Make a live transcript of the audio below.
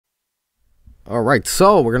Alright,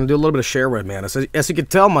 so we're going to do a little bit of shareware, man. As you can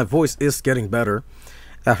tell, my voice is getting better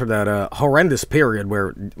after that horrendous period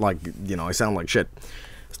where, like, you know, I sound like shit.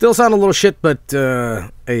 Still sound a little shit, but,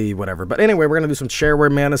 hey, whatever. But anyway, we're going to do some shareware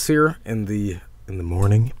madness here in the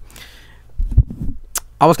morning.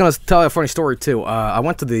 I was going to tell you a funny story, too. I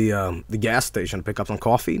went to the gas station to pick up some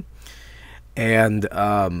coffee, and,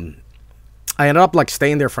 I ended up, like,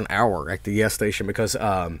 staying there for an hour at the gas station because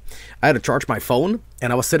I had to charge my phone,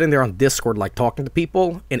 and I was sitting there on Discord, like, talking to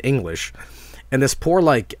people in English, and this poor,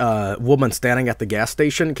 like, woman standing at the gas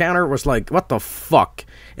station counter was like, what the fuck?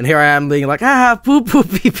 And here I am being like, poop,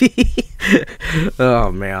 poop, pee, pee.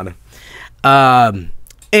 Oh, man.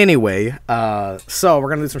 Anyway, so we're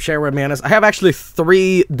going to do some shareware madness. I have actually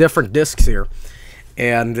 3 different discs here,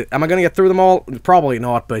 and am I going to get through them all? Probably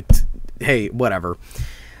not, but hey, whatever.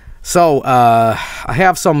 So, I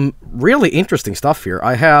have some really interesting stuff here.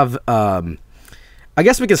 I have, I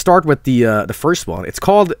guess we can start with the first one. It's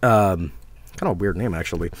called, kind of a weird name,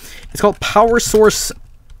 actually. It's called Power Source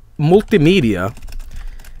Multimedia.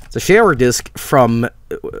 It's a shareware disc from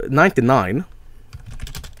 99.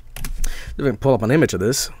 Let me pull up an image of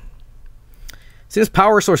this. Since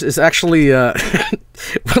Power Source is actually, well,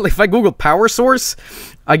 if I Google Power Source,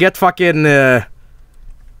 I get fucking,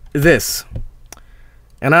 this.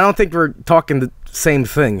 And I don't think we're talking the same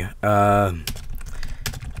thing.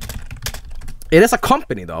 It is a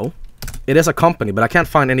company, though. It is a company, but I can't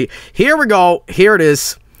find any. Here we go. Here it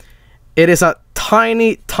is. It is a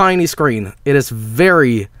tiny, tiny screen. It is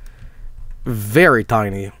very, very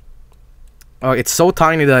tiny. Oh, it's so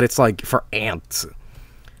tiny that it's like for ants.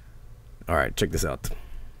 Alright, check this out.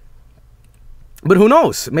 But who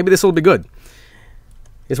knows? Maybe this will be good.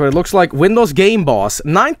 Here's what it looks like. Windows Game Boss.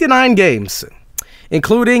 99 games.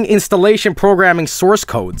 Including installation programming source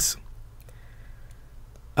codes.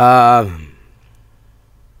 Why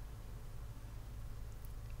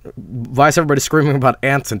is everybody screaming about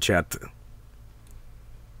ants in chat?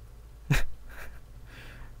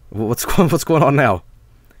 What's going on now?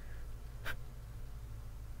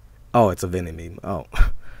 Oh, it's a Vinny meme. Oh.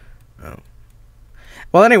 Oh.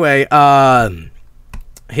 Well, anyway,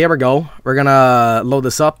 here we go. We're gonna load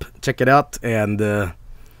this up, check it out, and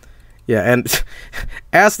yeah, and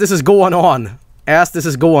as this is going on,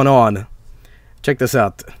 check this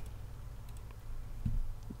out.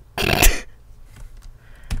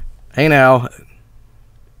 Hey now.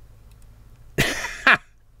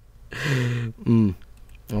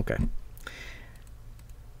 Okay.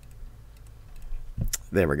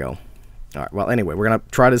 There we go. Alright, well, anyway, we're gonna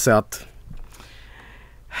try this out.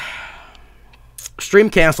 Stream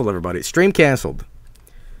canceled, everybody. Stream canceled.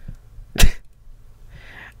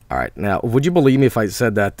 Alright, now, would you believe me if I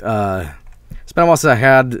said that, it's been a while since I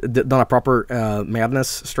had done a proper, madness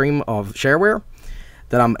stream of shareware,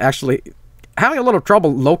 that I'm actually having a little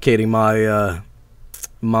trouble locating my,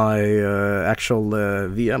 actual,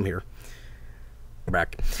 VM here. We're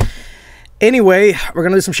back. Anyway, we're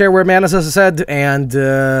gonna do some shareware madness, as I said, and,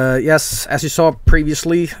 yes, as you saw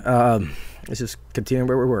previously, let's just continue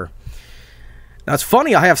where we were. Now, it's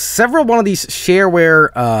funny, I have several one of these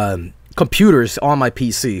shareware, computers on my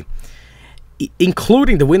PC,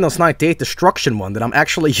 including the Windows 98 destruction one that I'm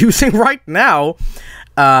actually using right now,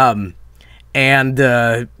 and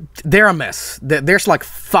they're a mess. There's like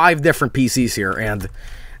 5 different PCs here, and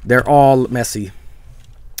they're all messy.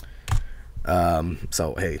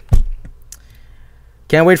 So, hey.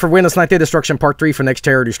 Can't wait for Windows 98 destruction part 3 for next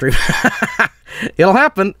charity stream. It'll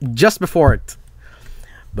happen just before it.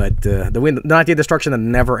 But the Windows 98 destruction that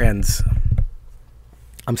never ends.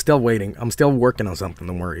 I'm still waiting. I'm still working on something.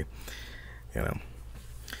 Don't worry. You know.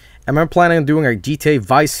 I'm planning on doing a GTA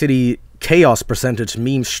Vice City Chaos percentage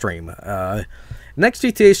meme stream. Next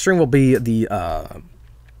GTA stream will be the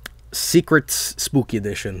Secrets Spooky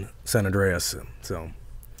Edition San Andreas. So,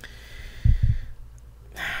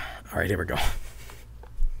 all right, here we go.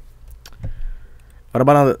 What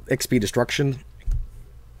about XP destruction?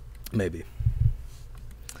 Maybe.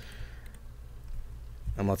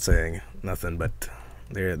 I'm not saying nothing, but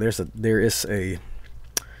there is a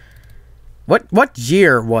what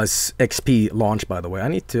year was XP launched, by the way? I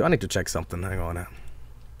need to check something. Hang on.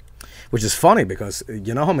 Which is funny because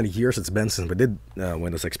you know how many years it's been since we did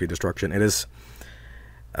Windows XP destruction. It is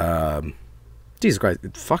Jesus Christ,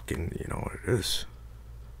 it fucking, you know what it is.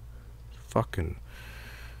 Fucking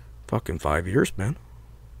 5 years, man.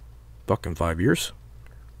 Fucking 5 years.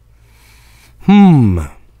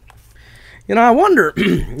 You know, I wonder,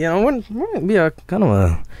 you know, wouldn't it be a kind of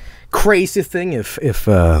a crazy thing if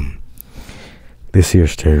this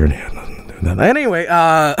year's tyranny had nothing to do with that. Anyway,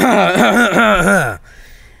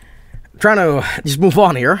 trying to just move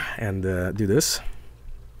on here and do this.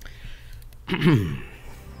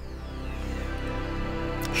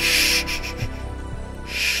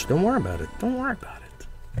 Shh, don't worry about it. Don't worry about it.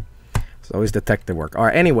 It's always detective work. All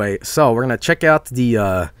right. Anyway, so we're gonna check out the.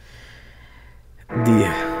 Oh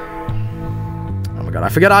my god! I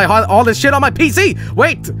forget I had all this shit on my PC.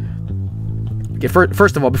 Wait. Okay.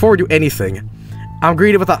 First of all, before we do anything, I'm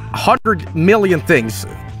greeted with 100 million things.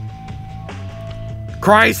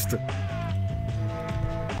 Christ.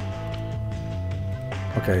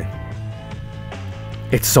 Okay.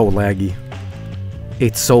 It's so laggy.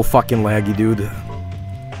 It's so fucking laggy, dude.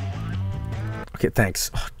 Okay,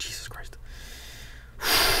 thanks. Oh, Jesus Christ.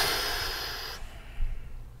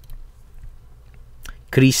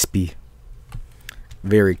 Crispy.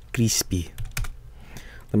 Very crispy.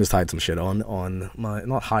 Let me just hide some shit on my...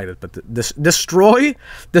 Not hide it, but destroy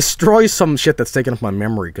some shit that's taking up my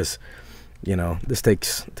memory, because, you know, this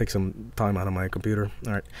takes some time out of my computer.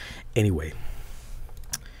 Alright. Anyway.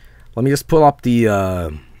 Let me just pull up the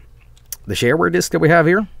shareware disk that we have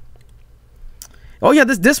here. Oh yeah,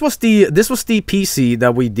 this was the PC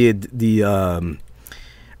that we did the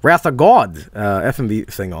Wrath of God FMV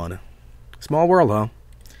thing on. Small world, huh?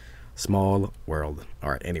 Small world. All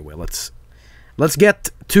right. Anyway, let's get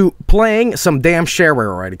to playing some damn shareware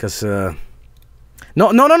already, because no,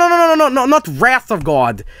 not Wrath of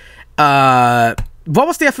God. What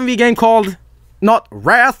was the FMV game called? Not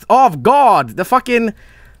Wrath of God. The fucking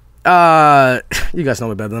you guys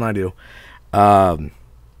know it better than I do. What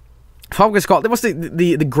was it called? What's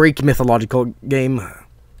the Greek mythological game?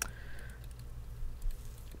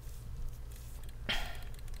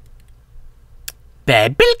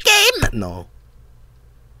 Babel game? No.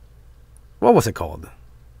 What was it called?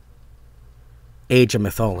 Age of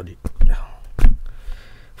Mythology.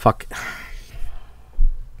 Fuck.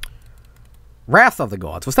 Wrath of the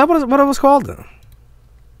Gods. Was that what it was called?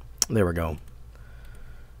 There we go.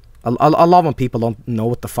 I love when people don't know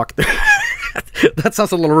what the fuck they're... That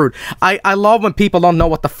sounds a little rude. I love when people don't know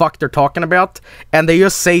what the fuck they're talking about, and they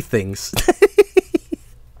just say things.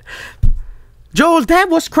 Joel, that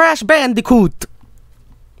was Crash Bandicoot.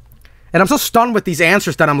 And I'm so stunned with these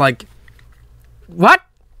answers that I'm like, what?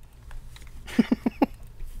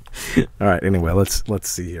 Alright, anyway, let's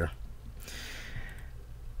see here.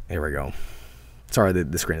 Here we go. Sorry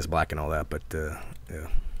the screen is black and all that, but yeah.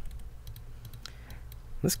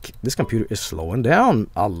 This computer is slowing down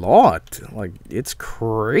a lot. Like, it's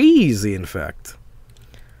crazy, in fact.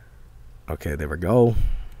 Okay, there we go.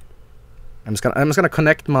 I'm just gonna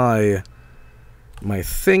connect my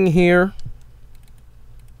thing here.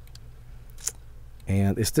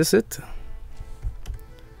 And is this it?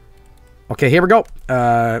 Okay, here we go.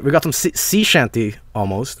 We got some sea shanty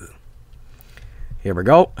almost. Here we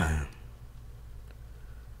go.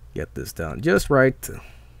 Get this down just right.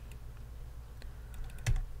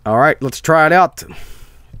 Alright, let's try it out.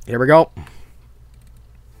 Here we go.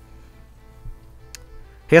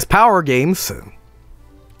 Here's Power Games.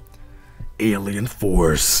 Alien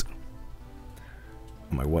Force.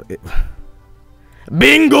 Oh my, what?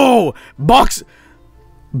 Bingo! Box...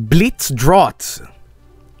 Blitz Draught.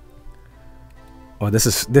 Oh, this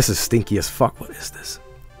is stinky as fuck. What is this?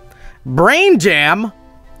 Brain Jam?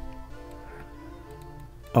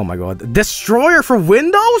 Oh my god. Destroyer for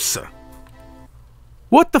Windows?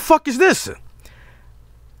 What the fuck is this?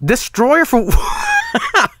 Destroyer for...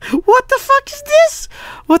 What the fuck is this?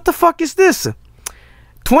 What the fuck is this?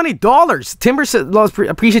 $20. Timber said,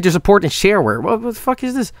 appreciate your support and shareware. What the fuck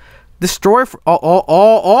is this? Destroyer for...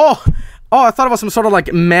 Oh, I thought it was some sort of like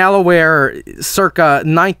malware circa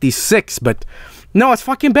 96, but... No, it's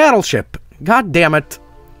fucking Battleship. God damn it.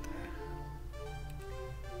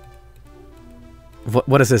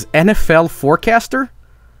 What is this? NFL Forecaster?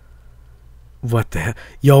 What the hell?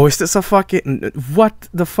 Yo, is this a fucking... What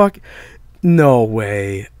the fuck? No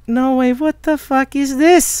way. No way. What the fuck is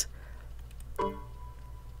this?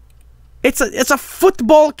 It's a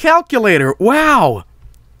football calculator. Wow.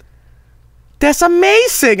 That's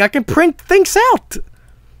amazing. I can print things out.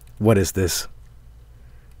 What is this?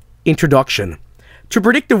 Introduction. To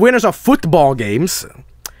predict the winners of football games,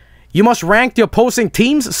 you must rank the opposing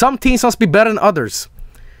teams. Some teams must be better than others.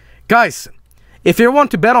 Guys... If you want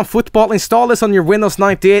to bet on football, install this on your Windows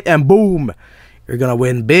 98 and boom, you're gonna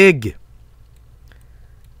win big.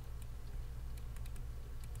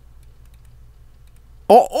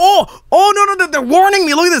 Oh, no, they're warning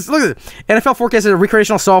me. Look at this, NFL Forecast is a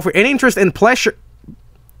recreational software. Any interest in pleasure?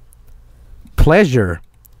 It's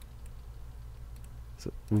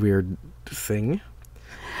a weird thing.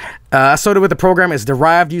 Associated with the program is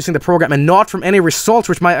derived using the program and not from any results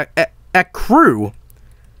which might accrue.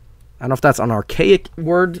 I don't know if that's an archaic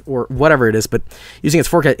word or whatever it is, but using its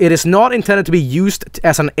forecast. It is not intended to be used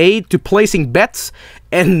as an aid to placing bets,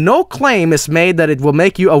 and no claim is made that it will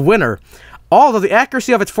make you a winner. Although the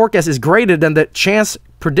accuracy of its forecast is greater than the chance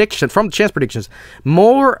prediction, from the chance predictions,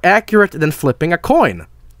 more accurate than flipping a coin.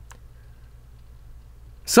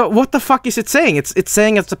 So what the fuck is it saying? It's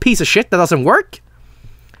saying it's a piece of shit that doesn't work?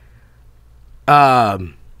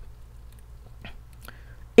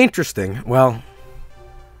 Interesting. Well,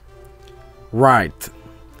 right.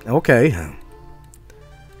 Okay.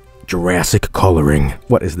 Jurassic coloring.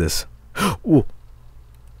 What is this? Ooh.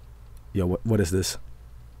 Yo, what is this?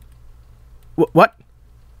 What?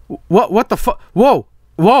 What the fuck? Whoa!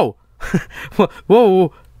 Whoa!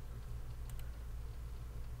 Whoa!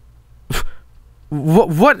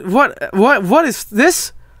 What is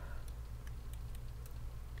this?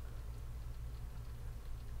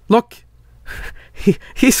 Look,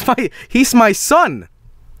 he's my son.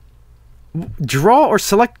 Draw or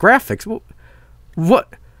select graphics.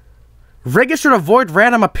 What? Register to avoid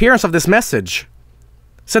random appearance of this message.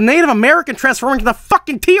 It's a Native American transforming into the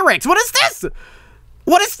fucking T-Rex. What is this?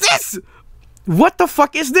 What is this? What the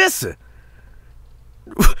fuck is this?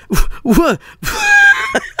 What?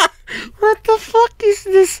 What the fuck is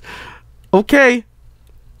this? Okay.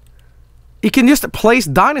 You can just place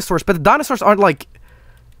dinosaurs, but the dinosaurs aren't, like,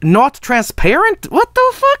 not transparent? What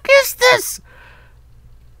the fuck is this?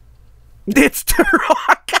 It's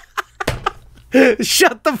Turok.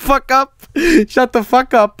 Shut the fuck up. Shut the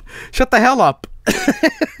fuck up. Shut the hell up.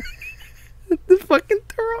 The fucking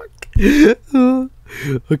Turok.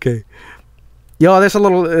 Okay. Yo, there's a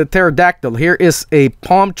little pterodactyl. Here is a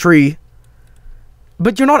palm tree.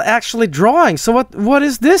 But you're not actually drawing. So what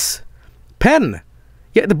is this? Pen.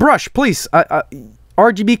 Yeah, the brush, please.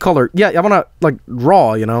 RGB color. Yeah, I want to, like,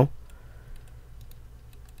 draw, you know.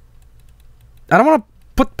 I don't want to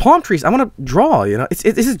put palm trees. I want to draw, you know. Is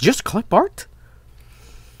it just clip art?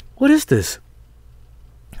 What is this?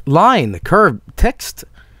 Line, curve, text,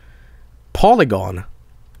 polygon.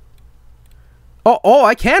 Oh,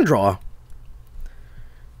 I can draw.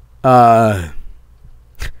 I'll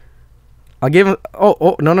give him...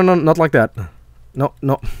 Oh, no, not like that. No.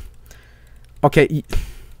 Okay.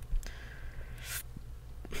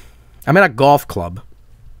 I'm at a golf club.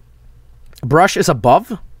 Brush is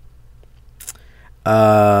above.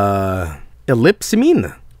 Ellipse, you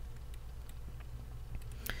mean?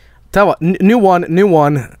 Tell what, new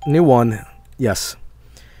one. Yes.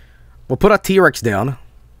 We'll put a T-Rex down.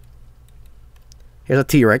 Here's a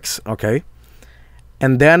T-Rex, okay.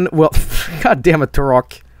 And then we'll... God damn it,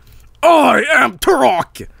 Turok. I am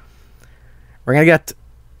Turok! We're gonna get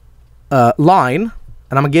line,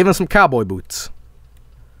 and I'm gonna give him some cowboy boots.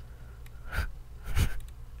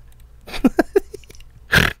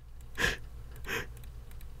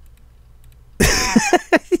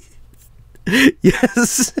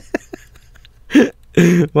 Yes.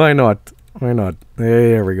 Why not? Why not?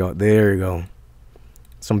 There we go. There you go.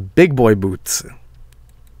 Some big boy boots.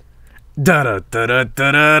 Da da da da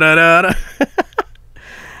da da da.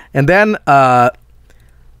 And then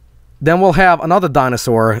we'll have another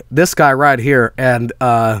dinosaur. This guy right here, and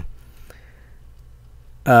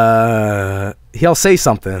he'll say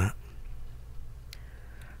something.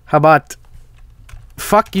 How about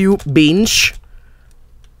fuck you, Binge?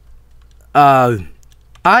 I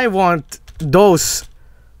want those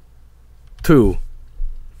two.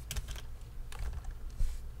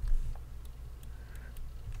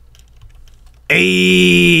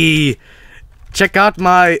 Hey, check out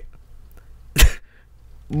my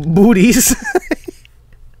booties.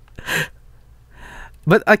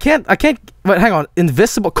 But I can't, but hang on.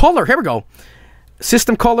 Invisible color, here we go.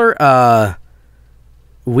 System color,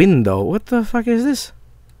 window. What the fuck is this?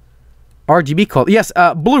 RGB color. Yes,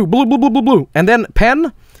 blue. And then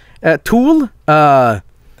pen, tool,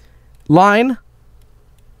 line.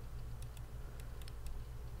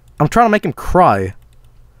 I'm trying to make him cry.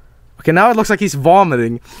 Okay, now it looks like he's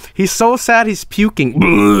vomiting. He's so sad he's puking.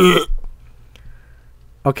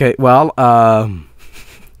 Okay, well, oh,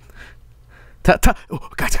 guys.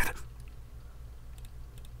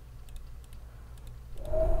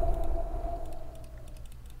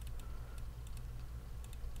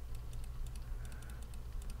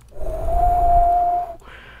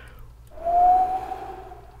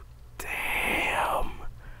 Damn.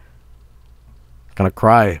 Gonna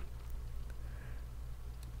cry.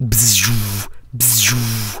 And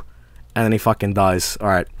then he fucking dies.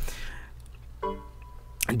 Alright.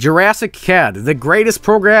 Jurassic CAD, the greatest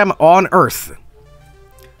program on Earth.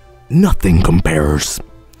 Nothing compares.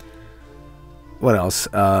 What else?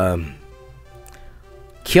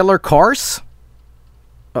 Killer Cars?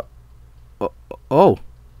 Oh.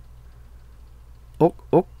 Oh,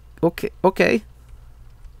 okay, okay.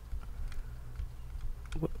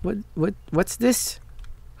 What's this?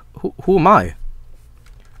 Who am I?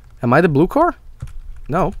 Am I the blue car?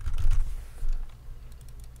 No.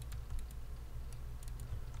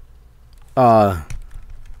 Oh,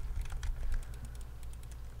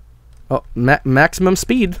 maximum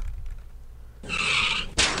speed.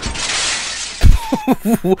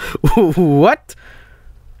 What?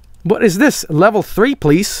 What is this? Level 3,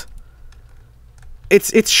 please.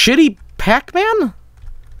 It's shitty Pac-Man?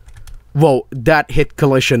 Whoa, that hit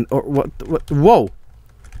collision. Or what? Whoa.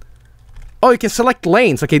 Oh, you can select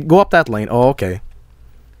lanes. Okay, go up that lane. Oh, okay.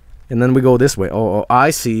 And then we go this way. Oh,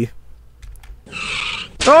 I see.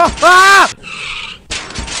 Oh! Ah!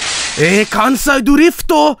 Kansai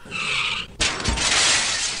Drifto!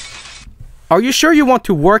 Are you sure you want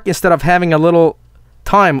to work instead of having a little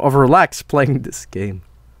time of relax playing this game?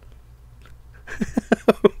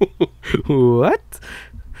 What?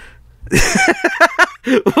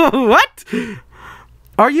 What?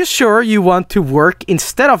 Are you sure you want to work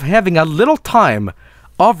instead of having a little time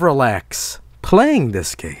of relax playing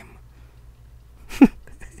this game?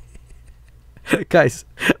 Guys,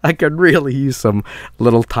 I could really use some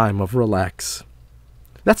little time of relax.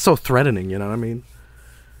 That's so threatening, you know what I mean?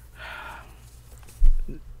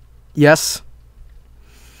 Yes.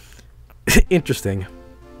 Interesting.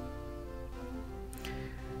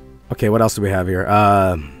 Okay, what else do we have here?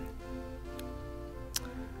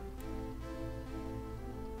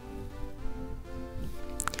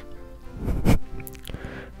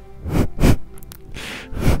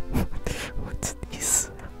 What's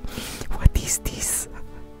this? What is this?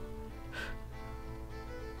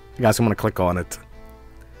 Guys, I'm gonna click on it.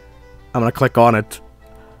 I'm gonna click on it.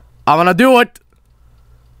 I'm gonna do it!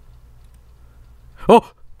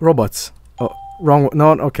 Oh! Robots. Oh, wrong.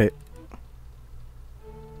 No, okay.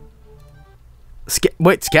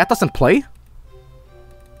 Wait, Scat doesn't play?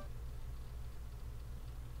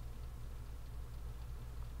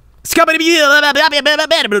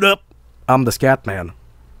 I'm the Scat Man.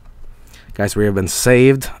 Guys, we have been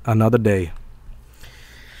saved another day.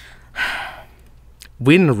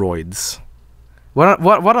 Winroids. What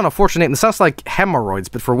an unfortunate name. It sounds like hemorrhoids,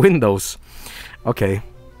 but for Windows. Okay.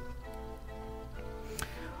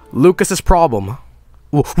 Lucas's problem.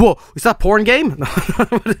 Whoa, is that a porn game? No,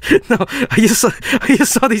 I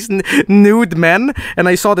just saw these nude men, and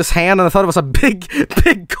I saw this hand, and I thought it was a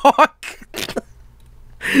big cock.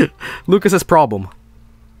 Lucas's problem.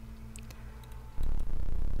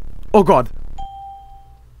 Oh god.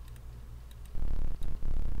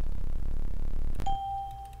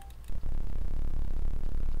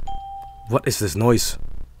 What is this noise?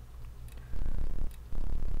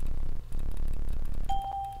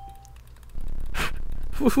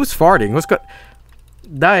 Who's farting? What's got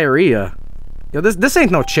diarrhea? Yo, this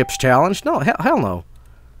ain't no chips challenge. No, hell no.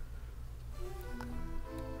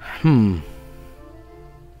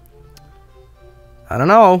 I don't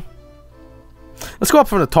know. Let's go up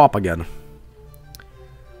from the top again.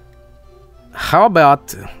 How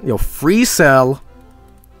about free cell?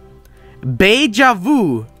 Deja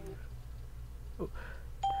vu.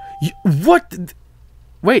 What?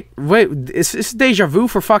 Wait, is this Deja Vu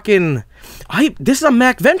for fucking... This is a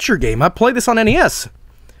Mac Venture game. I played this on NES.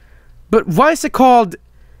 But why is it called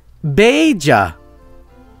Beja?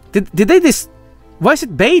 Did they this... Why is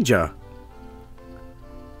it Beja?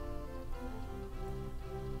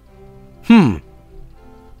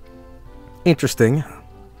 Interesting.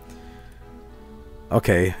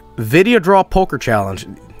 Okay. Video Draw Poker Challenge.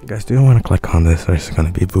 You guys do want to click on this. There's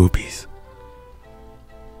going to be boobies.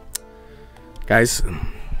 Guys,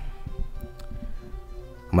 I'm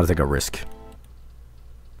gonna take a risk.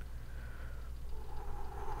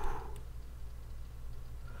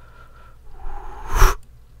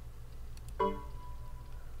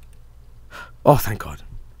 Oh, thank God.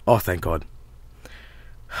 Oh, thank God.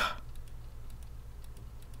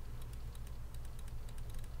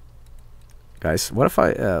 Guys, what if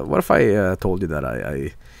I told you that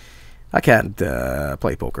I can't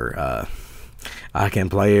play poker? I can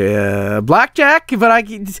play blackjack, but I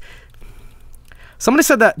can... Somebody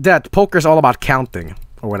said that poker's all about counting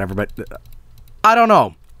or whatever, but I don't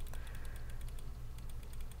know.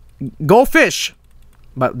 Go fish,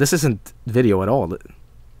 but this isn't video at all.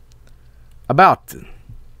 About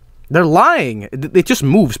they're lying. It just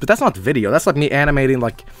moves, but that's not video. That's like me animating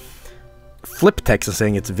like flip text and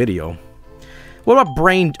saying it's video. What about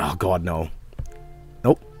brain? Oh God, no.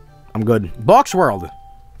 Nope, I'm good. Box World.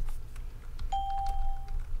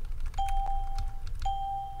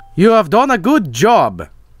 You have done a good job.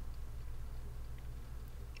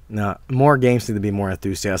 No, more games need to be more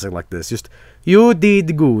enthusiastic like this. Just, you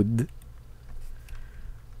did good.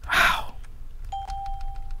 Wow.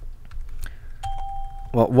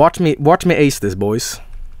 Well, watch me ace this, boys.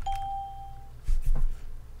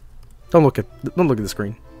 Don't look at the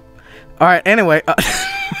screen. All right. Anyway.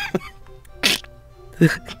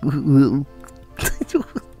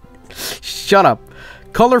 Shut up.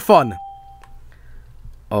 Color fun.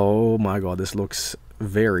 Oh my god, this looks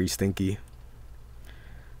very stinky.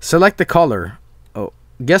 Select the color. Oh,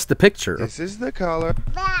 guess the picture. This is the color.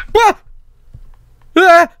 Ah!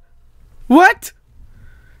 Ah! What?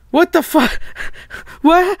 What the fuck?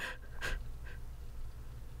 What?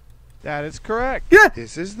 That is correct. Yeah.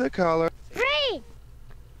 This is the color. Green.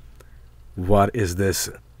 What is this?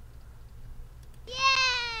 Yay!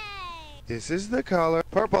 This is the color.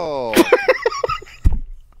 Purple.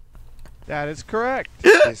 That is correct.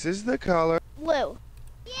 This is the color. Blue.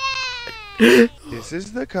 Yay! This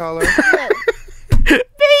is the color. Blue. Baby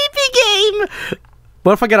game!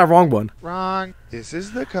 What if I get a wrong one? Wrong. This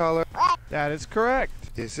is the color. That is correct.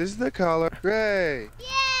 This is the color. Gray.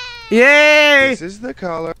 Yay! This is the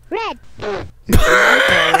color. Red. This is the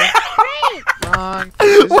color. Green. Wrong.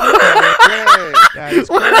 This is the color. Gray. That is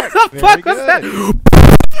correct. What the Very fuck was good. that?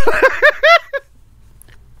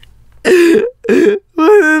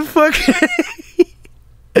 What the fuck?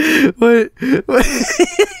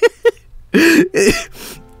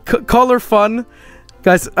 What? Color fun.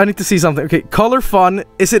 Guys, I need to see something. Okay, color fun.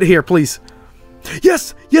 Is it here, please?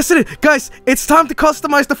 Yes! Yes, it is! Guys, it's time to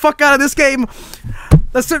customize the fuck out of this game!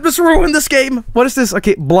 Let's ruin this game! What is this?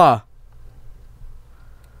 Okay, blah.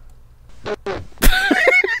 What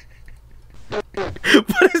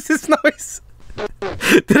is this noise?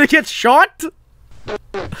 Did it get shot?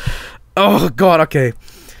 Oh god, okay.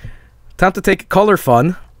 Time to take color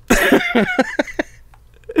fun.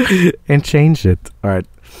 And change it. Alright.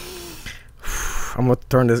 I'm gonna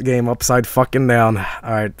turn this game upside fucking down.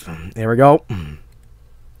 Alright, here we go.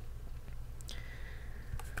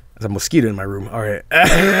 There's a mosquito in my room. Alright.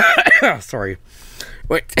 Sorry.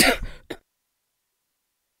 Wait.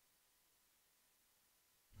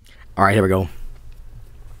 Alright, here we go.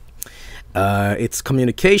 It's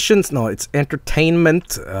communications. No, it's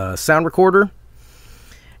entertainment. Sound recorder.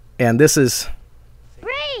 And this is...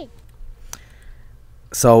 Green.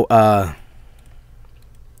 So,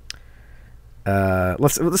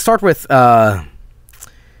 let's start with,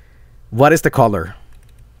 what is the color?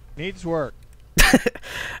 Needs work.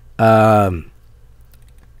 Yay!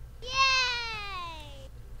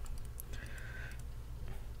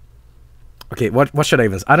 Okay, what should I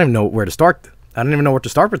even... I don't even know where to start. I don't even know where to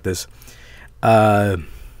start with this.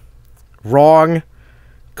 Wrong.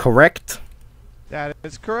 Correct. That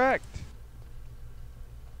is correct.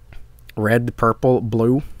 Red, purple,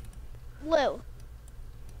 blue. Blue.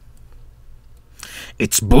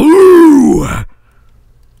 It's blue!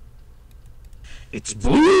 It's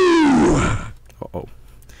blue! Uh-oh.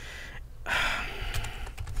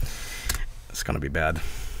 It's gonna be bad.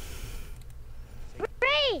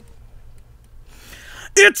 Green.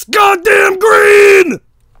 It's goddamn green!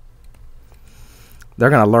 They're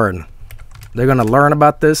gonna learn. They're gonna learn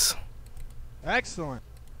about this. Excellent.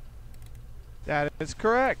 That is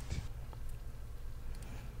correct.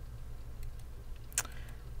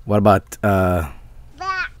 What about,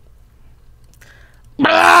 Black.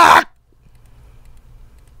 Black!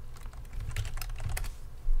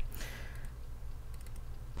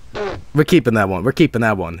 We're keeping that one. We're keeping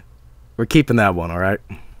that one. We're keeping that one, alright?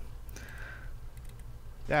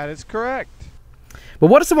 That is correct. But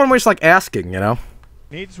what is the one where it's like asking, you know?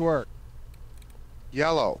 Needs work.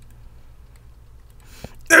 Yellow.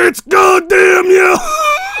 It's goddamn you!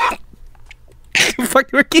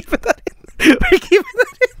 Fuck, we're keeping that in. We're keeping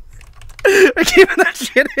that in. We're keeping that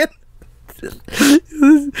shit in.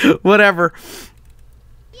 Whatever.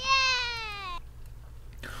 Yay!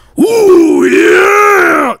 Ooh,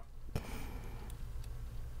 yeah!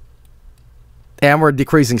 And we're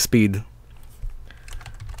decreasing speed.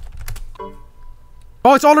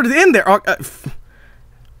 Oh, it's already in there.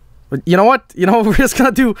 You know what? You know what we're just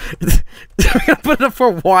gonna do? We're gonna put it up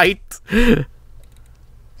for white.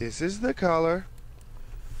 This is the color.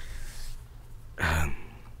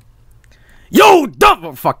 Yo, dumb.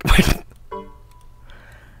 Oh, fuck. Wait.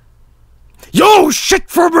 Yo, shit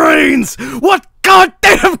for brains! What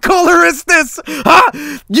goddamn color is this?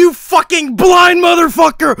 Huh? You fucking blind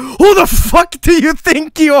motherfucker! Who the fuck do you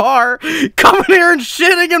think you are? Coming here and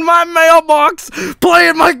shitting in my mailbox,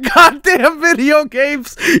 playing my goddamn video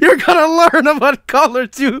games. You're gonna learn about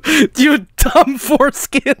colors, you dumb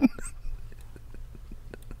foreskin.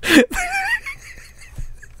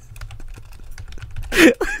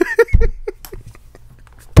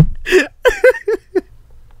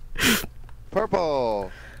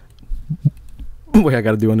 Purple. Wait, I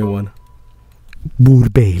gotta do a new one.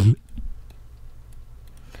 Boorbale.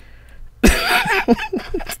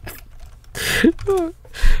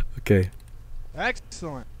 Okay.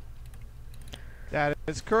 Excellent. That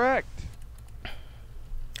is correct.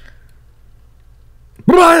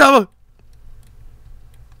 I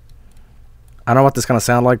don't know what this gonna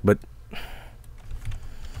sound like, but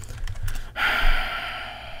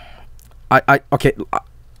okay.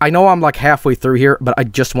 I know I'm like halfway through here, but I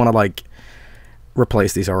just want to like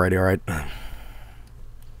replace these already. All right.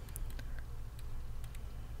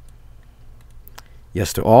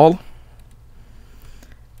 Yes to all.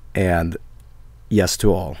 And yes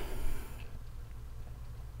to all.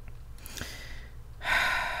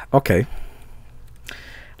 Okay.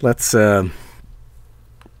 Let's try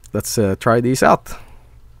these out.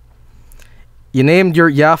 You named your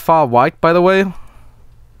Jaffa White, by the way.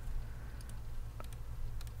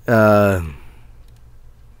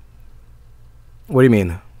 What do you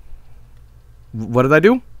mean? What did I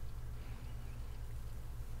do?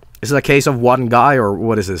 Is it a case of one guy, or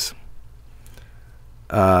what is this?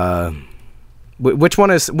 Which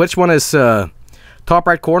one is top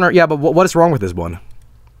right corner? Yeah, but what is wrong with this one?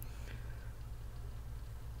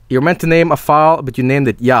 You're meant to name a file, but you named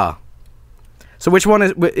it yeah. So which one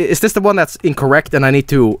is this the one that's incorrect, and I need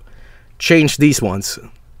to change these ones?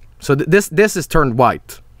 So this is turned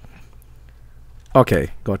white. Okay,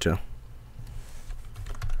 gotcha.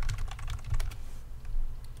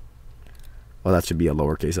 Well, that should be a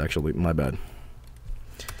lowercase, actually. My bad.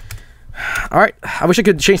 Alright, I wish I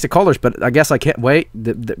could change the colors, but I guess I can't. Wait,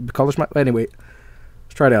 the colors might... Anyway,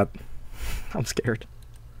 let's try it out. I'm scared.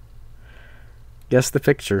 Guess the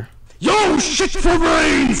picture. Yo, shit for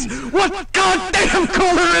brains! What goddamn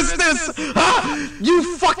color is this? Huh?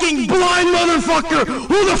 You fucking blind motherfucker!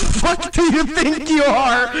 Who the fuck do you think you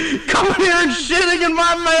are? Coming here and shitting in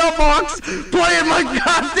my mailbox, playing my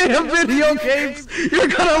goddamn video games. You're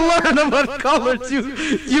gonna learn about colors,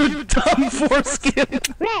 you dumb foreskin.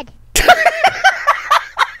 Red.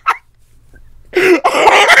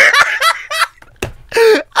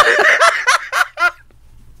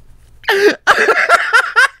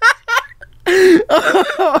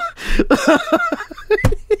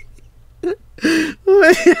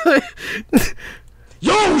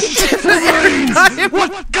 Yo, shit for brains!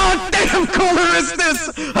 What goddamn color is this?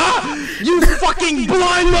 Huh? You fucking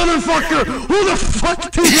blind motherfucker! Who the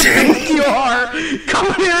fuck do you think you are?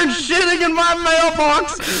 Coming here and shitting in my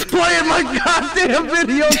mailbox, playing my goddamn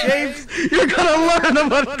video games. You're gonna learn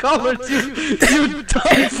about colors, you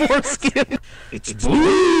dumb foreskin. It's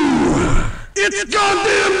blue! It's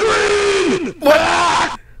goddamn green!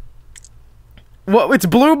 What? What? It's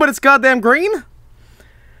blue, but it's goddamn green?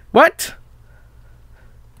 What?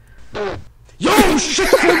 Yo, shit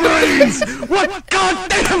for brains! What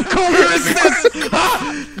goddamn color is this?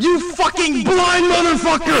 Huh? You fucking blind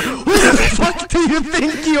motherfucker! Who the fuck do you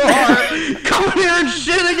think you are? Coming here and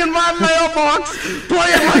shitting in my mailbox,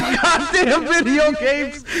 playing my goddamn video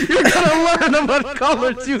games. You're gonna learn about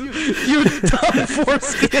colors, you dumb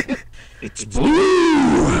foreskin. It's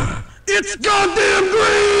blue! It's goddamn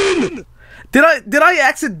green! Did I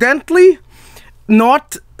accidentally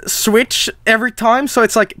not switch every time? So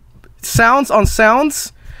it's like sounds on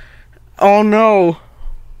sounds? Oh no.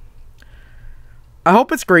 I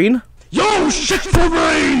hope it's green. Yo, shit for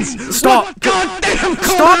brains! Stop! What goddamn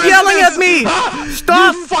color Stop is yelling this? at me! Huh?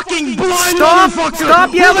 Stop! You fucking blind Stop! motherfucker!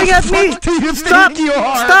 Stop yelling Who the at me! fuck do you Stop! think you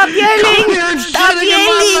are? Stop yelling! Come here and Stop shitting yelling!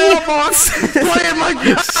 in my mailbox, playing my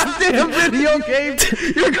goddamn video games.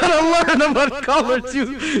 You're gonna learn about colors,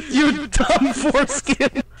 you dumb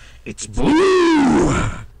foreskin. It's blue.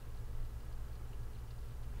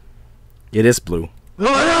 It is blue.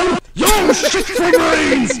 Yo, shit for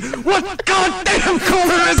brains! What goddamn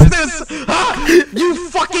color is this? Huh? You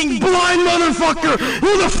fucking blind motherfucker!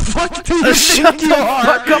 Who the fuck do you think you are?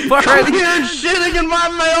 Fuck up already. Come here and shitting in my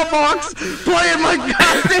mailbox, playing my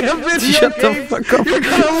goddamn video Shut the games. fuck up. You're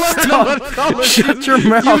gonna learn Stop. about colors. Shut your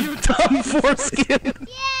mouth. You dumb foreskin.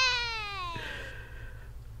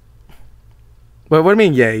 Wait, what do you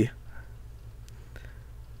mean, yay?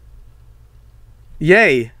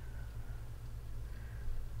 Yay.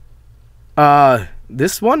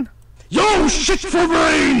 This one? Yo, shit for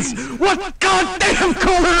brains! What goddamn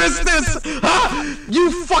color is this? Huh?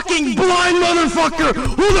 You fucking blind motherfucker!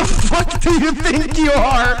 Who the fuck do you think you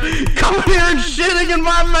are? Coming here and shitting in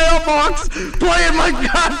my mailbox, playing my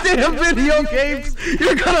goddamn video games.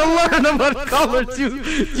 You're gonna learn about colors,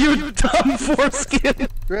 you dumb foreskin.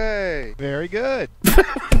 Great. Very good.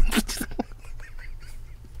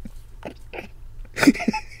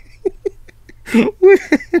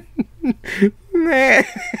 Man.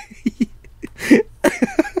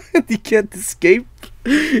 You can't escape.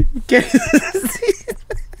 You can't.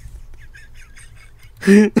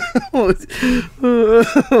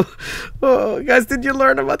 Oh, guys, did you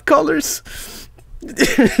learn about colors?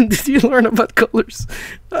 Did you learn about colors?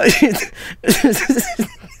 I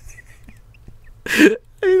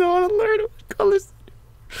don't want to learn about colors.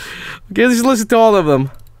 Okay, let's just listen to all of them.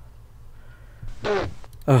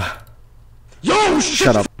 Yo, shit!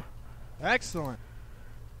 Shut up. Excellent.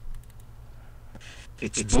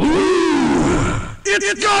 It's blue!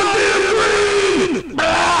 It's goddamn green!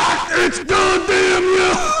 It's goddamn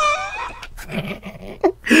yellow!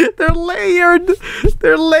 They're layered.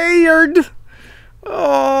 They're layered.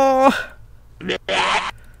 Oh.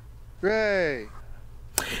 Ray.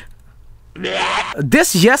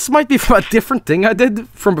 This yes might be from a different thing I did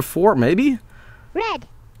from before, maybe. Red.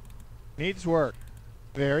 Needs work.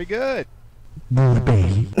 Very good.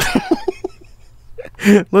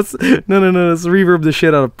 Let's let's reverb the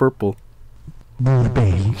shit out of purple.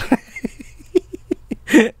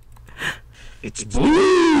 It's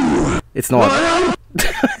blue! It's not.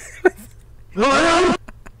 What am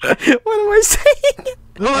I saying?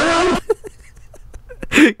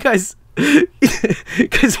 Guys,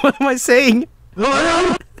 guys, what am I saying?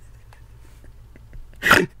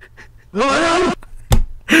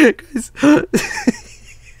 Guys,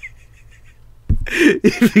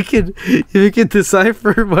 if you can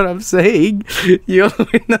decipher what I'm saying, you'll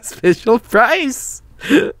win a special prize.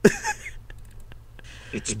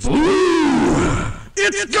 It's blue!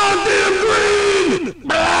 It's goddamn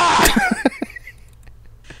green!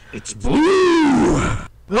 It's blue!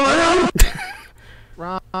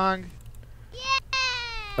 Wrong.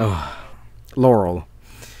 Oh, Laurel.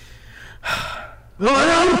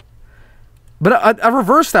 But I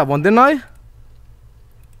reversed that one, didn't I?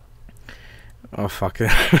 Oh, fuck it.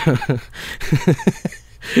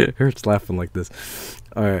 Hurts laughing like this.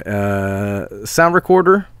 Alright, sound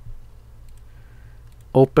recorder.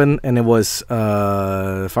 Open, and it was,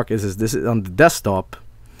 fuck is this? This is on the desktop.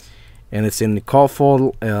 And it's in the call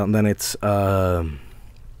file, and then it's, it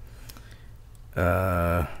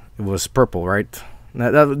was purple, right?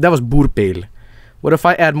 That was Burpil. What if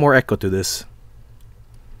I add more echo to this?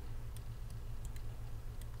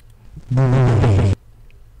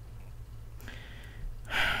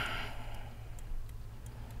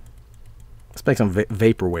 Let's make some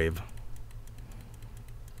vaporwave.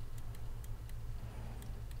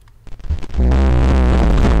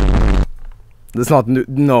 Let's not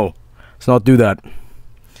no. Let's not do that.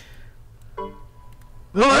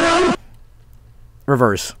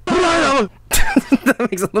 Reverse. That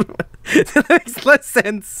makes a little. That makes less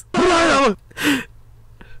sense.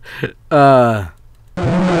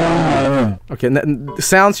 Okay,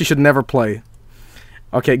 sounds you should never play.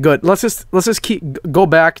 Okay, good. Let's just go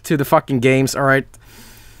back to the fucking games. All right.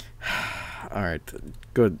 All right.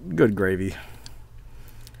 Good gravy.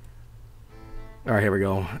 All right, here we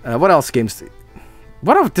go. What else games?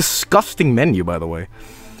 What a disgusting menu, by the way.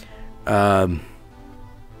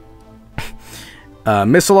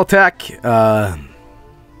 Missile attack.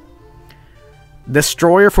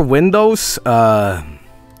 Destroyer for Windows.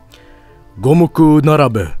 Gomuku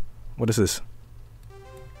Narabe. What is this?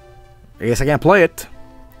 I guess I can't play it.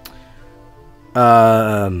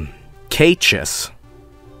 K-Chess.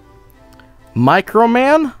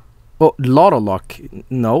 Microman? Oh, Lotto Luck.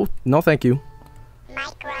 No, thank you.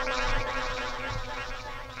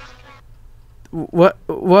 What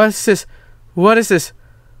is this? What is this?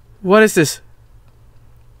 What is this?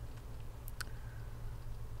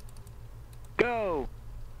 Go.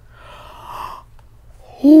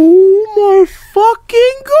 Oh my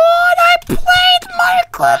fucking god! I played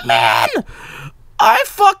Microman! I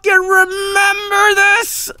fucking remember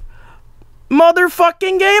this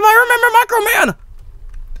motherfucking game. I remember Microman.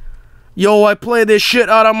 Yo, I played this shit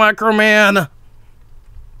out of Microman.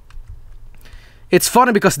 It's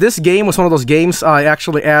funny because this game was one of those games I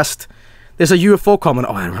actually asked. There's a UFO coming.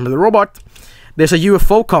 Oh, I remember the robot. There's a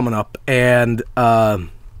UFO coming up, and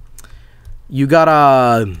you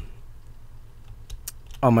gotta.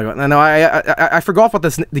 Oh my god! No, I forgot what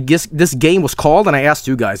this game was called, and I asked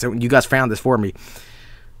you guys, and you guys found this for me.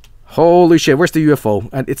 Holy shit! Where's the UFO?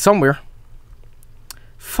 And it's somewhere.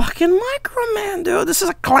 Fucking Microman, dude! This is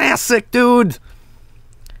a classic, dude.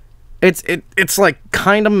 It's like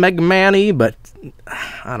kind of Mega Man-y, but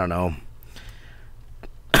I don't know.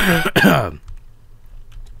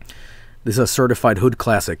 This is a certified hood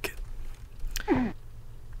classic.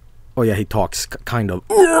 Oh yeah, he talks kind of.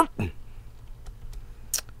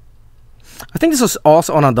 I think this was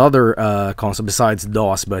also on another console besides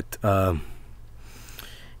DOS, but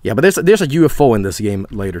yeah, but there's a UFO in this game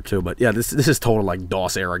later too. But yeah, this is total like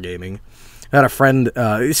DOS era gaming. I had a friend.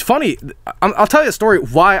 It's funny. I'll tell you a story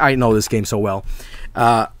why I know this game so well.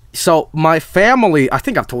 So my family, I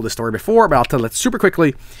think I've told this story before, but I'll tell it super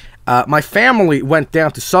quickly. My family went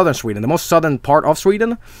down to southern Sweden, the most southern part of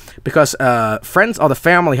Sweden, because friends of the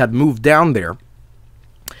family had moved down there.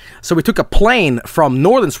 So we took a plane from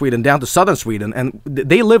northern Sweden down to southern Sweden, and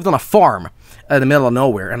they lived on a farm in the middle of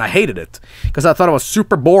nowhere, and I hated it because I thought it was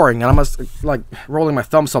super boring, and I was like rolling my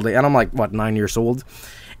thumbs all day, and I'm like, what, 9 years old?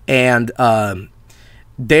 And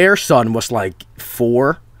their son was like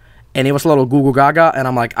 4, and he was a little goo gaga, and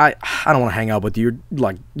I'm like, I don't want to hang out with you,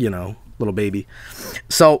 like, you know, little baby.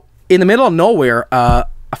 So in the middle of nowhere, I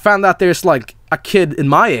found out there's like a kid in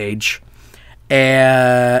my age,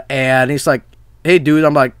 and he's like, hey dude,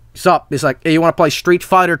 I'm like, what's up? He's like, hey, you want to play Street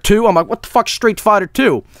Fighter 2? I'm like, what the fuck's Street Fighter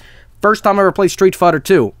 2? First time I ever played Street Fighter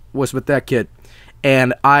 2 was with that kid.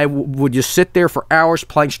 And I would just sit there for hours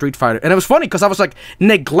playing Street Fighter. And it was funny because I was like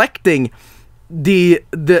neglecting the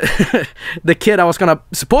the kid I was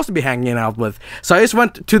supposed to be hanging out with. So I just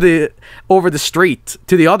went to over the street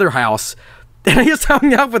to the other house, and I just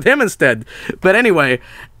hung out with him instead. But anyway,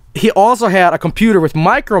 he also had a computer with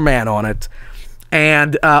Microman on it.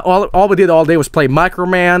 And all we did all day was play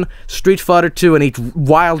Microman, Street Fighter 2, and eat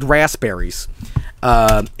wild raspberries.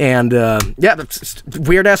 Yeah, that's a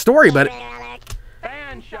weird-ass story, but...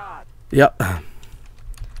 Fan shot. Yep.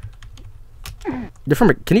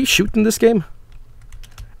 Can you shoot in this game?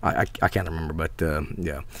 I can't remember, but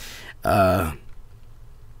yeah.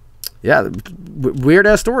 Yeah,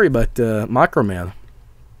 weird-ass story, but Microman.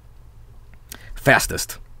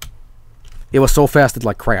 Fastest. It was so fast it,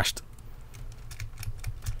 like, crashed.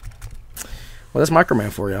 Well, that's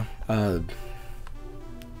Microman for you.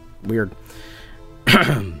 Weird.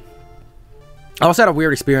 I also had a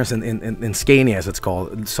weird experience in Scania, as it's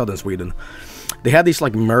called, in southern Sweden. They had these,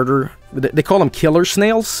 like, they call them killer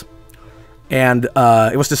snails. And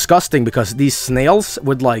it was disgusting because these snails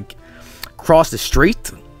would, like, cross the street.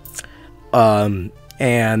 And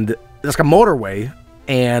there's like a motorway.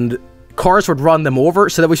 And cars would run them over.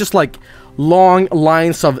 So there was just, like, long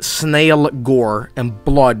lines of snail gore and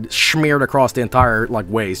blood smeared across the entire, like,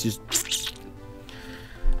 ways. Just...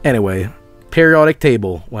 Anyway, periodic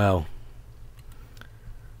table. Wow.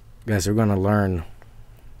 Guys, we're gonna learn.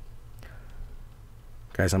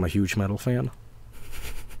 Guys, I'm a huge metal fan.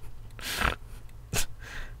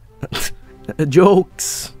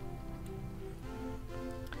 Jokes.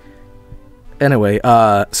 Anyway,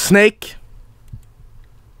 Snake.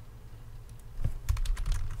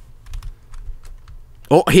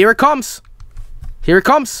 Oh, here it comes. Here it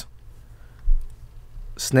comes.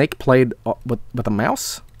 Snake played with a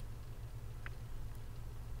mouse.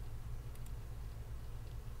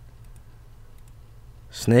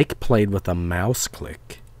 Snake played with a mouse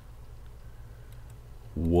click.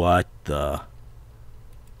 What the?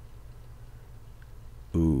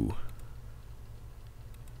 Ooh.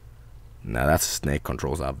 Now that's Snake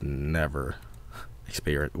controls I've never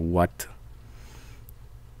experienced. What?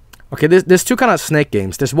 Okay, there's two kind of Snake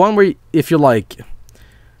games. There's one where if you like...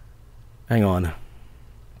 Hang on.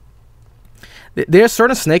 There's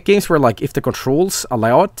certain Snake games where, like, if the controls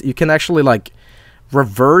allow it, you can actually, like,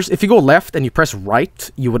 reverse. If you go left and you press right,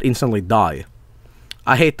 you would instantly die.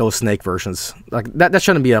 I hate those Snake versions. Like, that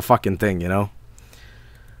shouldn't be a fucking thing, you know?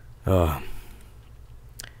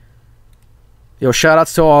 Yo,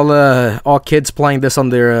 shoutouts to all kids playing this on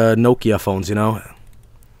their Nokia phones, you know?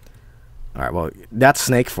 Alright, well, that's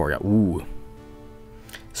Snake for you. Ooh.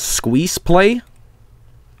 Squeeze play?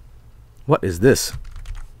 What is this?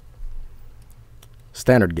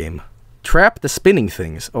 Standard game. Trap the spinning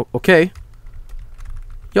things. Oh, okay.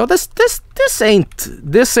 Yo, this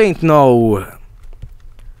ain't no...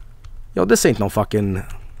 Yo, this ain't no fucking...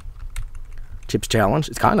 Chips Challenge.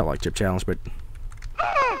 It's kind of like Chip Challenge, but...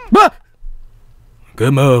 Ah!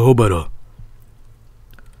 Come on, better.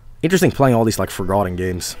 Interesting playing all these, like, forgotten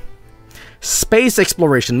games. Space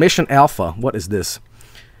Exploration Mission Alpha. What is this?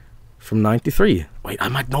 From 93. Wait, I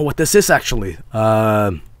might know what this is, actually.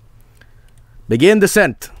 Begin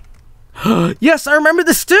descent. Yes, I remember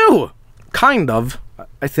this too! Kind of.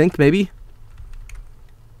 I think, maybe.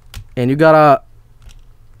 And you gotta...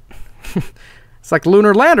 It's like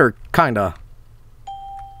Lunar Lander, kinda.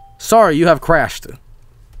 Sorry, you have crashed.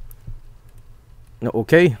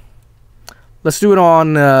 Okay. Let's do it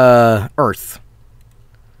on Earth.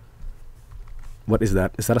 What is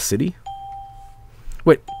that? Is that a city?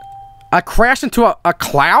 Wait. I crashed into a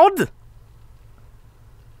cloud?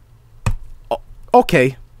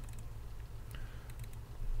 Okay.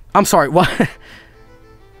 I'm sorry, what?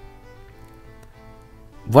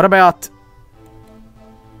 What about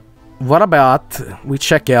we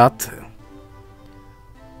check out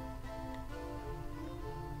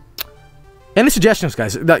any suggestions,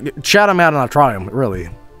 guys? Shout them out and I'll try them, really.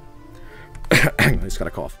 I just got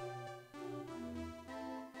a cough.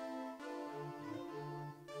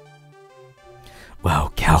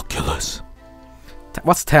 Wow, calculus.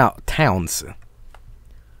 What's towns?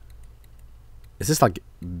 Is this like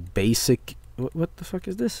basic? What the fuck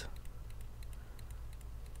is this?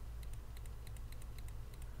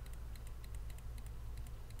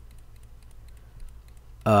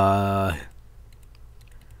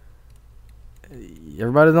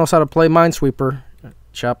 Everybody knows how to play Minesweeper.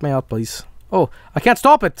 Shout me out, please. Oh, I can't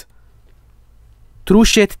stop it. True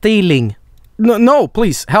shit dealing. No, no,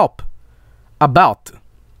 please help. About.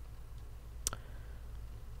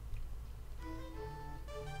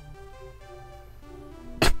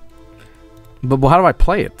 But how do I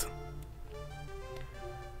play it?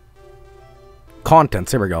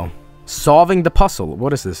 Contents, here we go. Solving the puzzle.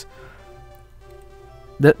 What is this?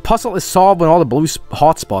 The puzzle is solved when all the blue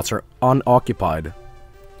hotspots are unoccupied.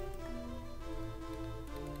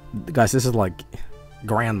 Guys, this is like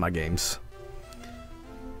grandma games.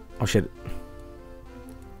 Oh shit.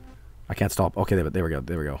 I can't stop. Okay, there we go.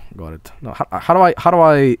 There we go. Got it. No, how do I...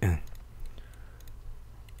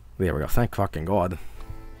 There we go. Thank fucking God.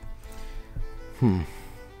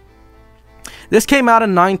 This came out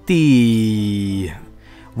in 90...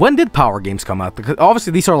 When did Power games come out? Because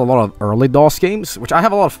obviously these are a lot of early DOS games, which I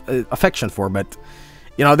have a lot of affection for, but...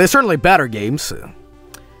 You know, they're certainly better games.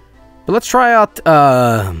 But let's try out...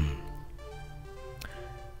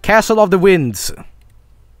 Castle of the Winds.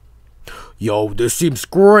 Yo, this seems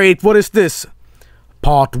great. What is this?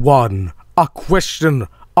 Part 1. A question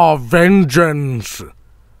of vengeance.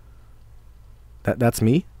 That's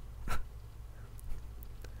me?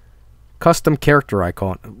 Custom character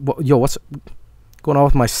icon. Yo, what's going on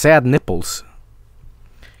with my sad nipples?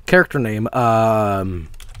 Character name. Bulk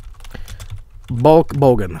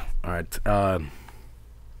Bogan. Alright.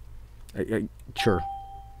 Sure.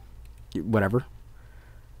 Whatever.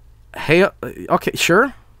 Hey, okay,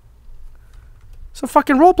 sure. It's a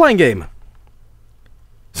fucking role-playing game.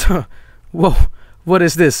 So, whoa, what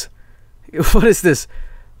is this? What is this?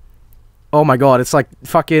 Oh my God, it's like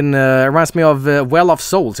fucking, it reminds me of Well of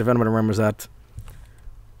Souls, if anyone remembers that.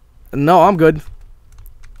 No, I'm good.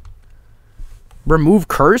 Remove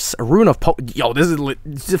curse? A rune of yo, this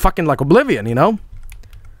is fucking like Oblivion, you know?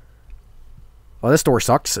 Well, this door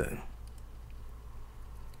sucks.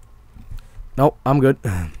 No, I'm good.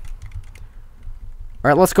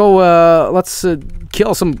 Alright, let's go, let's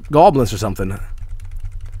kill some goblins or something.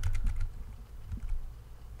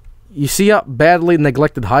 You see a badly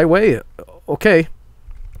neglected highway? Okay.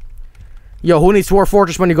 Yo, who needs Dwarf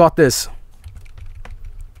Fortress when you got this?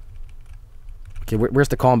 Okay, where's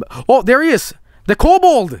the combat? Oh, there he is! The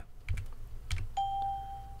kobold!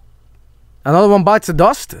 Another one bites the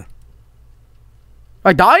dust?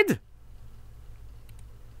 I died?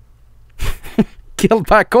 Killed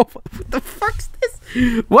by a kobold? What the fuck's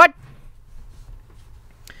this? What?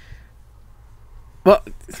 Well...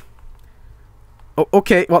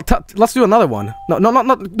 Okay, well, let's do another one. No,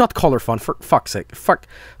 not color fun. For fuck's sake. Fuck's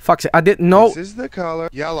sake. I didn't know. This is the color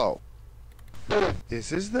yellow.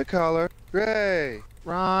 This is the color gray.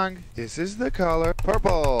 Wrong. This is the color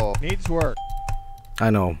purple. Needs work.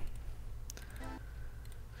 I know.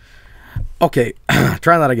 Okay,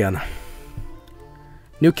 try that again.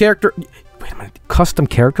 New character. Wait a minute. Custom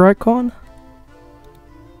character icon?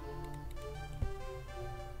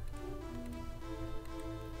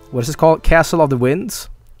 What is this called? Castle of the Winds?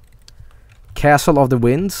 Castle of the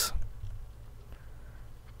Winds?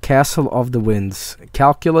 Castle of the Winds.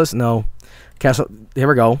 Calculus? No. Castle. Here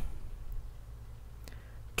we go.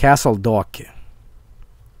 Castle Dock.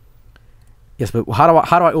 Yes, but how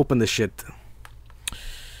do I open this shit?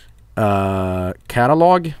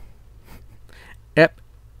 Catalog?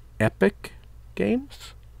 Epic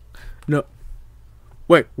Games? No.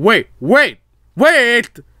 Wait.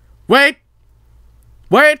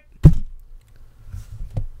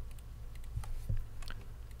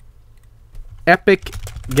 Epic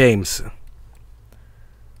Games.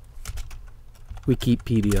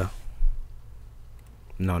 Wikipedia.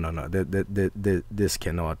 No. This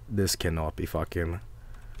cannot be fucking.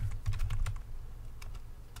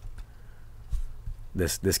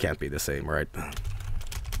 This can't be the same, right?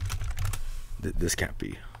 This can't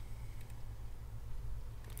be.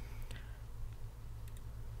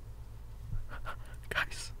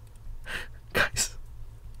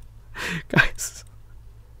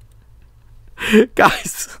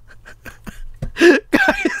 Guys.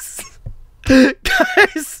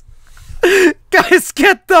 Guys, guys,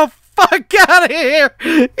 get the fuck out of here!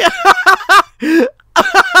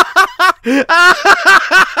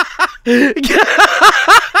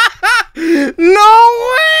 No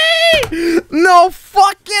way! No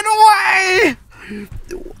fucking way!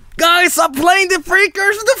 Guys, I'm playing the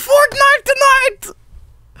Freakers of the Fortnite tonight!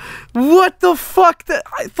 What the fuck?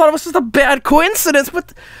 I thought it was just a bad coincidence,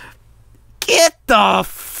 but... Get the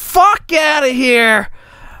fuck out of here!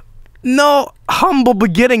 No humble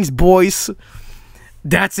beginnings, boys.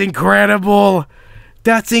 That's incredible.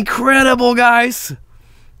 That's incredible, guys.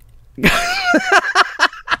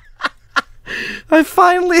 I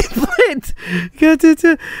finally played.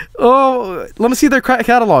 Oh, let me see their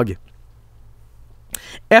catalog.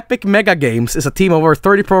 Epic Mega Games is a team of over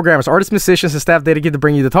 30 programmers, artists, musicians, and staff dedicated to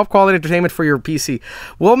bring you the top quality entertainment for your PC.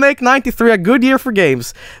 We'll make 93 a good year for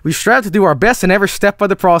games. We strive to do our best in every step of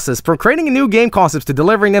the process, from creating new game concepts to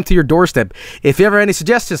delivering them to your doorstep. If you have any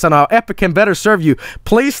suggestions on how Epic can better serve you,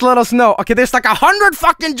 please let us know. Okay, there's like 100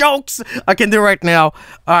 fucking jokes I can do right now.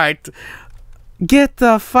 Alright. Get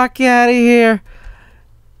the fuck out of here.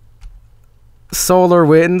 Solar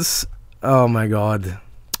Winds. Oh my god.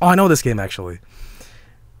 Oh, I know this game actually.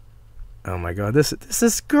 Oh my god, this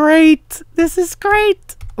is great. This is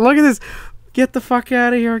great. Look at this. Get the fuck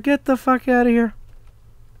out of here. Get the fuck out of here.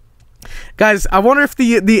 Guys, I wonder if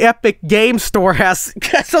the Epic Game Store has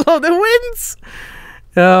Castle of the Winds.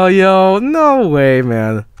 Oh, yo, no way,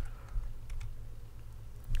 man.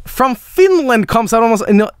 From Finland comes out almost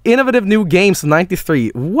innovative new games of 93.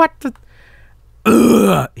 What the?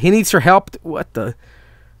 Ugh. He needs your help. What the?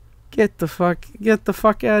 Get the fuck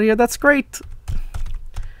out of here. That's great.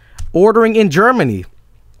 Ordering in Germany.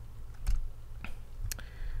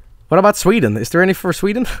 What about Sweden? Is there any for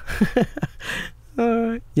Sweden?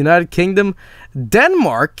 United Kingdom.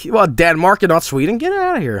 Denmark? Well, Denmark and not Sweden. Get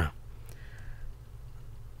out of here.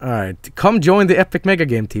 Alright. Come join the Epic Mega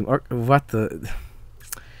Game team. Or, what the...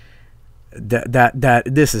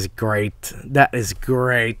 This is great. That is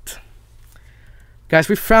great. Guys,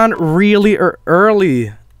 we found really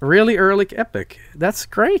early Epic. That's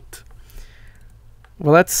great.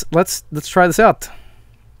 Well, let's try this out.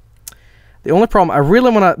 The only problem, I really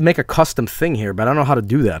want to make a custom thing here, but I don't know how to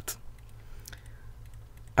do that.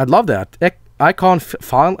 I'd love that. Icon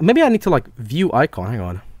file. Maybe I need to like view icon.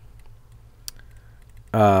 Hang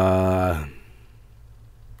on.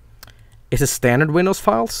 Is it standard Windows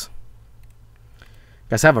files?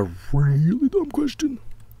 Guys, I have a really dumb question.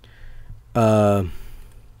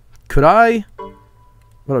 Could I? What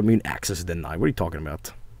do I mean access denied? What are you talking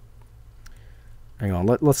about? Hang on,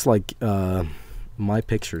 let's like, my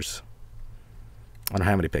pictures. I don't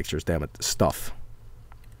have any pictures, damn it. Stuff.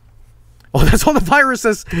 Oh, that's all the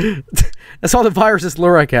viruses! That's all the viruses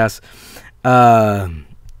Lurak has.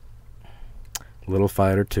 Little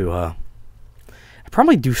Fighter 2, huh? I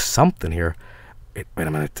probably do something here. Wait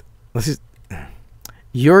a minute. Let's just...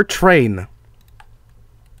 Your train.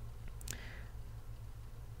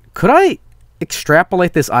 Could I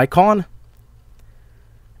extrapolate this icon?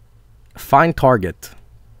 Find target.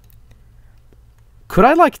 Could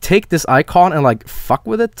I like take this icon and like fuck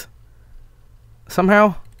with it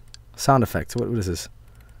somehow? Sound effects. What is this?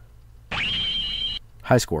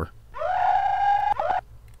 High score.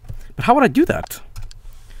 But how would I do that?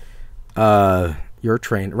 Your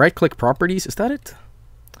train. Right click properties. Is that it?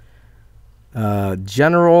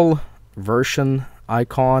 General version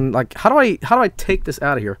icon. Like how do I take this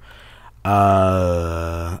out of here?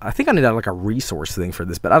 I think I need like a resource thing for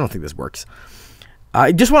this, but I don't think this works.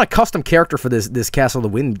 I just want a custom character for this Castle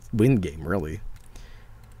of the Wind game, really.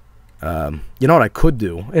 You know what I could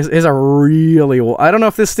do? Is a really old... I don't know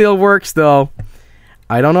if this still works, though.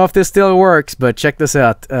 I don't know if this still works, but check this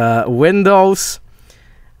out. Windows,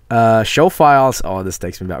 show files. Oh, this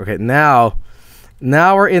takes me back. Okay, now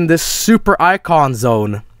we're in this super icon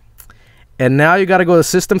zone. And now you got to go to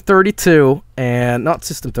System 32, and not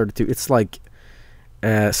System 32. It's like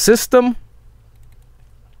System,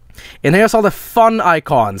 and here's all the fun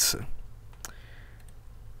icons.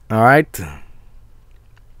 All right.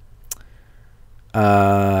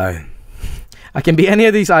 I can be any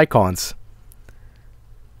of these icons.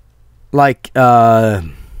 Like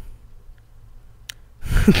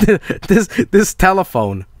this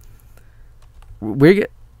telephone. We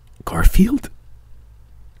get Garfield.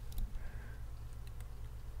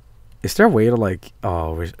 Is there a way to like...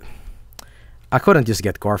 Oh, I couldn't just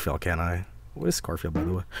get Garfield, can I? What is Garfield, by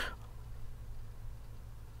the way?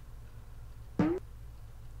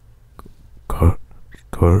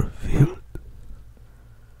 Garfield?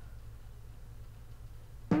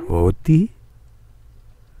 Odie?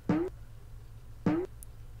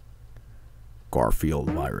 Garfield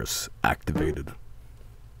virus activated.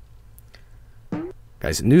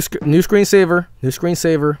 Guys, new screensaver. New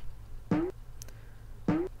screensaver.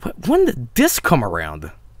 But when did this come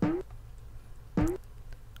around?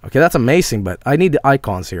 Okay, that's amazing, but I need the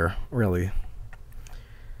icons here, really.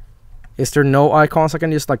 Is there no icons I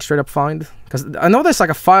can just like straight up find? Because I know there's like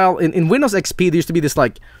a file in Windows XP. There used to be this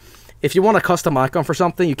like, if you want a custom icon for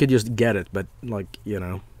something, you could just get it. But like, you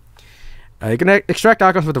know, you can extract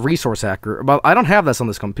icons with the resource hacker. But I don't have this on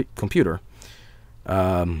this computer.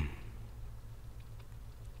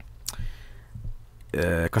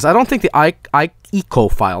 Because I don't think the eco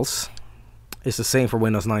files is the same for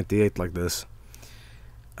Windows 98 like this.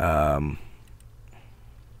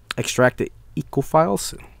 Extract the eco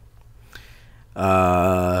files.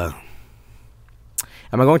 Am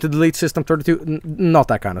I going to delete System 32? Not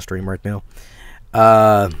that kind of stream right now. If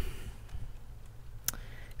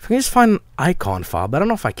I can just find an icon file, but I don't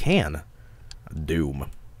know if I can. Doom.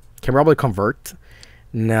 Can probably convert.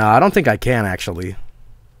 No, I don't think I can actually.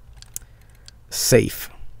 Safe.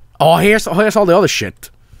 Oh, here's all the other shit.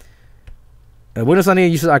 Windows 98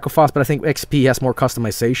 uses icon files, but I think XP has more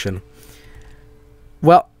customization.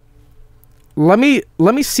 Well, let me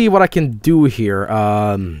see what I can do here.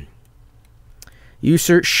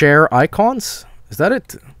 User share icons. Is that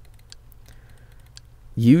it?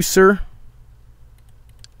 User.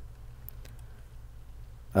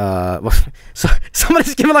 So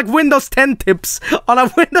somebody's giving like Windows 10 tips on a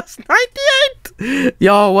Windows 98.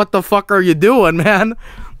 Yo, what the fuck are you doing, man?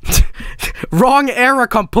 Wrong era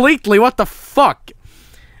completely. What the fuck?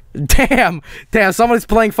 Damn, somebody's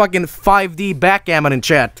playing fucking 5D backgammon in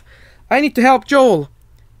chat. I need to help Joel,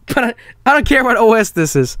 but I don't care what OS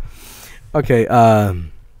this is. Okay,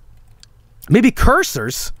 maybe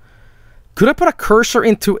cursors. Could I put a cursor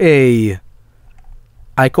into a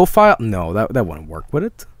ICO file? No, that wouldn't work, would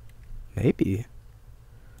it? Maybe.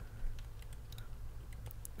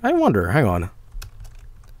 I wonder. Hang on.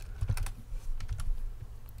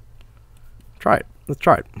 Try it. Let's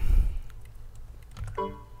try it.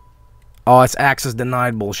 Oh, it's access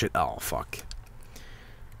denied bullshit. Oh, fuck.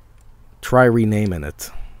 Try renaming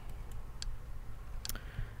it.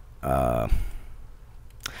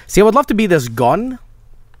 See, I would love to be this gun.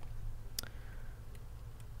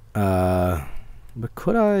 But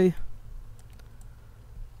could I?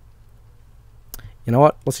 You know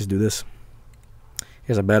what? Let's just do this.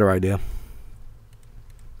 Here's a better idea.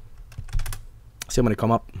 See how many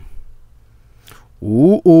come up.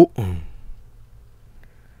 Ooh, ooh.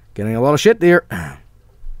 Getting a lot of shit there.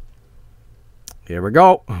 Here we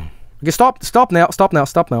go. Okay, stop now.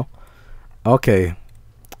 Okay.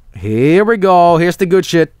 Here we go. Here's the good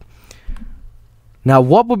shit. Now,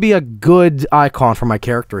 what would be a good icon for my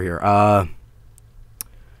character here?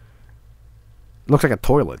 Looks like a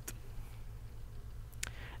toilet.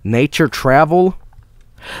 Nature travel.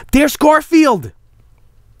 There's Garfield!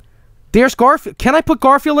 There's Garfield. Can I put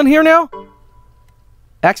Garfield in here now?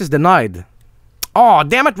 Access denied. Oh,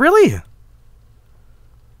 damn it, really?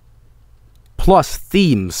 Plus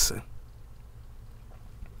themes.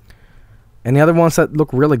 Any other ones that look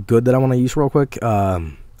really good that I want to use real quick? It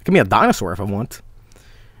can be a dinosaur if I want.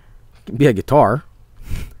 It can be a guitar.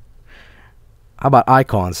 How about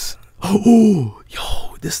icons? Oh,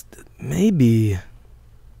 yo, this maybe.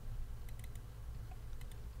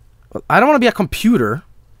 I don't want to be a computer.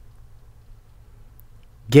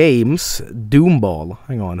 Games, Doomball.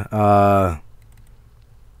 Hang on. A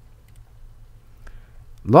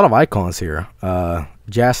lot of icons here.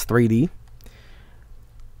 Jazz 3D.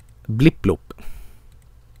 Blip Bloop.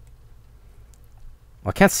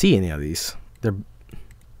 I can't see any of these. They're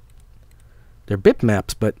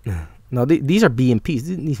bitmaps, but no, these are BMPs.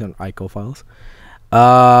 These are ICO files.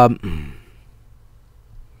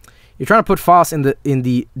 You're trying to put files in the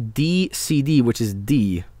DCD, which is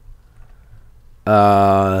D.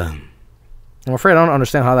 I'm afraid I don't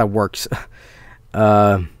understand how that works.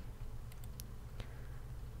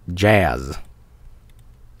 Jazz.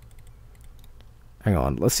 Hang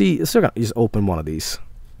on. Let's see. Let's just open one of these.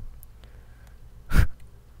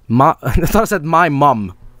 I thought it said my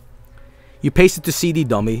mum. You paste it to CD,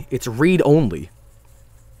 dummy. It's read only.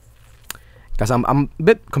 Guys, I'm a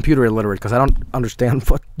bit computer illiterate because I don't understand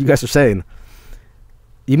what you guys are saying.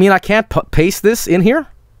 You mean I can't paste this in here?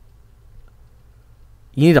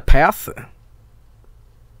 You need a path?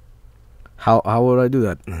 How would I do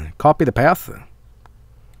that? Copy the path?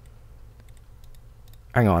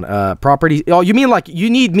 Hang on, properties. Oh, you mean like you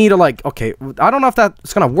need me to like? Okay, I don't know if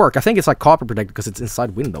that's gonna work. I think it's like copy protected because it's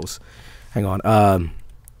inside Windows. Hang on.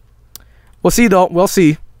 We'll see though. We'll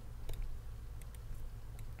see.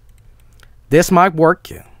 This might work.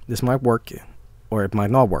 This might work. or it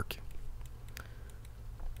might not work.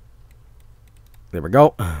 There we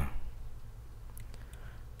go.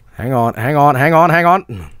 Hang on, hang on, hang on, hang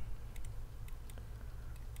on.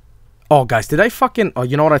 Oh, guys, did I fucking... Oh,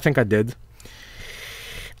 you know what I think I did?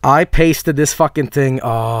 I pasted this fucking thing.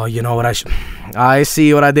 Oh, you know what I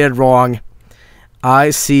see what I did wrong. I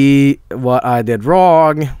see what I did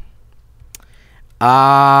wrong.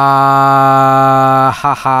 Ha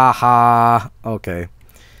ha ha. Okay.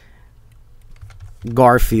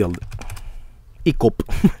 Garfield. Ikop.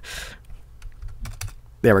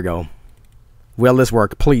 There we go. Will this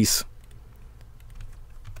work, please?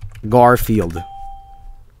 Garfield.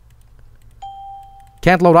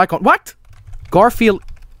 Can't load icon. What? Garfield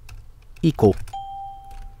equal.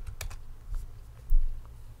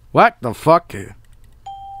 What the fuck?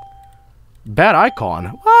 Bad icon.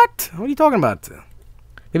 What? What are you talking about?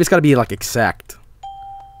 Maybe it's gotta be like exact.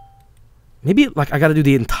 Maybe like I gotta do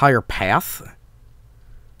the entire path?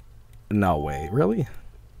 No way. Really?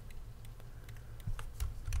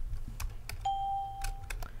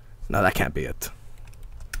 No, that can't be it.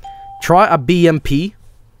 Try a BMP.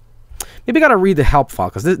 Maybe I gotta read the help file,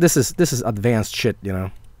 because this is advanced shit, you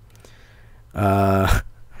know.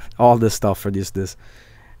 All this stuff for this.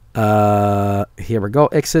 Here we go.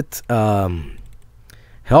 Exit.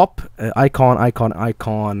 Help.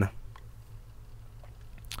 Icon.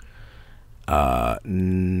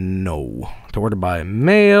 No. Ordered by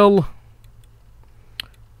mail.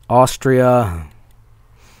 Austria.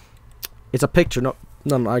 It's a picture, not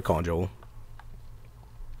an icon, Joel.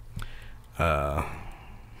 I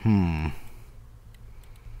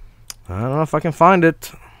don't know if I can find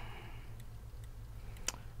it.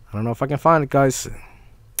 I don't know if I can find it, guys.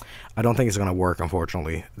 I don't think it's gonna work,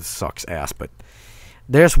 unfortunately. It sucks ass, but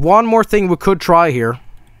there's one more thing we could try here.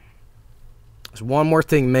 There's one more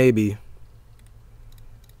thing, maybe.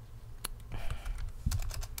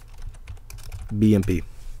 BMP.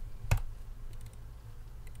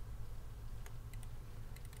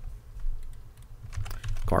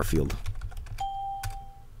 Garfield.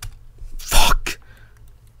 Fuck!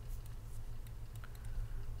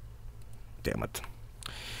 Damn it.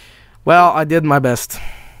 Well, I did my best.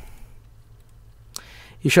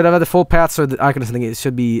 You should have had the full path so the icon thing. It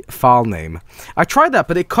should be file name. I tried that,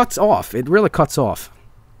 but it cuts off. It really cuts off.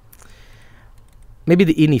 Maybe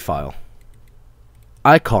the ini file.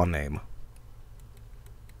 Icon name.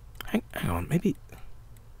 Hang on, maybe.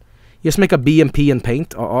 Just make a BMP in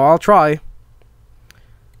Paint. I'll try.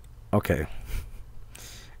 Okay.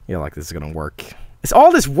 Yeah, like this is gonna work. It's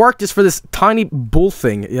all this work just for this tiny bull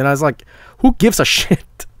thing. You know, it's like, who gives a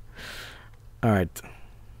shit? Alright.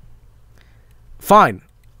 Fine.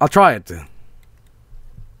 I'll try it.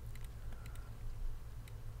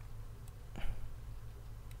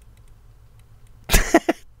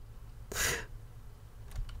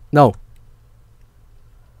 No.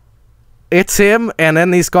 It's him, and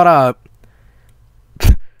then he's got a...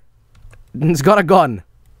 he's got a gun.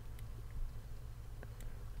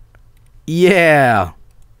 Yeah.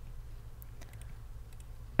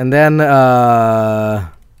 And then,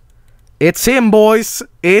 it's him, boys.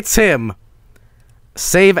 It's him.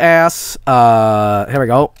 Save as, here we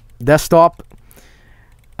go. Desktop.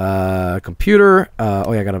 Computer.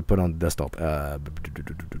 Oh yeah, I gotta put on desktop.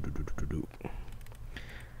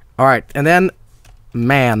 Alright, and then,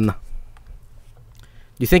 man. Do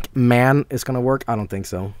you think man is gonna work? I don't think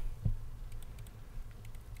so.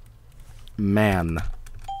 Man.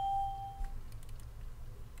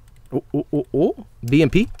 Oh.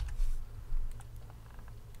 BMP?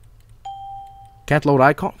 Can't load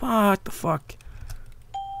icon? What the fuck?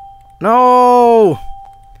 No!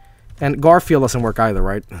 And Garfield doesn't work either,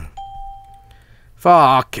 right?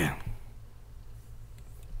 Fuck.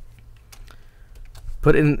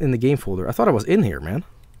 Put it in the game folder. I thought it was in here, man.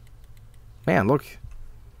 Man, look.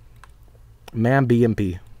 Man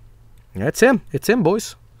BMP. Yeah, it's him. It's him,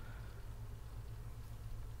 boys.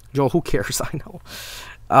 Joel, who cares? I know.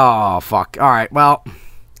 Oh, fuck. Alright, well.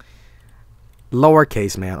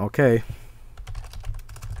 Lowercase, man. Okay.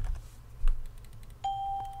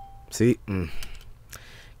 See?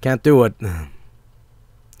 Can't do it.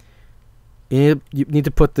 You need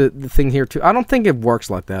to put the thing here, too. I don't think it works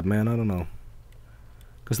like that, man. I don't know.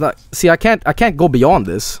 Cause not... See, I can't go beyond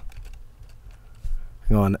this.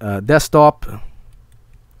 Hang on. Desktop.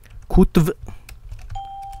 Kutv.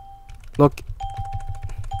 Look.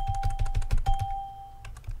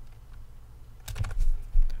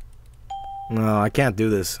 No, I can't do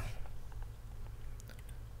this.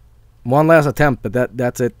 One last attempt, but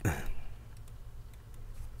that's it.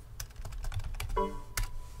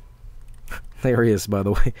 There he is, by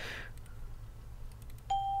the way.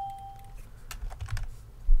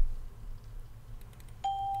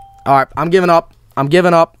 Alright, I'm giving up. I'm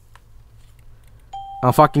giving up.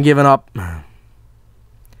 I'm fucking giving up.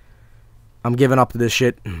 I'm giving up to this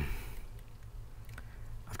shit.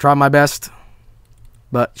 I've tried my best.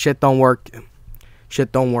 But shit don't work.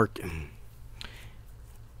 Shit don't work.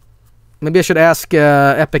 Maybe I should ask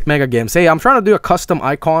Epic Mega Games. Hey, I'm trying to do a custom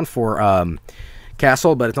icon for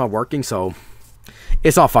Castle, but it's not working, so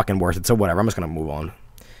it's not fucking worth it, so whatever. I'm just gonna move on.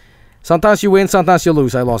 Sometimes you win, sometimes you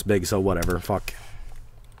lose. I lost big, so whatever. Fuck.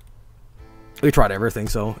 We tried everything,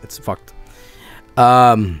 so it's fucked.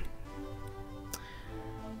 According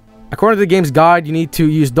to the game's guide, you need to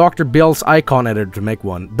use Dr. Bill's icon editor to make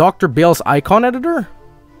one. Dr. Bill's icon editor?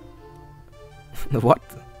 What?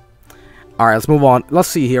 Alright, let's move on. Let's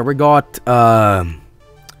see here. We got,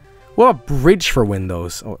 what a bridge for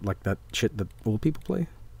Windows. Oh, like that shit that old people play?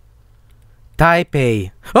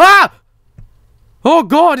 Taipei. Ah! Oh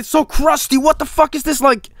god, it's so crusty. What the fuck is this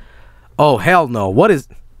like? Oh, hell no. What is...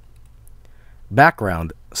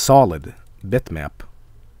 Background. Solid. Bitmap.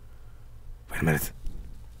 Wait a minute.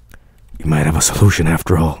 You might have a solution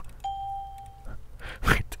after all.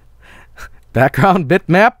 Wait. Background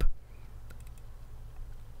bitmap?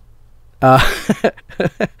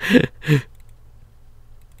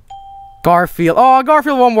 Garfield. Oh,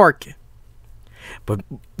 Garfield won't work. But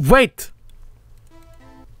wait.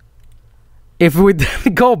 If we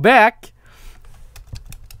go back...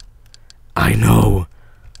 I know.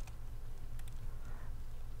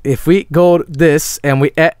 If we go this and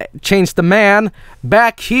we change the man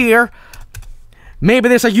back here, maybe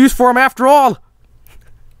there's a use for him after all.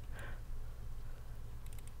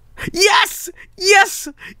 Yes! Yes!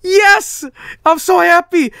 Yes! I'm so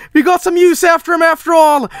happy! We got some use after him after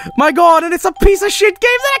all! My god, and it's a piece of shit game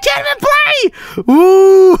that I can't even play!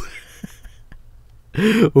 Ooh!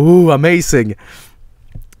 Ooh, amazing.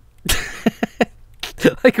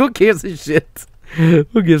 Like, who gives a shit?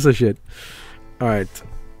 Who gives a shit? Alright.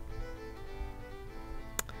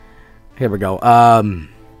 Here we go.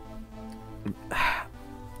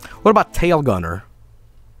 What about Tail Gunner?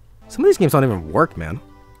 Some of these games don't even work, man.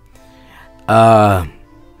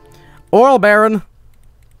 Oral Baron.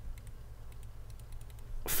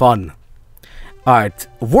 Fun. Alright.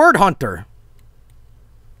 Word Hunter.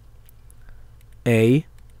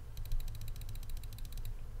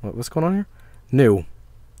 What's going on here? New.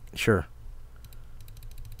 Sure.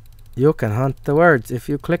 You can hunt the words. If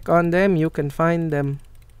you click on them, you can find them.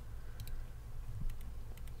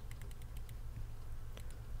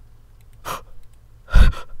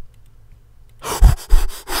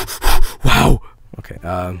 Wow. Okay.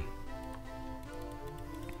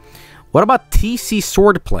 What about TC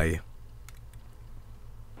Swordplay?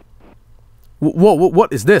 Whoa,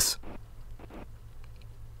 what is this?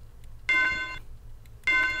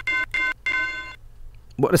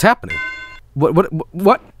 What is happening?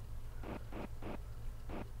 What?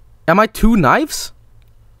 Am I two knives?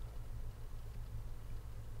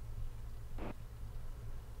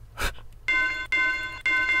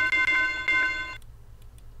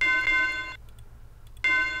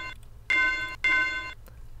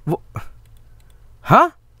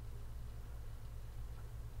 Huh?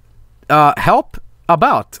 Help?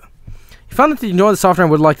 About. You found that you enjoy the software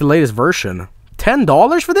and would like the latest version.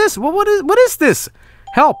 $10 for this? What is this?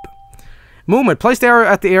 Help. Movement. Place the arrow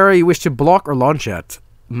at the area you wish to block or launch at.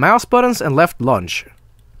 Mouse buttons and left launch.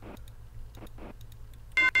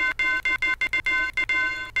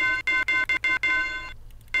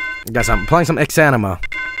 Guys, I'm playing some X-Anima.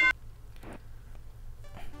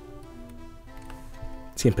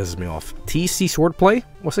 This game pisses me off. TC Swordplay?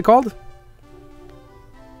 What's it called?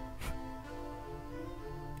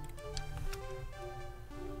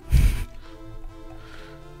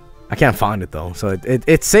 I can't find it though, so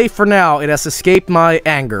it's safe for now. It has escaped my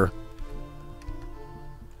anger.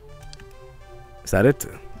 Is that it?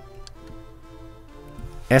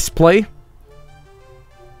 S-Play?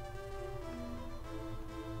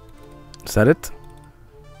 Is that it?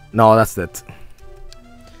 No, that's it.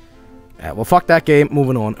 Yeah, well, fuck that game.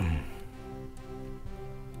 Moving on.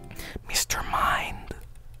 Mr. Mind.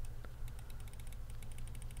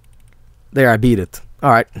 There, I beat it.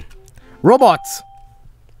 Alright. Robots!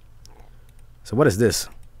 So what is this?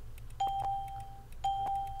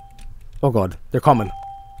 Oh god, they're coming.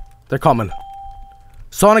 They're coming.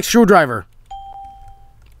 Sonic Screwdriver.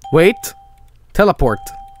 Wait. Teleport.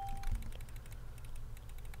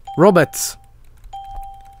 Robots.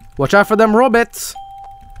 Watch out for them robots.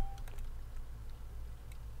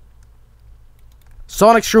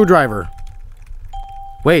 Sonic Screwdriver.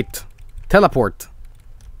 Wait. Teleport.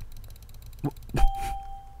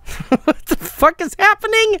 What the fuck is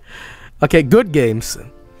happening? Okay, good games.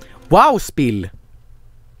 Wow, Spiel.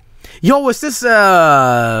 Yo, is this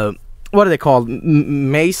what are they called?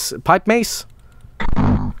 Mace? Pipe mace?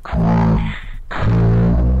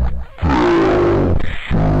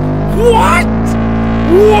 What?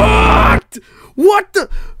 What? What the?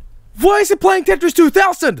 Why is it playing Tetris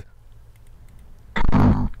 2000?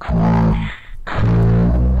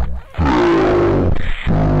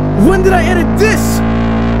 When did I edit this?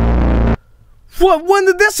 What? When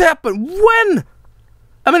did this happen? When?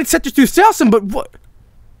 I mean, it's Tetris 2000, but what?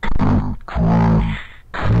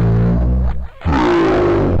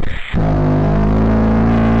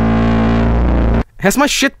 Has my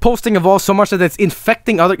shit posting evolved so much that it's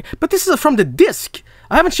infecting other... But this is from the disk.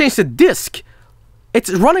 I haven't changed the disk.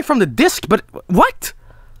 It's running from the disk, but... What?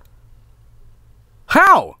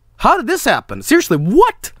 How? How did this happen? Seriously,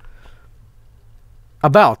 what?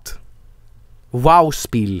 About. Wow,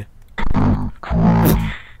 spiel.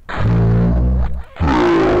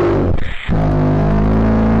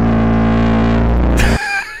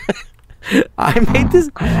 I made this...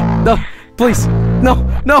 No, please. No,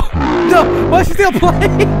 no, no. Why is it still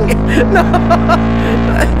playing? No.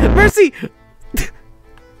 Mercy.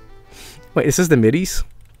 Wait, is this the midis?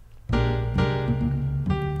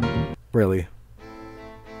 Really?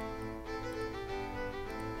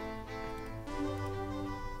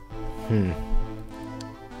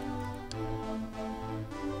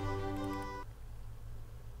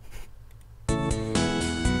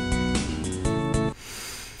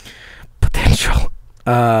 Potential.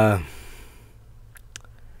 Oh.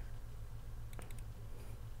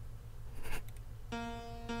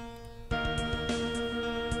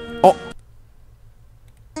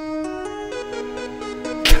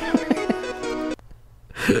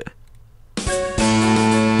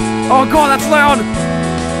 Oh god, that's loud.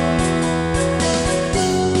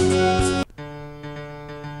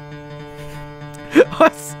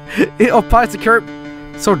 What's oh, Pirates of Curb?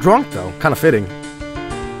 So drunk though, kind of fitting.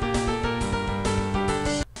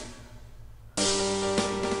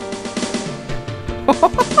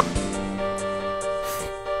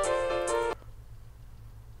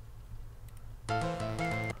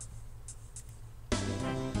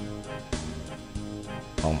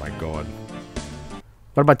 Oh my god.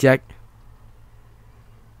 What about Jack?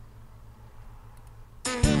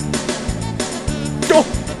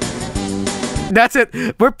 Oh! That's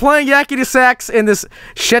it. We're playing Yakety Sax in this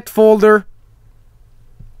shit folder.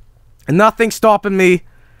 And nothing's stopping me.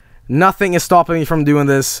 Nothing is stopping me from doing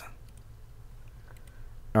this.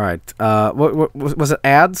 Alright. What was it?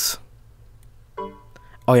 Ads?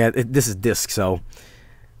 Oh yeah, this is disc, so...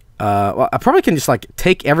 well, I probably can just, like,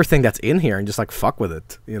 take everything that's in here and just, like, fuck with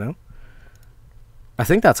it, you know? I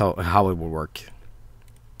think that's how it would work.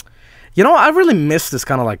 You know, I really miss this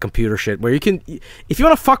kind of, like, computer shit, where you can... If you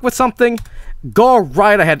want to fuck with something, go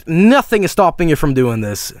right ahead. Nothing is stopping you from doing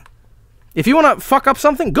this. If you want to fuck up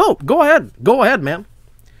something, go ahead. Go ahead, man.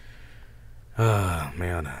 Oh,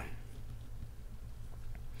 man.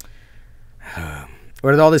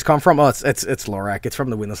 Where did all this come from? Oh, it's Lorac. It's from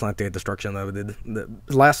the Windows 98 destruction that we did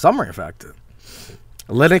last summer, in fact.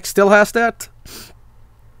 Linux still has that?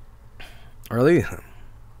 Really?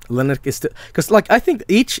 Linux is still... Because, like, I think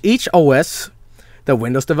each OS that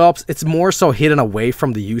Windows develops, it's more so hidden away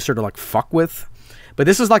from the user to, like, fuck with. But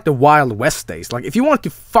this is like the Wild West days. Like, if you want to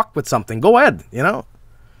fuck with something, go ahead, you know?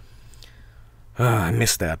 I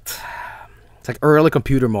miss that. It's like early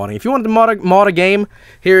computer modding. If you want to mod a game,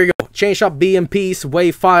 here you go. Change up BMPs,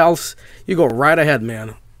 WAV files. You go right ahead,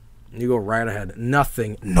 man. You go right ahead.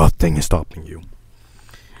 Nothing is stopping you.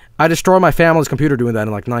 I destroyed my family's computer doing that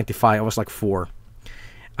in like 95. I was like 4.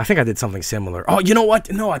 I think I did something similar. Oh, you know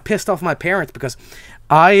what? No, I pissed off my parents because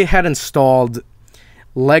I had installed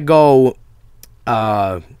Lego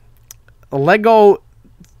Park.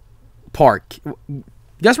 You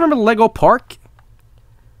guys remember Lego Park?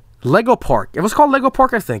 Lego Park. It was called Lego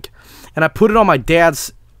Park, I think. And I put it on my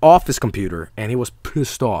dad's office computer, and he was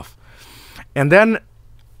pissed off. And then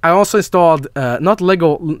I also installed not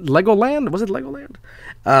Legoland. Was it Legoland?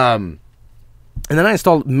 And then I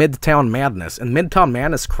installed Midtown Madness, and Midtown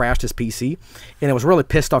Madness crashed his PC, and it was really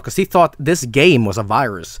pissed off because he thought this game was a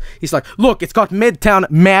virus. He's like, look, it's got Midtown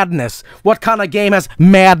Madness. What kind of game has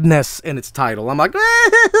madness in its title? I'm like,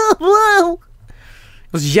 whoa.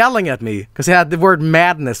 He was yelling at me because it had the word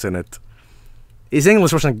madness in it. His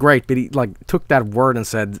English wasn't great, but he like took that word and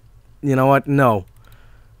said, you know what? No.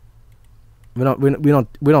 We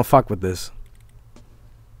don't fuck with this.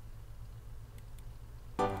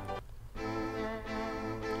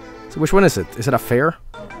 So which one is it? Is it a fair?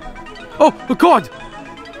 Oh God!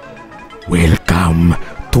 Welcome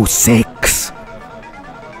to sex.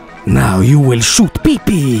 Now you will shoot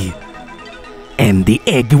pee-pee. and the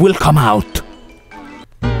egg will come out.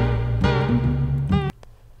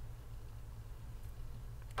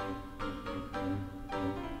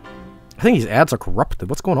 I think these ads are corrupted.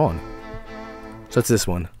 What's going on? So it's this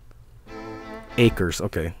one. Acres,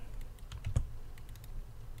 okay.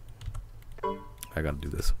 I gotta do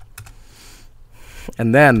this.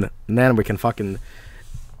 And then we can fucking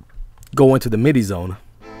go into the MIDI zone.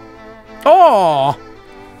 Oh!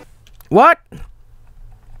 What?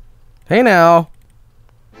 Hey now.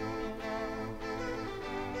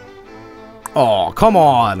 Oh, come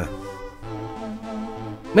on.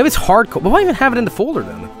 Maybe it's hardcore. But why even have it in the folder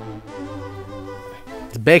then?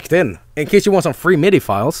 It's baked in case you want some free MIDI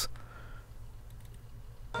files.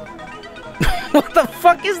 What the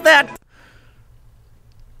fuck is that?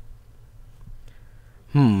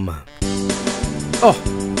 Oh.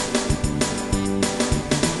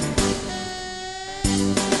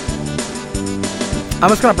 I'm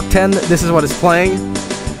just gonna pretend this is what is playing.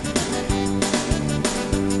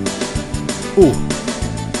 Ooh.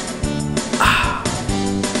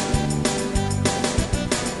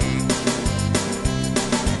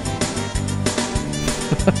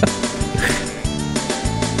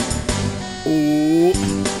 Ooh.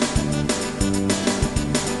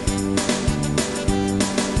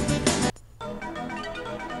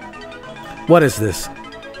 What is this?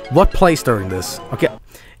 What plays during this? Okay,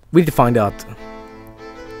 we need to find out.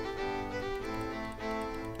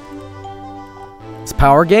 It's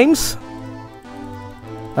Power Games?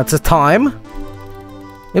 That's a time?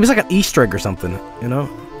 Maybe it's like an Easter egg or something, you know?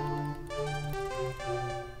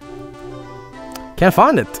 Can't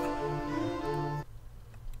find it.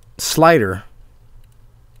 Slider.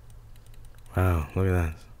 Wow, look at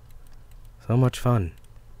that. So much fun.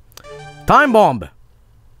 Time Bomb!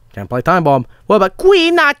 Can't play Time Bomb. What about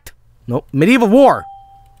Queen Nut? Nope. Medieval War.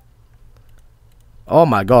 Oh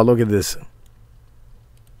my god, look at this.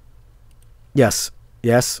 Yes.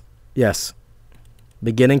 Yes. Yes.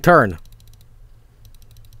 Beginning turn.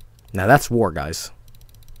 Now that's war, guys.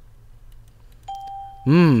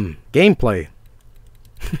 Gameplay.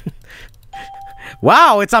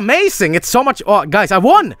 Wow, it's amazing. It's so much. Oh, guys, I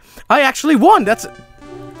won. I actually won. That's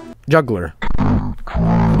juggler.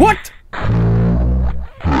 What?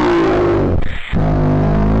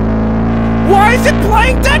 Why is it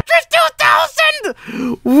playing Tetris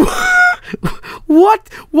 2000? What?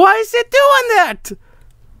 Why is it doing that?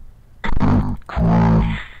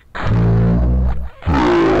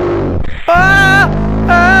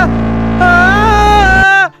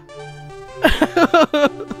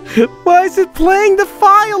 Why is it playing the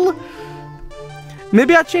file?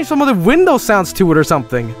 Maybe I changed some of the Windows sounds to it or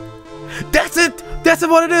something. That's it! That's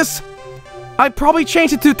what it is! I probably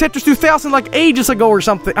changed it to Tetris 2000 like ages ago or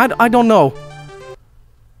something. I don't know.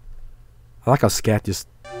 I like how Scat just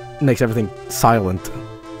makes everything silent.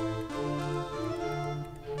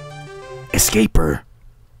 Escaper.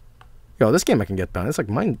 Yo, this game I can get down. It's like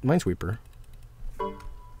Minesweeper.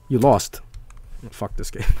 You lost. Oh, fuck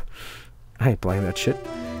this game. I ain't playing that shit.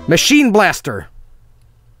 Machine Blaster.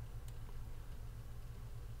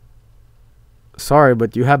 Sorry,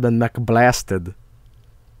 but you have been mech-blasted.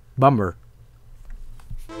 Bummer.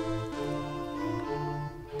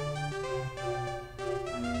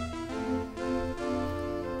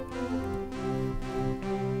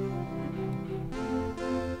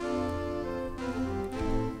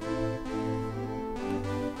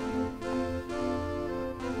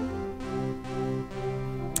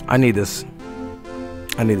 I need this.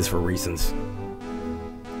 I need this for reasons.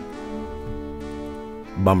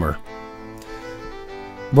 Bummer.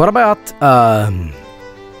 What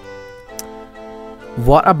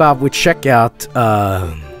about we check out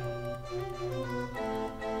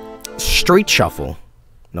Street Shuffle?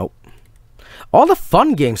 Nope. All the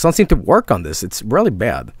fun games don't seem to work on this. It's really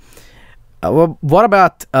bad. What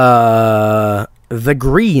about the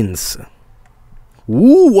Greens?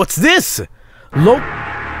 Ooh, what's this?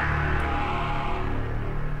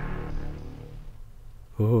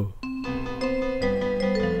 Oh.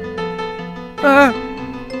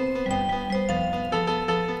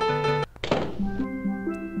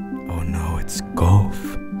 Oh no, it's golf.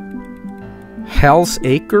 Hell's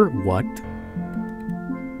Acre? What?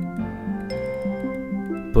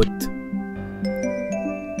 But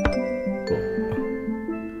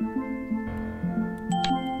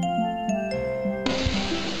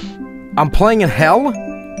I'm playing in hell?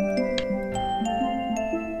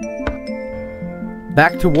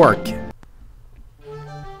 Back to work.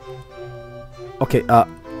 Okay, the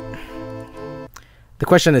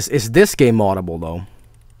question is this game moddable, though?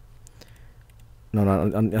 No,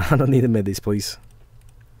 I don't need to mid these, please.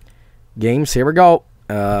 Games, here we go.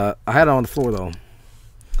 I had it on the floor though.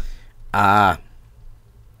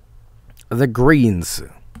 The greens.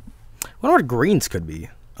 I wonder what greens could be.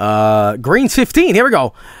 Greens 15. Here we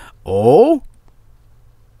go. Oh.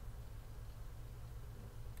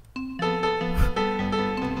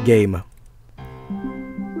 Game.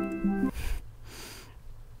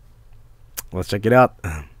 Let's check it out.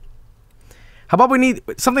 How about we need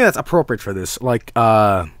something that's appropriate for this? Like,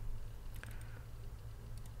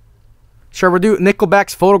 sure, we'll do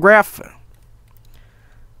Nickelback's Photograph.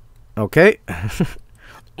 Okay.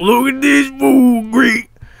 Look at this fool, great.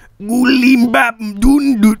 There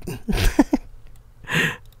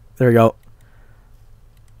we go.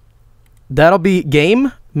 That'll be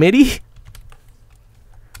game, MIDI.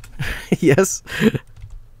 Yes.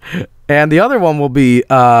 And the other one will be,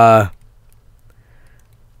 what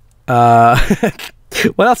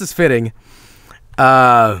else is fitting?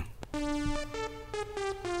 No,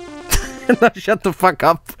 shut the fuck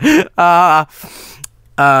up.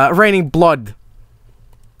 Raining blood.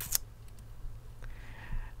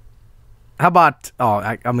 How about,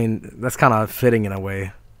 oh, I mean, that's kind of fitting in a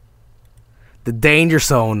way. The danger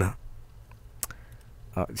zone.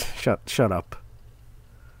 Oh, shut up.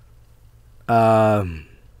 No.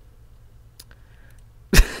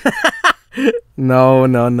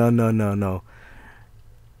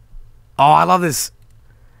 Oh, I love this.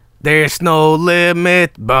 There's no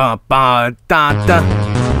limit. Ba, ba, da, da.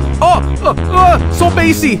 Oh, so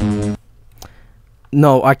bassy.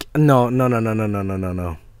 No,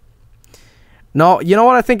 no. No, you know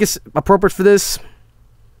what I think is appropriate for this?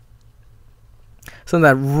 Something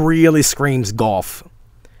that really screams golf.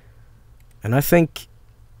 And I think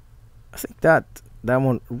that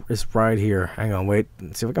one is right here. Hang on, wait.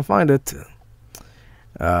 Let's see if I can find it.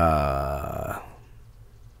 No,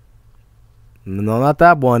 not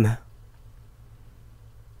that one.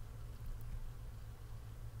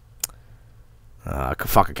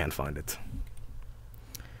 Fuck, I can't find it.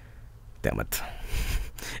 Damn it.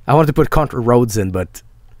 I wanted to put Country Roads in, but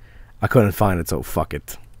I couldn't find it, so fuck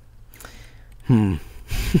it.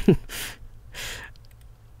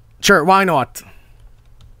 Sure, why not?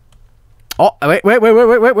 Oh,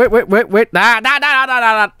 wait. Nah.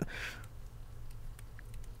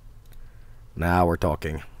 Now we're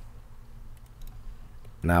talking.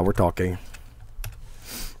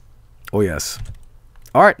 Oh, yes.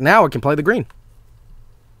 Alright, now we can play the green.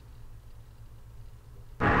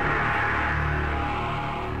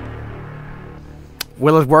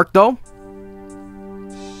 Will it work, though?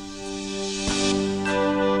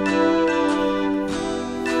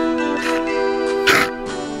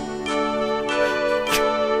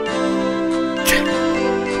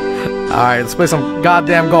 Alright, let's play some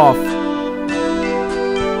goddamn golf.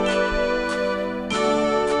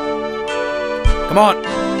 Come on.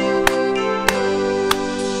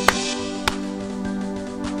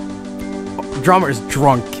 Oh, drummer is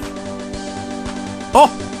drunk. Oh!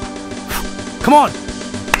 Come on!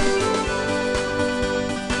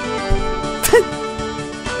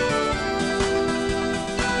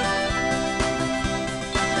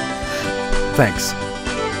 Thanks.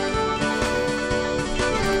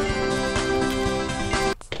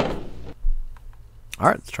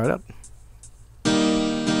 Alright, let's try it out.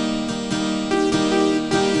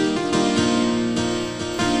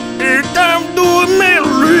 It's time to do a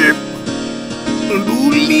metal rip. Do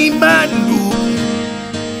lean by do.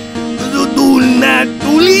 Do not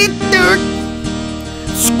do lead dirt.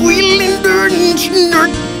 Squealing dirt and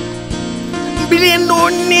snort. Billion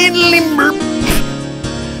on it limber.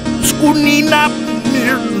 Scooning up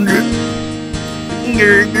near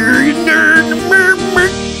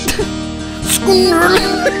schooner.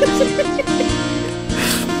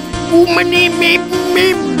 Woman, me.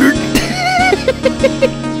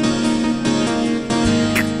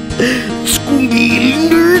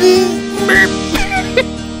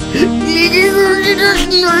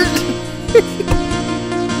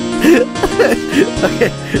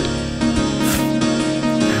 Okay.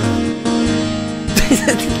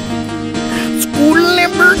 School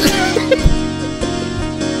number.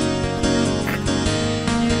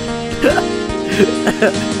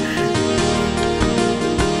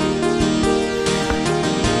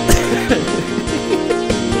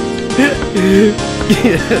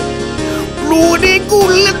 Lordy,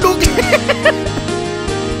 good look.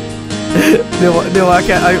 No, I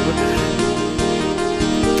can't.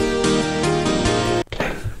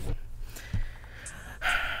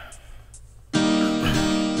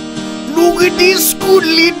 Look at this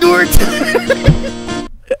goodly dirt.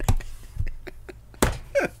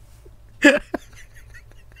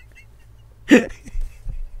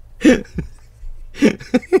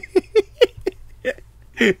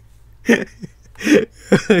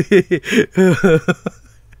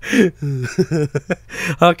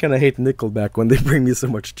 How can I hate Nickelback when they bring me so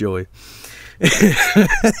much joy?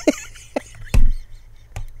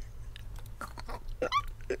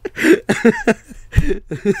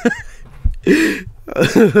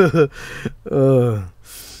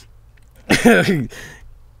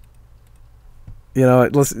 You know,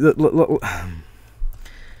 let's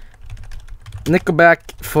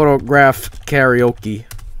Nickelback photograph karaoke.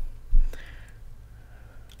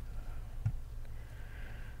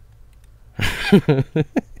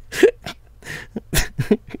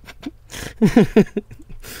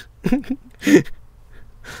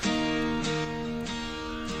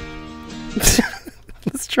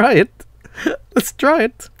 Let's try it. Let's try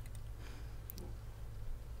it.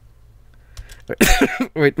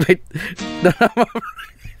 Wait. No,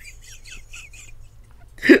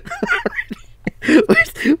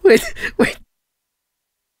 wait.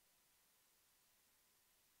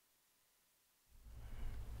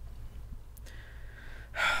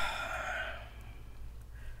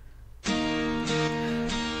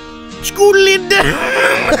 Skolinde!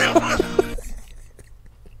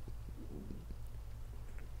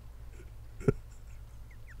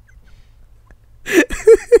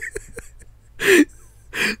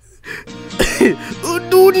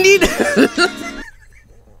 Du need.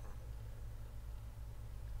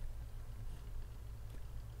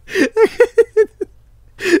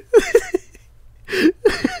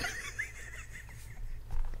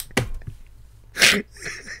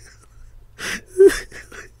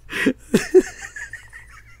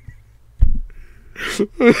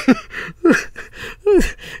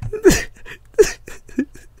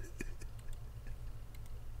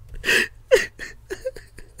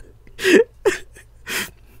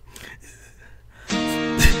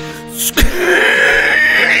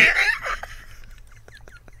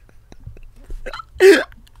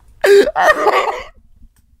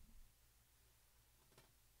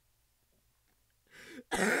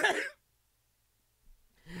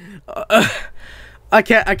 I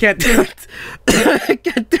can't do it. I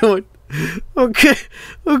can't do it. Okay.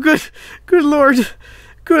 Oh, good Lord.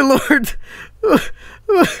 Good Lord.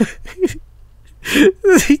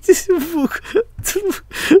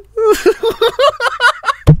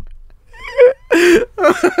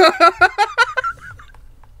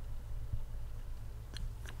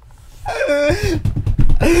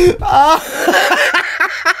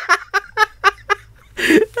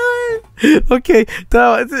 Okay,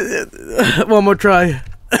 one more try.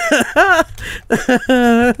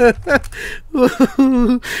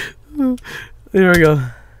 Here we go.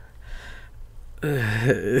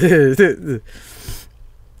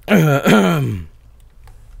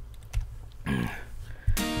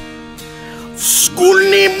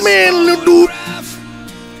 Skulni melodut,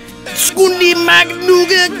 skulni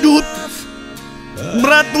magnugadut,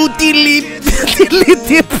 bratu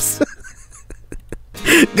tips.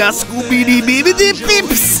 Gas Scooby baby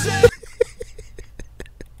pips.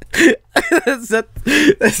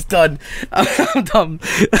 That's done. I'm done.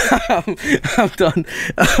 I'm done.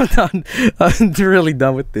 I'm really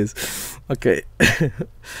done with this. Okay.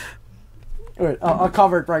 Alright, I'll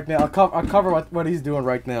cover it right now. I'll cover what he's doing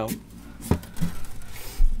right now.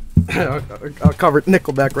 I'll cover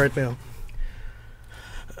Nickelback right now.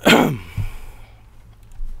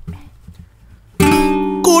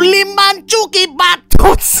 Kuliman chuki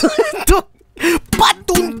batuts.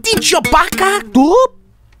 Patun ticho baka tup.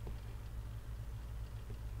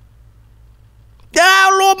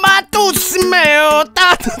 Dalo matus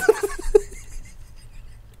meota.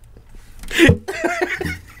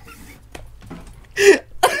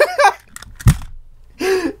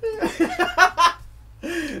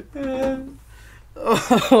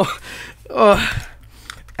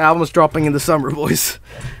 Album's dropping in the summer, boys.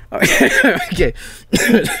 Okay.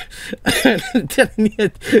 I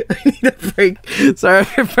need a break. Sorry.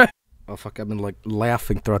 Oh fuck! I've been like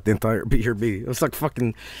laughing throughout the entire BRB. It was like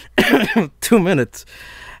fucking 2 minutes.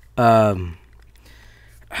 All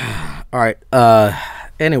right.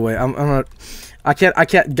 Anyway, I'm not. I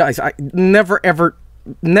can't, guys. I never ever,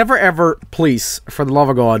 please, for the love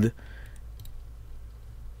of God,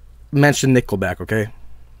 mention Nickelback. Okay.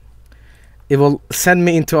 It will send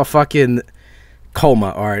me into a fucking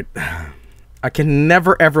coma. All right. I can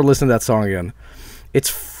never ever listen to that song again. It's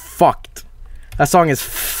fucked. That song is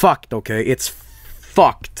fucked, okay? It's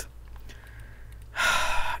fucked.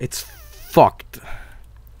 It's fucked.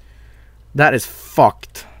 That is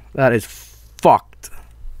fucked. That is fucked.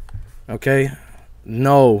 Okay?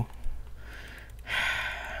 No.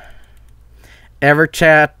 Every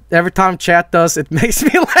time chat does, it makes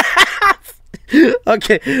me laugh.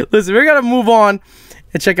 Okay, listen, we're gonna move on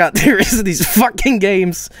and check out the rest of these fucking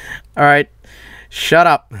games. Alright. Shut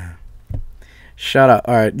up. Shut up.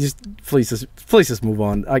 Alright, please just move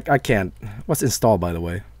on. I can't. What's installed, by the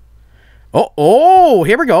way? Oh,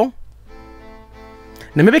 here we go.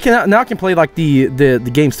 Now maybe I can play like the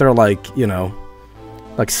games that are like, you know,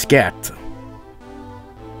 like scat.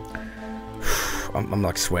 I'm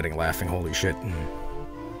like sweating laughing, holy shit.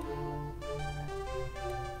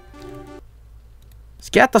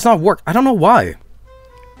 Scat does not work. I don't know why.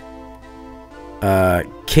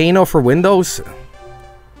 Kano for Windows.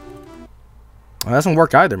 That doesn't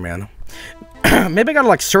work either, man. Maybe I gotta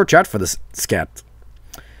like search out for this scat.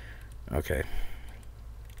 Okay.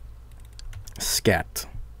 Scat.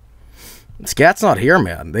 Scat's not here,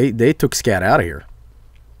 man. They took scat out of here.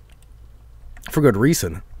 For good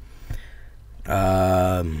reason.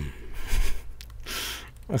 Sorry,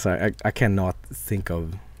 I cannot think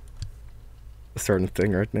of a certain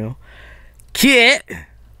thing right now. Kit!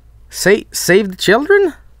 Save the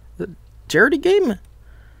Children? The charity game?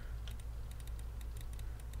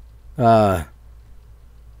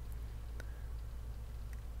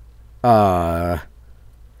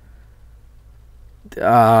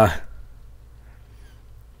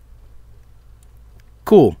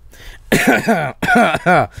 Cool.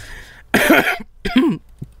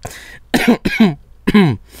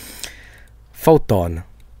 Photon.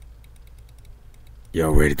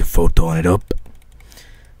 Y'all ready to photon it up?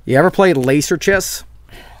 You ever played laser chess?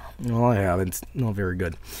 No, I haven't. It's not very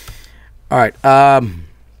good. Alright, tell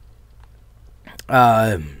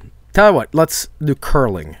you what, let's do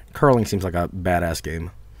curling. Curling seems like a badass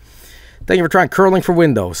game. Thank you for trying curling for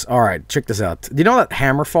Windows. Alright, check this out. Do you know that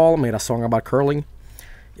Hammerfall made a song about curling?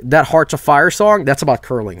 That Hearts of Fire song, that's about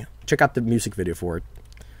curling. Check out the music video for it.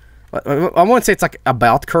 I won't say it's like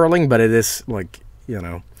about curling, but it is like, you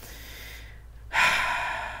know.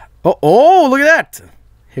 Oh, look at that!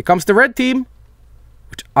 Here comes the red team,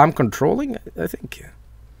 which I'm controlling, I think.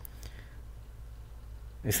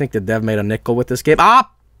 I think the dev made a nickel with this game.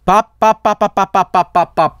 Pop! You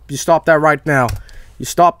stop that right now. You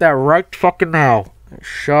stop that right fucking now.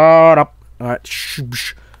 Shut up. Alright.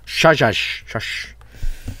 Shush.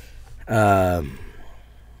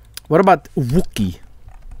 What about Wookie?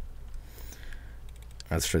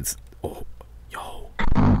 That's just. Oh, yo.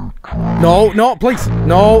 No, please.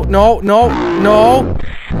 No.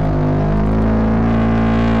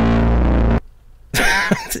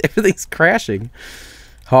 Everything's crashing.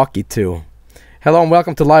 Hockey 2. Hello and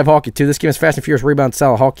welcome to Live Hockey 2. This game is Fast and Furious Rebound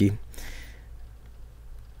Style Hockey.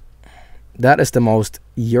 That is the most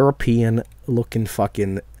European looking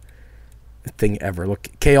fucking thing ever. Look,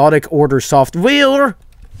 chaotic order software.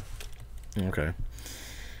 Okay.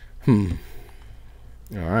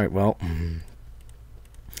 Alright, well.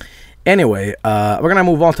 Anyway, we're gonna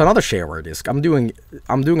move on to another shareware disc. I'm doing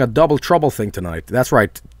a double trouble thing tonight. That's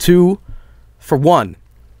right. 2 for 1.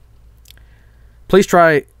 Please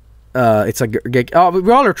try. It's a gig. Oh,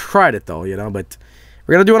 we already tried it though, you know. But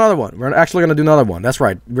we're gonna do another one. We're actually gonna do another one. That's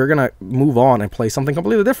right. We're gonna move on and play something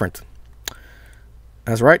completely different.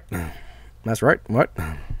 That's right. That's right. What?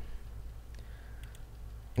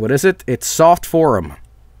 What is it? It's Soft Forum.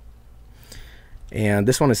 And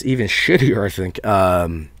this one is even shittier, I think.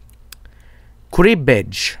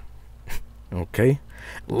 Cribbage. Okay.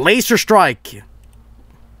 Laser Strike.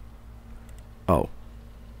 Oh.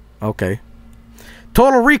 Okay.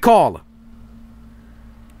 Total Recall.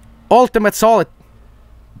 Ultimate Solid.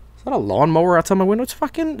 Is that a lawnmower outside my window? It's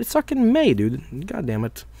fucking May, dude. God damn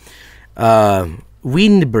it.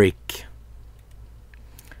 Windbreak.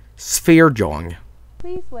 Spheregong.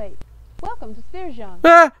 Please wait. Welcome to Spheregong.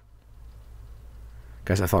 Ah!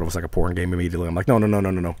 Guys, I thought it was like a porn game immediately. I'm like, no.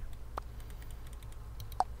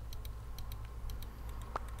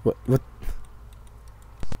 What?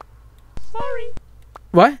 Sorry.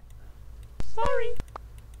 What? Sorry.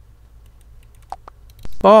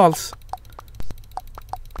 Balls.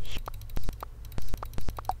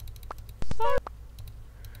 Sorry.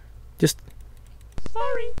 Just.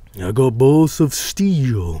 Sorry. I got balls of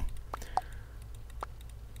steel.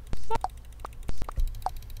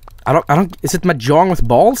 I don't. Is it mahjong with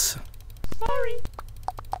balls? Sorry.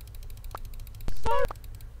 Sorry.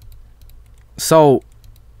 So,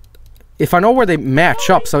 if I know where they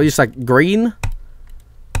match up, so it's like green.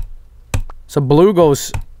 So blue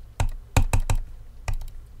goes.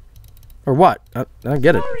 Or what? I don't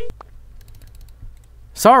get it.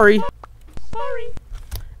 Sorry. Sorry.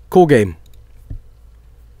 Cool game.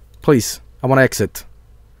 Please, I want to exit.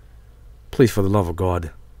 Please, for the love of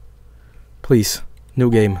God. Please,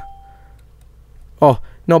 new game. Oh,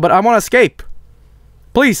 no, but I want to escape.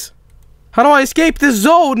 Please. How do I escape this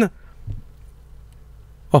zone?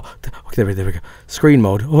 Oh, okay, there we go. Screen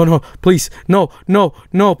mode. Oh no, please. No,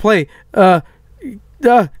 play.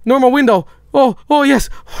 Normal window. Oh yes.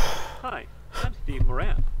 Hi, I'm Steve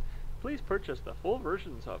Moran. Please purchase the full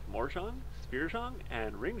versions of Morjong, Spearjong,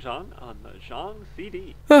 and Ringjong on the Zhong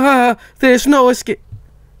CD. There's no escape.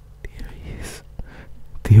 There he is.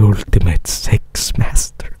 The ultimate sex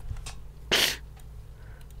master.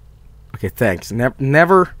 Okay, thanks.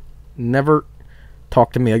 Never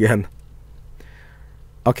talk to me again.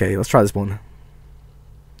 Okay, let's try this one.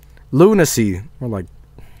 Lunacy. We're like...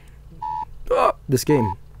 this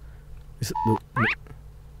game. Is it...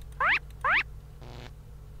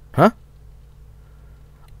 Huh?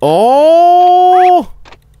 Oh!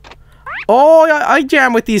 Oh, I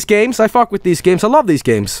jam with these games. I fuck with these games. I love these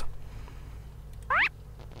games.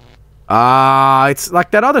 It's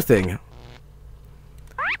like that other thing.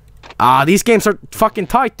 These games are fucking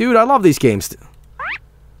tight, dude. I love these games.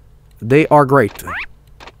 They are great.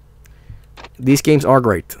 These games are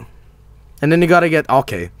great. And then you gotta get...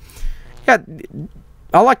 Okay. Yeah,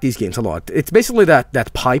 I like these games a lot. It's basically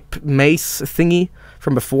that pipe mace thingy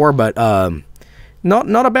from before, but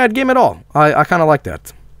not a bad game at all. I kind of like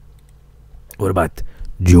that. What about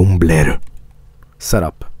Jumbler?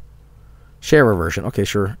 Setup. Shareware version. Okay,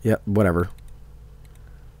 sure. Yeah, whatever.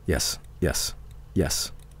 Yes.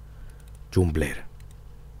 Jumbler.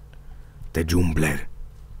 The Jumbler.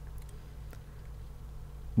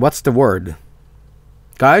 What's the word?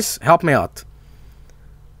 Guys, help me out.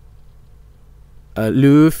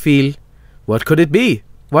 Lufil. What could it be?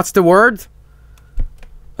 What's the word?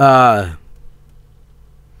 Waffle.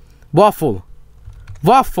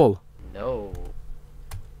 Waffle. No.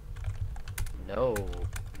 No.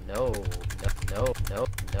 No. No. No.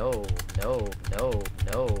 No. No. No.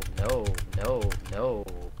 No. No. No. No.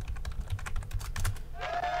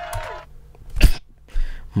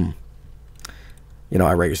 You know,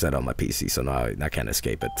 I raised that on my PC, so now I can't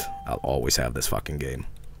escape it. I'll always have this fucking game.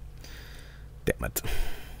 Damn it.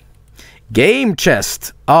 Game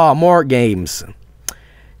chest. More games.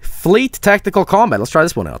 Fleet Tactical Combat. Let's try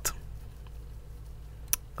this one out.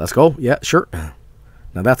 Let's go. Yeah, sure.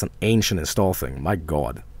 Now that's an ancient install thing. My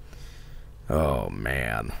god. Oh,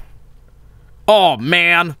 man. Oh,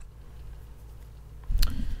 man.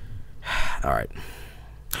 Alright.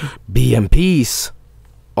 BMPs.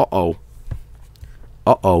 Uh-oh.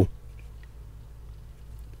 Uh-oh.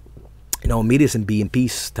 You know, medias and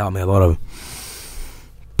BMPs tell me a lot of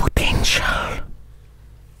potential.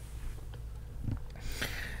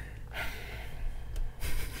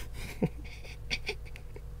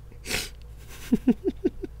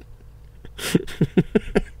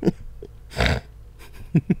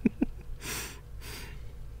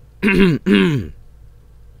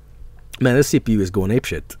 Man, this CPU is going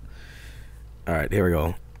apeshit. Alright, here we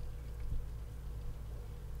go.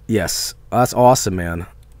 Yes, that's awesome, man.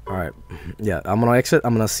 Alright, yeah, I'm gonna exit.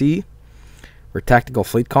 I'm gonna see where Tactical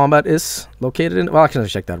Fleet Combat is located in. Well, I can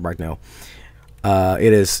check that right now.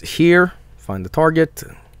 It is here. Find the target.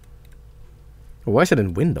 Why is it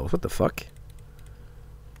in Windows? What the fuck?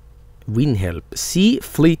 Win help. C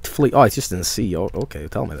fleet. Oh, it's just in C. Oh, okay,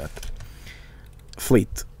 tell me that.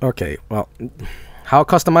 Fleet. Okay, well, how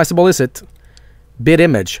customizable is it? Bid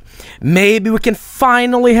image. Maybe we can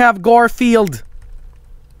finally have Garfield.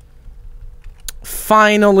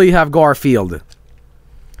 Finally have Garfield.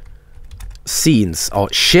 Scenes. Oh,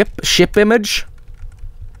 ship image.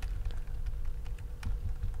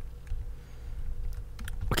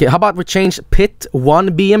 Okay, how about we change pit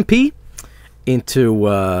 1 BMP into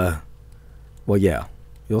well, yeah,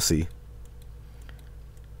 you'll see.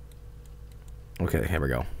 Okay, here we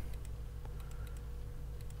go.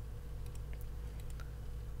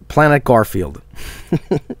 Planet Garfield.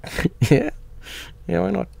 Yeah,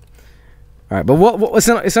 why not? All right, but it's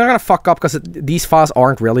not gonna fuck up because these files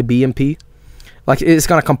aren't really BMP. Like, it's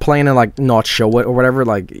gonna complain and like not show it or whatever.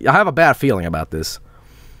 Like, I have a bad feeling about this.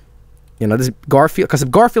 You know, this Garfield, because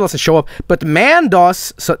if Garfield doesn't show up, but the man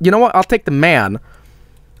does. So you know what? I'll take the man.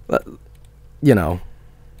 You know.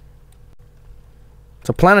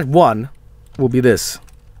 So Planet 1 will be this.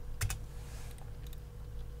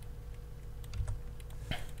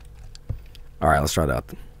 All right, let's try that.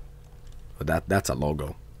 But that's a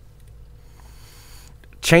logo.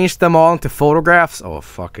 Change them all into photographs. Oh,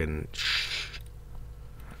 fucking.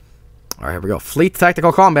 All right, here we go. Fleet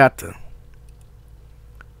Tactical Combat.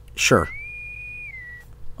 Sure.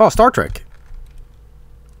 Oh, Star Trek.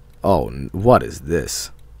 Oh, what is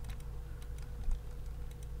this?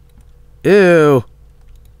 Ew.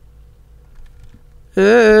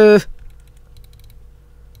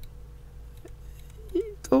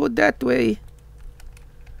 Go that way.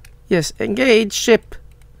 Yes, engage ship.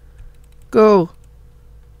 Go.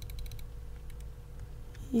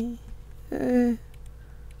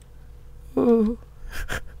 Oh.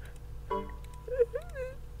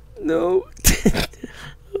 No.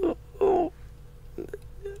 Oh.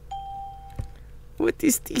 What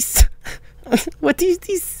is this? What is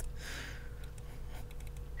this?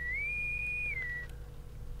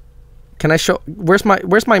 Can I show? Where's my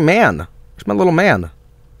man? Where's my little man?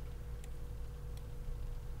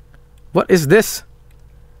 What is this?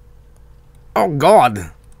 Oh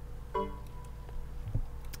God. I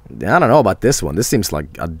don't know about this one. This seems like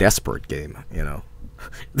a desperate game, you know.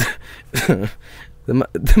 the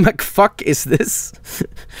McFuck is this?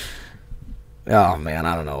 Oh man,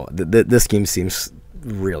 I don't know. This game seems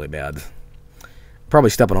really bad. Probably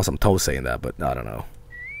stepping on some toes saying that, but I don't know.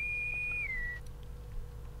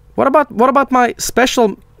 What about my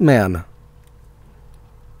special man?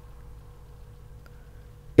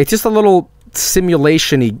 It's just a little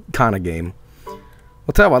simulation-y kind of game.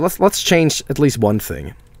 I'll tell you what, let's change at least one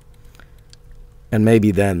thing. And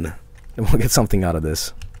maybe then we'll get something out of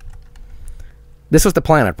this. This was the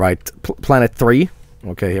planet, right? Planet 3?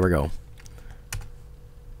 Okay, here we go.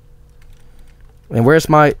 And where's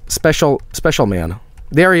my special man?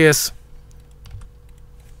 There he is.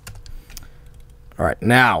 Alright,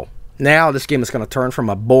 now this game is going to turn from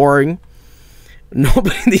a boring...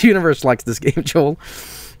 Nobody in the universe likes this game, Joel.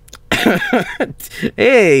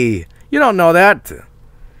 Hey, you don't know that.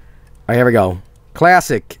 Alright, here we go.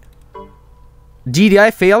 Classic.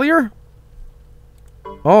 GDI failure?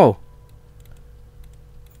 Oh.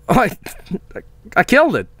 I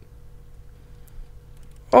killed it.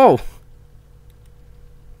 Oh.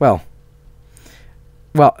 Well,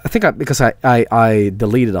 I think because I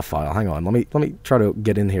deleted a file. Hang on. Let me try to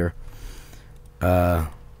get in here. Here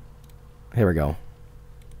we go.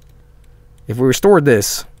 If we restored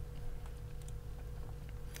this,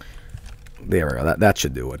 there we go. That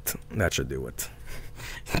should do it. That should do it.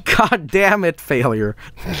 God damn it, failure.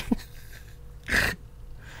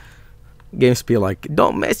 Games be like,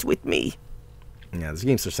 don't mess with me. Yeah, these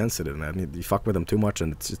games are sensitive, man. You fuck with them too much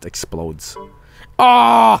and it just explodes.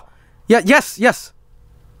 Oh! Yeah, yes!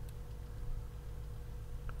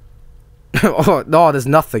 Oh, no, there's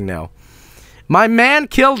nothing now. My man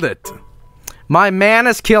killed it. My man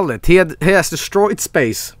has killed it. He has destroyed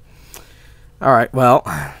space. Alright, well,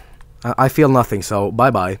 I feel nothing, so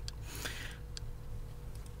bye-bye.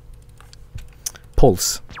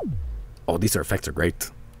 Pulse. Oh, these effects are great.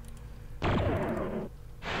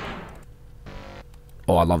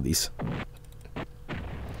 Oh, I love these.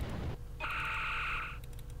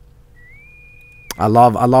 I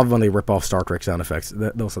love when they rip off Star Trek sound effects.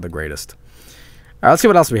 Those are the greatest. Alright, let's see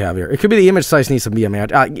what else we have here. It could be the image size needs to be a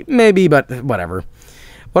match. Maybe, but whatever.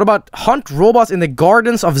 What about hunt robots in the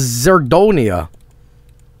gardens of Zerdonia?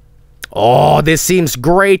 Oh, this seems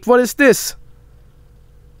great. What is this?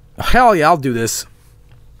 Hell yeah, I'll do this.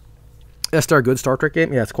 Is there a good Star Trek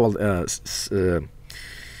game? Yeah, it's called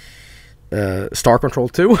Star Control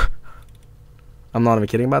 2. I'm not even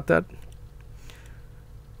kidding about that.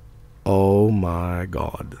 Oh my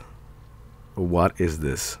god. What is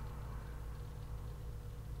this?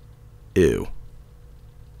 Ew.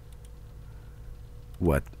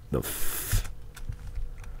 What the f...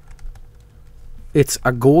 It's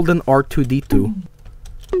a golden R2-D2.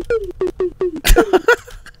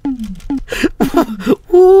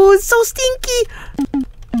 Ooh, it's so stinky!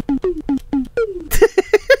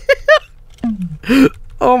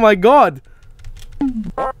 Oh my god!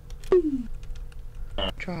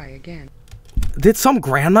 Try again. Did some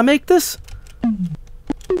grandma make this?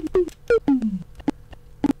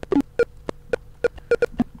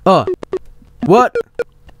 What?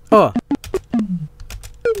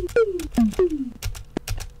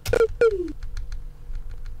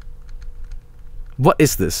 What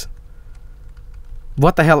is this?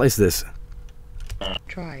 What the hell is this?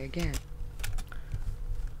 Try again.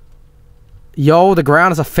 Yo, the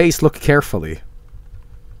ground is a face. Look carefully.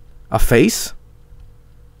 A face?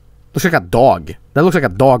 Looks like a dog. That looks like a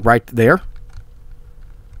dog right there.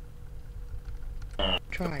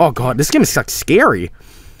 Try Oh god, this game is like scary.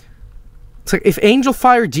 It's like if Angel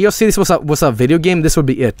Fire GeoCities was a video game, this would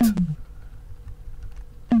be it.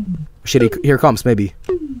 Shit, here it comes, maybe.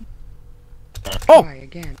 Oh! Try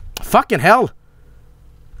again. Fucking hell!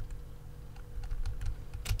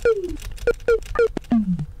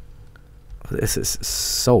 This is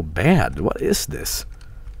so bad. What is this?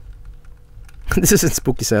 This isn't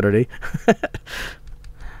Spooky Saturday.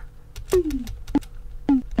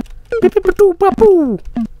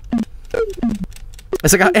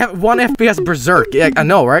 It's like a 1 FPS berserk. Yeah, I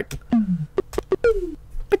know, right?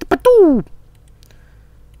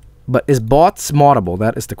 But is bots moddable?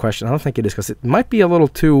 That is the question. I don't think it is, because it might be a little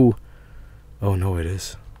too... Oh, no, it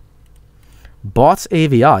is. Bots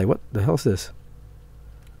AVI. What the hell is this?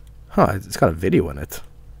 Huh, it's got a video in it.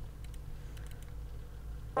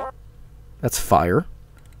 That's fire.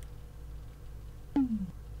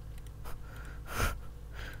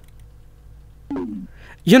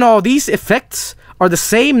 You know, these effects are the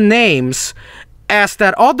same names as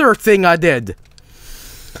that other thing I did.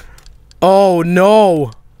 Oh,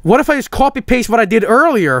 no. What if I just copy-paste what I did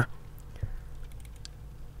earlier?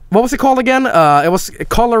 What was it called again? It was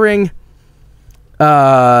coloring...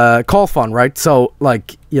 call fun, right? So,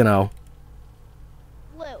 like, you know...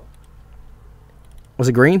 Blue. Was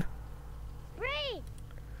it green? Green.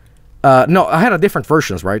 No, I had a different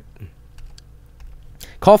versions, right?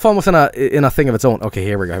 Call fun was in a thing of its own. Okay,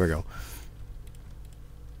 here we go.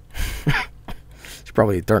 Should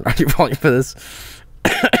probably turn on your volume for this.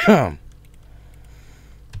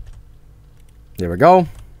 There we go.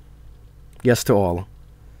 Yes to all.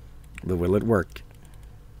 But will it work?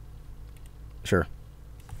 Sure.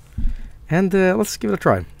 And let's give it a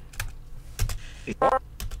try.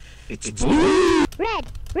 It's blue. Red.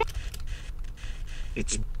 Red.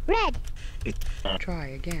 It's Red. Try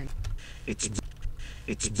again. It's blue.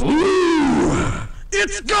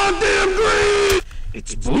 It's goddamn green.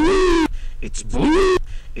 It's blue. It's blue.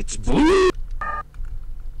 It's blue.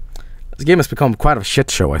 This game has become quite a shit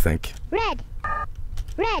show, I think. Red.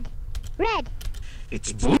 Red. Red.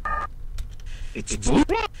 It's blue. It's blue.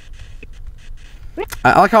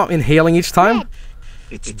 I like how I'm inhaling each time.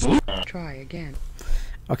 It's blue. Try again.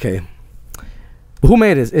 Okay. Who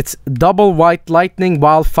made it? It's Double White Lightning,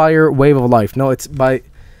 Wildfire, Wave of Life. No, it's by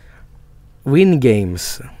Win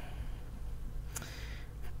Games.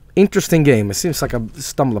 Interesting game. It seems like I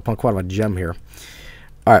stumbled upon quite a gem here.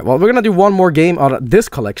 Alright, well, we're going to do one more game out of this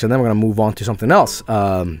collection, then we're going to move on to something else.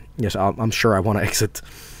 Yes, I'm sure I want to exit.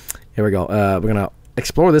 Here we go. We're going to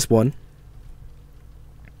explore this one.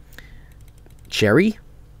 Cherry?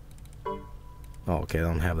 Oh, okay, I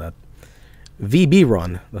don't have that. VB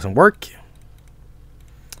Run. Doesn't work.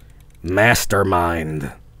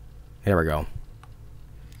 Mastermind. Here we go.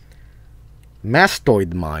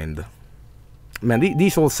 Mastoid Mind. Man,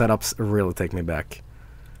 these old setups really take me back.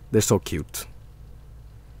 They're so cute.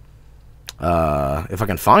 If I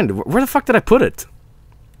can find it. Where the fuck did I put it?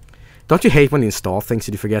 Don't you hate when you install things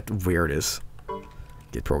and you forget where it is?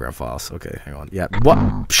 Get program files. Okay, hang on. Yeah, what?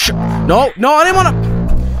 No, I didn't wanna...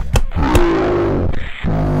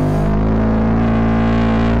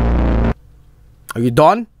 Are you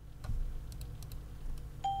done?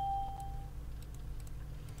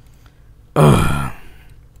 Ugh.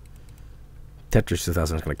 Tetris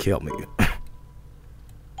 2000 is gonna kill me.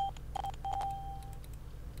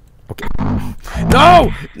 Okay.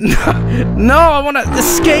 No! No, I want to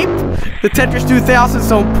escape the Tetris 2000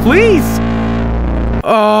 zone, please!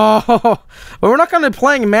 Oh, well, we're not going to be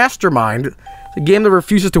playing Mastermind, the game that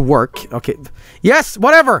refuses to work. Okay, yes,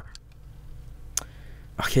 whatever!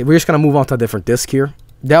 Okay, we're just going to move on to a different disc here.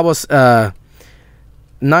 That was,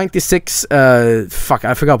 96, fuck,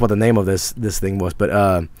 I forgot what the name of this thing was,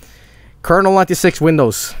 but, Kernel 96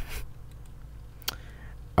 Windows.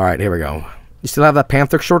 Alright, here we go. You still have that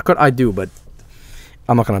Panther shortcut? I do, but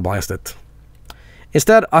I'm not gonna blast it.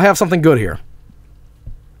 Instead, I have something good here.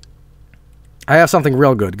 I have something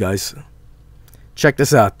real good, guys. Check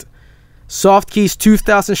this out. Softkeys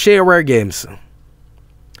 2000 Shareware games.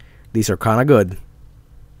 These are kinda good.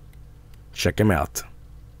 Check them out.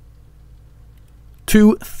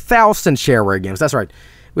 2000 Shareware games. That's right.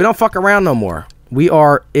 We don't fuck around no more. We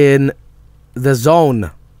are in the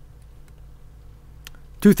zone.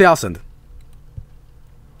 2000.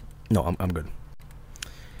 No, I'm good.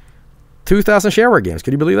 2000 Shareware games.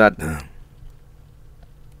 Could you believe that?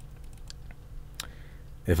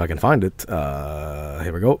 If I can find it.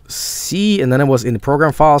 Here we go. C, and then it was in the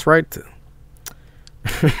program files, right?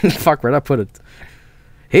 Fuck, where'd I put it?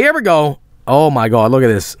 Here we go. Oh my god, look at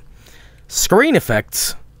this. Screen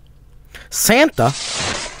effects. Santa.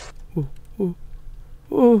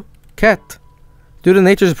 Ooh. Cat. Due to the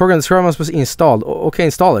nature of the program, the screen must be installed. Okay,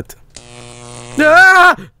 install it.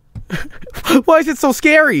 Ah! Why is it so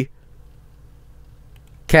scary?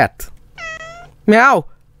 Cat. Meow.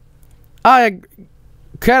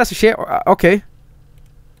 Cat is a share. Okay.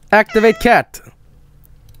 Activate cat.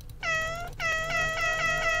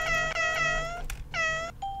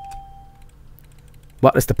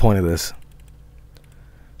 What is the point of this?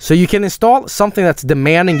 So you can install something that's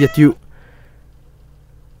demanding that you...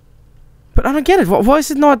 But I don't get it. Why is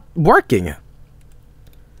it not working?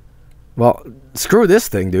 Well, screw this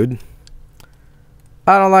thing, dude.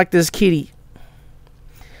 I don't like this kitty.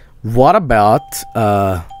 What about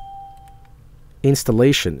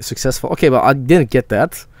installation successful? Okay, well, I didn't get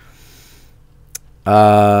that.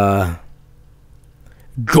 Gun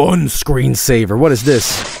screensaver. What is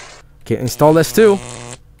this? Okay, install this too.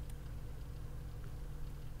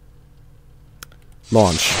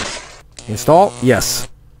 Launch. Install. Yes.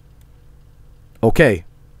 Okay.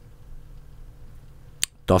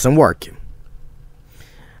 Doesn't work.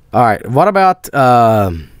 Alright, what about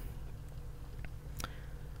a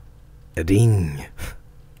ding?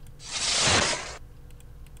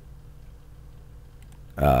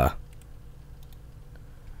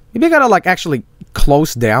 Maybe I gotta like actually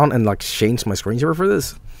close down and like change my screensaver for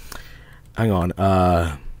this. Hang on.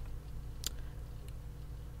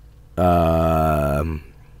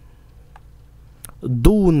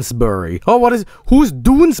 Doonesbury. Oh, what is? Who's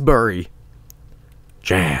Doonesbury?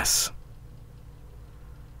 Jazz.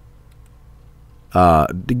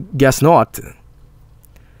 Guess not.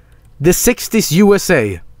 The 60s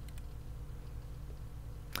USA.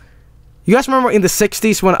 You guys remember in the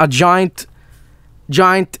 60s when a giant,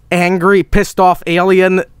 angry, pissed off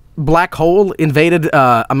alien black hole invaded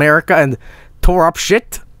America and tore up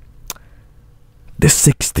shit? The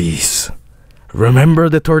 60s. Remember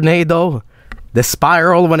the tornado? The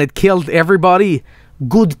spiral when it killed everybody?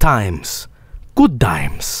 Good times. Good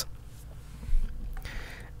times.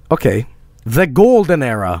 Okay. The golden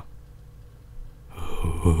era.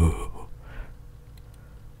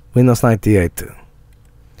 Windows 98.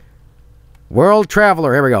 World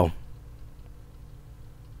Traveler. Here we go.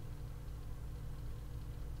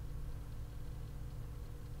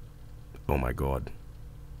 Oh my god.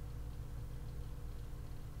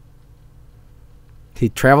 He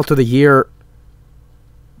traveled to the year...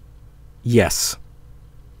 Yes.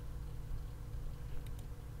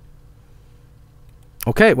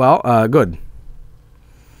 Okay, well, good.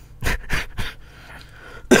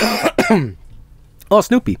 Oh,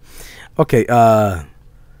 Snoopy. Okay,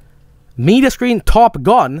 media screen Top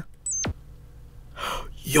Gun.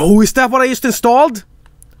 Yo, is that what I just installed?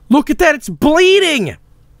 Look at that, it's bleeding!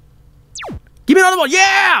 Give me another one,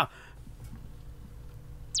 yeah!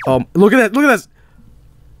 Look at that, look at this.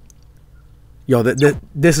 Yo,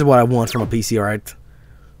 this is what I want from a PC, alright?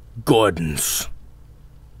 Guns.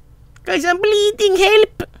 Guys, I'm bleeding,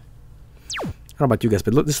 help! I don't know about you guys,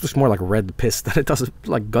 but look, this looks more like red piss than it does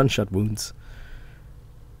like gunshot wounds.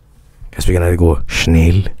 Guess we're gonna go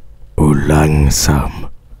schnell och langsam.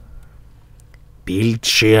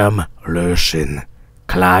 Bildskärm lösen.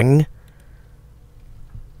 Klang.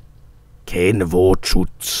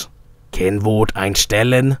 Kennwortschutz. Kennwort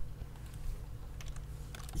einstellen.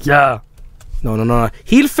 Ja. No.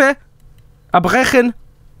 Hilfe! Abbrechen!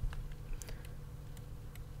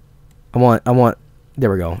 I want...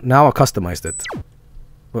 There we go. Now I customized it.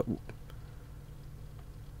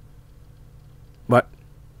 What?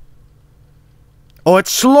 Oh,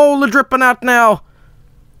 it's slowly dripping out now!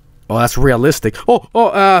 Oh, that's realistic. No,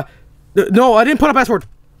 I didn't put a password.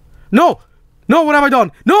 No! No, what have I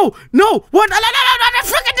done? No! What? No, I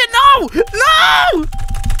freaking did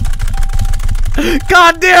no!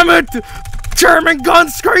 God damn it! German gun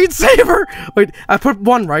screensaver! Wait, I put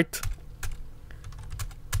one, right?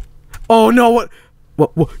 Oh no, what?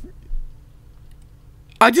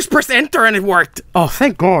 I just pressed enter and it worked. Oh,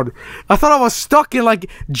 thank God. I thought I was stuck in like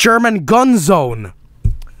German gun zone.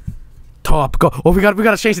 Top Gun. Oh, we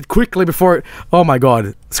gotta change it quickly before it... Oh my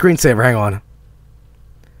God. Screensaver, hang on.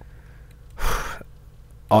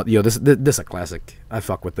 Oh, yo, this is a classic. I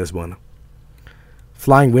fuck with this one.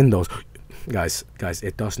 Flying windows. Guys,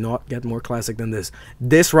 it does not get more classic than this.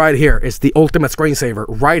 This right here is the ultimate screensaver.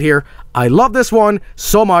 Right here. I love this one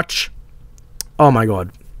so much. Oh my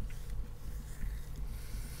God.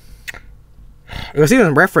 It was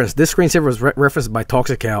even referenced. This screensaver was referenced by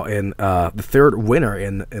Toxicow in the third winner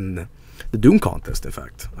in the Doom contest, in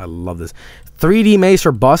fact. I love this. 3D mace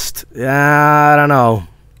or bust? I don't know.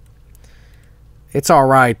 It's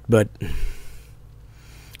alright, but...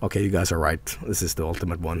 Okay, you guys are right. This is the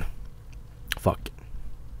ultimate one. Fuck.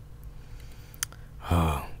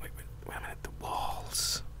 Oh, wait a minute. The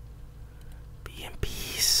walls. Be in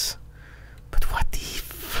peace. But what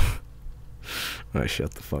if... Oh,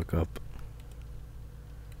 shut the fuck up.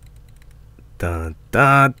 Dun,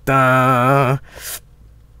 dun, dun.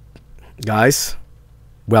 Guys,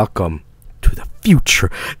 welcome to the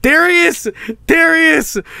future. There he is! There he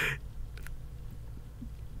is!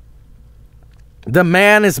 The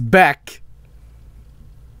man is back.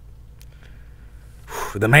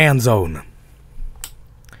 The man zone.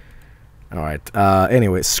 Alright,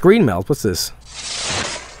 anyway, screen melt. What's this?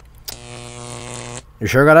 You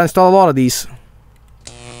sure gotta install a lot of these.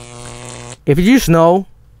 If you choose no, would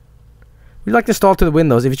you like to install to the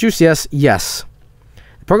Windows? If you choose yes, yes.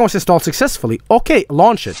 The program was installed successfully. Okay,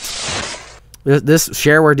 launch it. This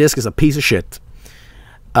shareware disk is a piece of shit.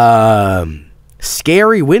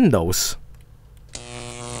 Scary Windows.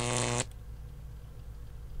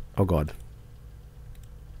 Oh god.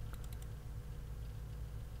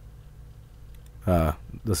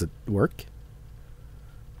 Does it work?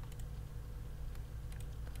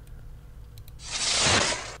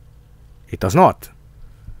 It does not.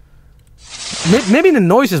 Maybe the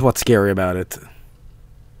noise is what's scary about it.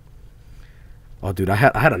 Oh, dude, I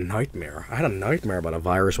had a nightmare. I had a nightmare about a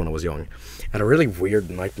virus when I was young. I had a really weird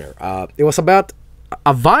nightmare. It was about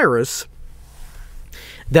a virus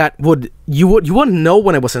that you wouldn't know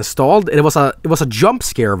when it was installed. It was a jump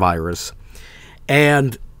scare virus,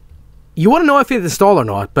 and you wouldn't know if it's installed or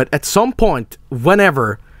not. But at some point,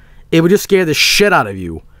 whenever, it would just scare the shit out of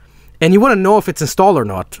you, and you wouldn't know if it's installed or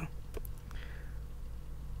not.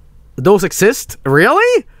 Those exist?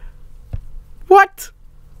 Really? What?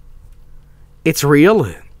 It's real?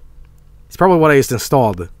 It's probably what I just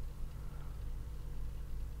installed.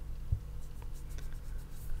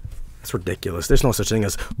 That's ridiculous. There's no such thing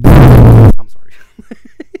as... I'm sorry.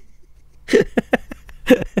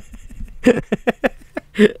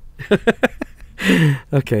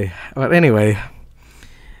 Okay. Well, anyway.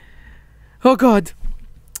 Oh, God.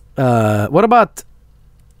 What about...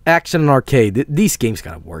 Action and arcade? These games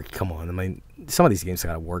gotta work. Come on. I mean, some of these games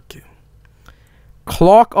gotta work.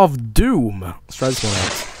 Clock of Doom. Let's try this one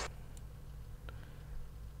out.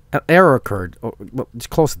 An error occurred. Oh, well, just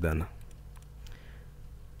close it then.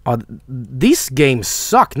 These games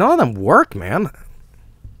suck. None of them work, man.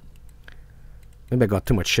 Maybe I got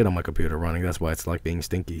too much shit on my computer running. That's why it's like being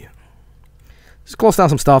stinky. Just close down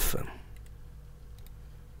some stuff.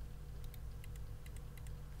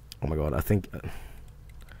 Oh my god, I think...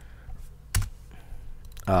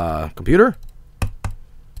 computer?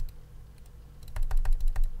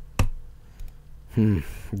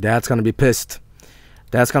 Dad's gonna be pissed.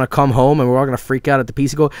 Dad's gonna come home and we're all gonna freak out at the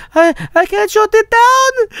PC. Go, I can't shut it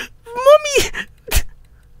down, mommy.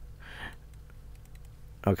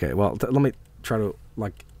 Okay, well, let me try to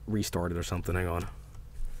like restart it or something. Hang on.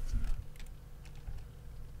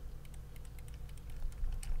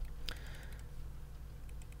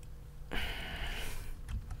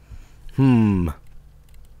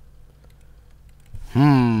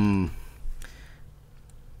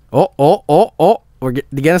 Oh. We're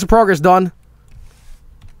getting some progress done.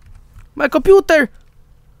 My computer.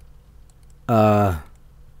 Oh,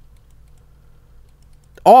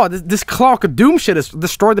 this Clock of Doom shit has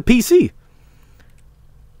destroyed the PC.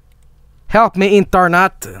 Help me,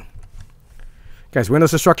 internet. Guys,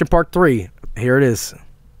 Windows Destruction Part 3. Here it is.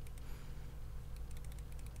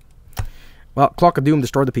 Well, Clock of Doom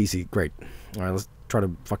destroyed the PC. Great. Alright, let's try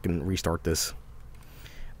to fucking restart this.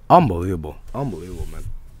 Unbelievable. Unbelievable, man.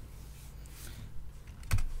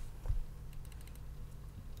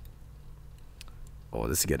 Oh,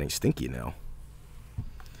 this is getting stinky now.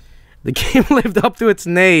 The game lived up to its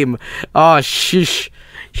name. Oh, shush.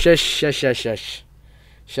 Shush, shush, shush, shush.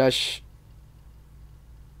 Shush.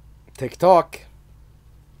 TikTok.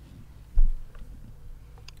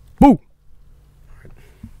 Boo!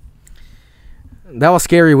 That was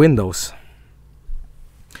Scary Windows.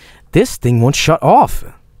 This thing won't shut off.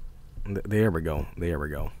 There we go. There we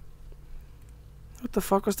go. What the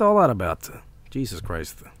fuck was all that about? Jesus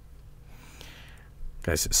Christ.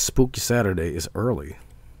 Guys, Spooky Saturday is early.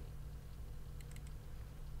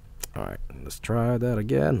 Alright, let's try that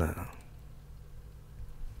again.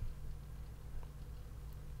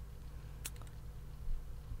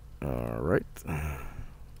 Alright.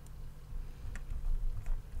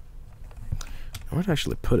 Where'd I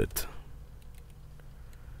actually put it?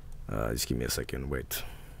 Just give me a second, wait.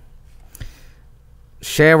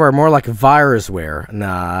 Shareware, more like virusware.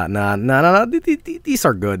 Nah. These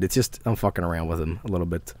are good. It's just, I'm fucking around with them a little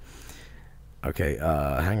bit. Okay,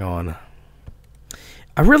 hang on.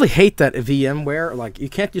 I really hate that VMware. Like, you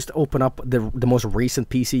can't just open up the most recent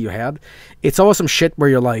PC you had. It's always some shit where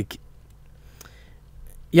you're like...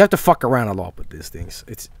 You have to fuck around a lot with these things.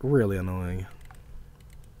 It's really annoying.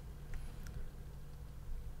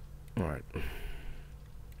 Alright.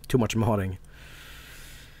 Too much modding.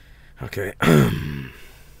 Okay.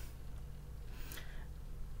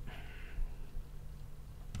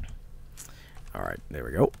 Alright, there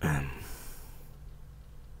we go.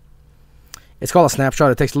 It's called a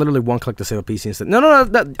snapshot. It takes literally one click to save a PC instead. No.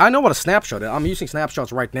 I know what a snapshot is. I'm using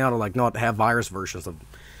snapshots right now to like not have virus versions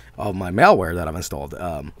of my malware that I've installed.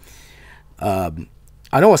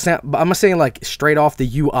 I know it's not, but I'm saying like straight off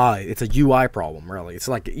the UI. It's a UI problem, really. It's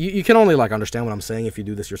like you can only like understand what I'm saying if you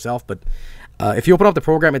do this yourself. But if you open up the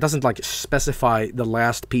program, it doesn't like specify the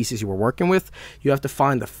last pieces you were working with. You have to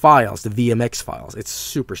find the files, the VMX files. It's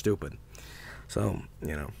super stupid. So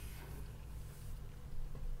you know.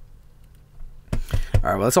 All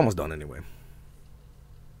right, well, it's almost done anyway.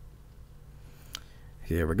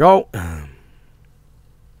 Here we go.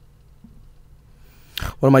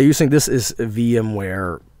 What am I using? This is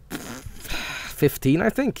VMware 15, I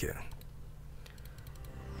think.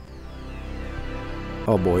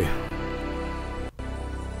 Oh boy.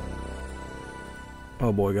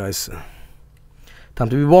 Oh boy, guys. Time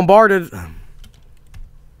to be bombarded.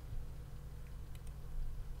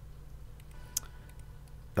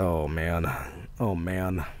 Oh man. Oh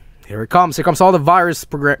man. Here it comes. Here comes all the virus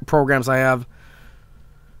programs I have.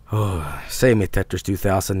 Oh, save me, Tetris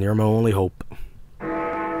 2000. You're my only hope.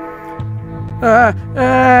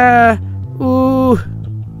 Ooh.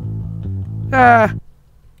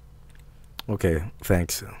 Okay,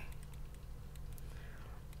 thanks.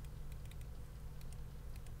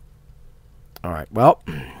 Alright, well,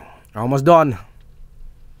 almost done.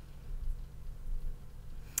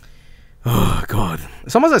 Oh, God.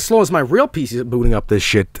 It's almost as slow as my real PC booting up this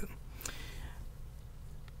shit.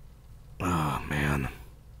 Oh, man.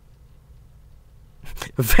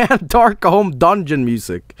 Van Dark Home Dungeon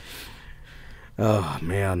music. Oh,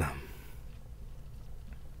 man.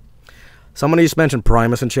 Somebody just mentioned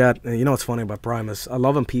Primus in chat. You know what's funny about Primus? I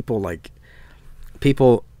love when people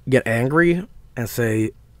get angry and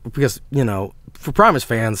say, because, you know, for Primus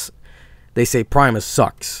fans, they say Primus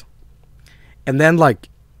sucks. And then, like,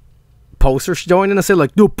 posters join in and say,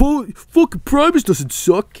 like, no, fucking Primus doesn't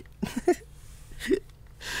suck.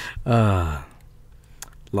 Love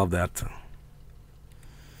that.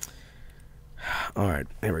 Alright,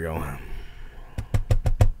 here we go.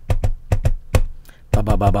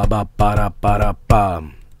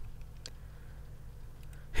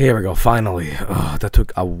 Here we go, finally. Oh, that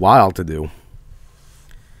took a while to do.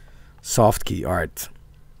 Soft key, alright.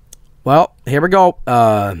 Well, here we go.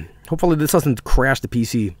 Hopefully this doesn't crash the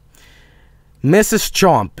PC. Mrs.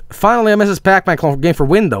 Chomp. Finally a Mrs. Pac-Man clone game for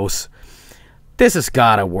Windows. This has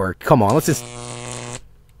gotta work. Come on, let's just...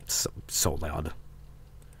 So loud.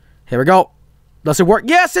 Here we go. Does it work?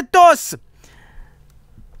 Yes, it does!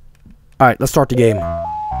 Alright, let's start the game.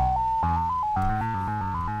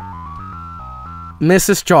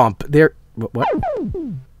 Mrs. Chomp. There... What?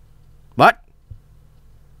 What?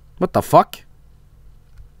 What the fuck?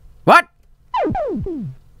 What?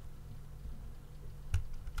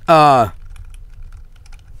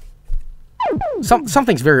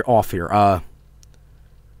 Something's very off here.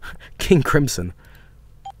 King Crimson.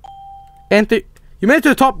 Enter... You made it to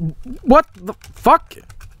the top... What the fuck?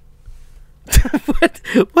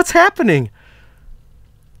 What's happening?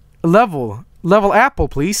 Level Apple,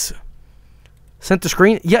 please. Center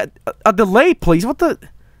screen. Yeah, a delay, please. What the...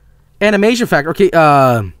 Animation factor. Okay,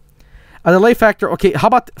 a delay factor. Okay, how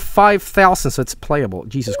about 5,000 so it's playable?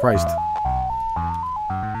 Jesus Christ.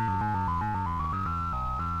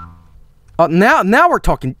 Now we're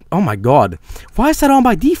talking... Oh my god. Why is that on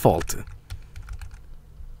by default?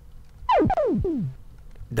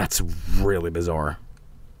 That's really bizarre.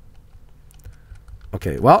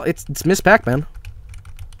 Okay, well, it's Miss Pac-Man.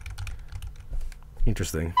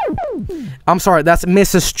 Interesting. I'm sorry, that's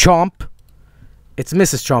Mrs. Chomp. It's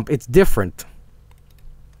Mrs. Chomp. It's different.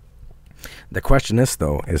 The question is,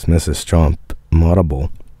 though, is Mrs. Chomp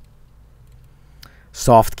moddable?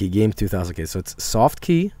 Soft key, game 2000. Okay, so it's soft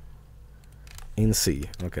key in C.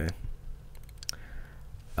 Okay.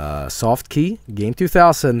 Soft key, game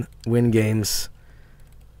 2000, win games.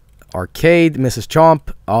 Arcade, Mrs.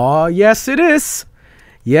 Chomp. Oh, yes, it is.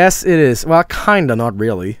 Yes, it is. Well, kinda, not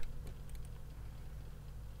really.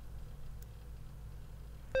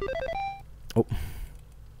 Oh.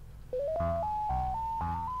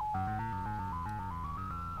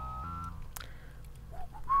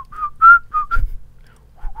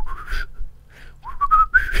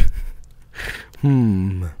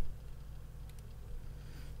 Hmm.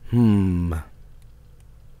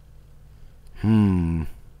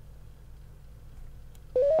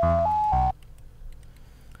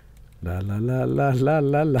 La la la la la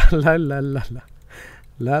la la la la la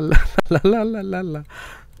la la la la la la la.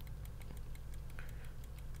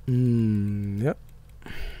 Yep.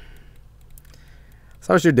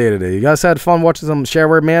 So how's your day today? You guys had fun watching some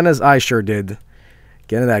Shareware Manas? I sure did.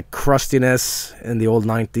 Getting that crustiness in the old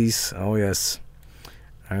 90s. Oh yes.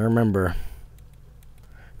 I remember.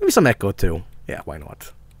 Maybe some Echo too. Yeah, why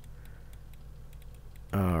not?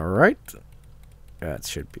 Alright. That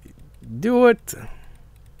should be do it.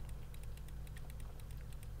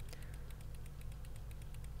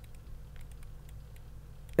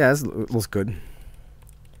 Yeah, this looks good.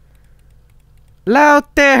 Loud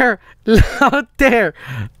there! Loud there!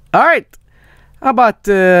 Alright. How about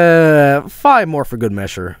 5 more for good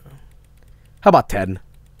measure? How about 10?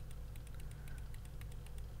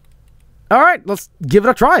 Alright, let's give it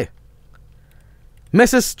a try.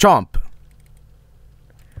 Mrs. Chomp.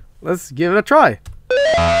 Let's give it a try.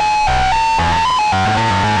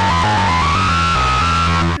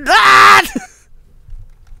 Ah!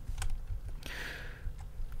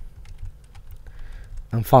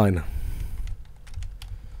 I'm fine.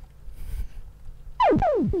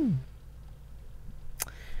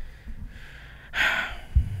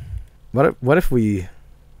 What if we...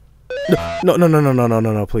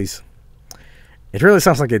 No, please. It really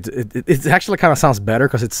sounds like it actually kind of sounds better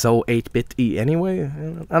because it's so 8-bit-y anyway. I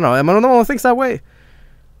don't know. I'm the one who thinks that way.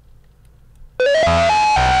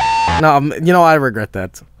 No, you know, I regret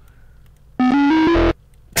that.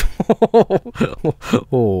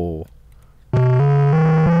 Oh.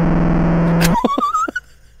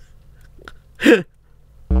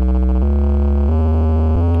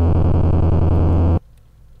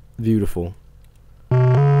 Beautiful.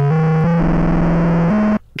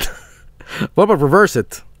 What about reverse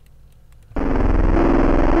it?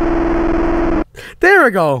 There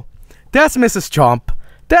we go. That's Mrs. Chomp.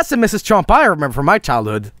 That's the Mrs. Chomp I remember from my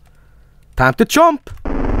childhood. Time to chomp.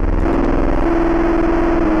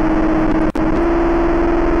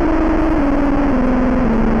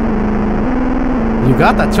 You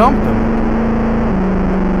got that chomp.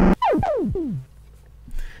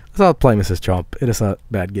 Let's not play Mrs. Chomp. It is a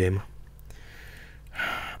bad game.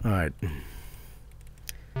 Alright.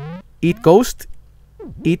 Eat ghost,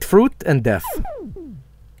 eat fruit, and death.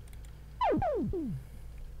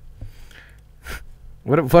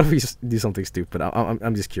 What if we just do something stupid?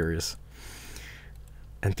 I'm just curious.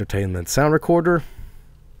 Entertainment. Sound recorder.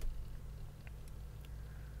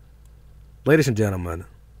 Ladies and gentlemen,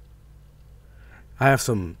 I have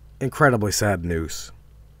some incredibly sad news.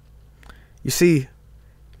 You see,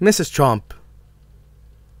 Mrs. Chomp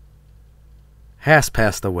has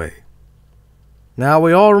passed away. Now,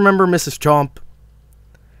 we all remember Mrs. Chomp.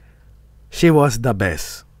 She was the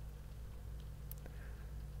best.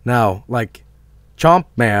 Now, like Chomp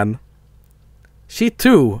Man, she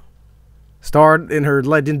too starred in her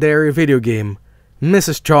legendary video game,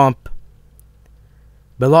 Mrs. Chomp,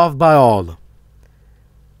 beloved by all.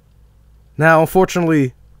 Now,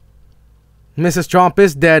 unfortunately, Mrs. Chomp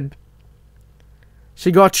is dead.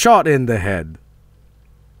 She got shot in the head.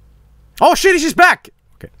 Oh shit, she's back!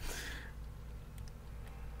 Okay.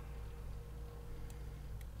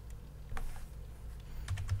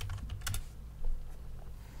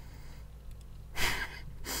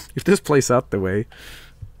 If this plays out the way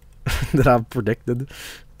that I've predicted,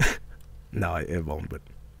 no, it won't, but...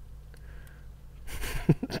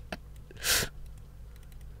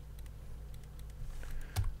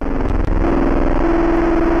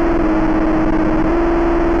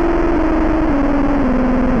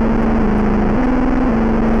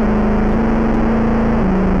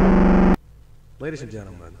 Ladies and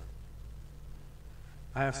gentlemen,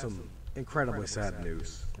 I have some incredibly sad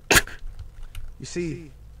news. You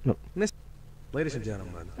see, ladies and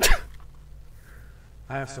gentlemen,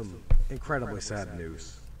 I have some incredibly sad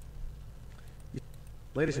news.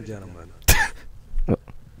 Ladies and gentlemen,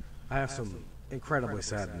 I have some incredibly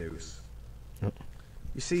sad news.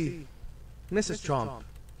 You see, Mrs. Chomp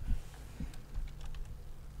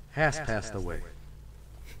has passed away.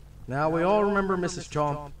 Now, we all remember Mrs.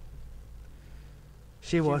 Chomp.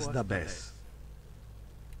 She was the best.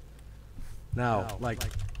 Now, like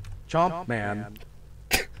Chomp Man,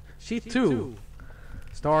 she too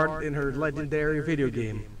starred in her legendary video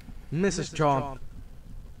game, Mrs. Chomp,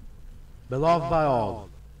 beloved by all.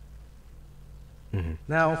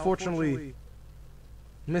 Now, unfortunately,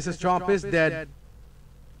 Mrs. Chomp is dead.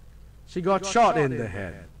 She got shot in the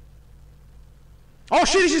head. Oh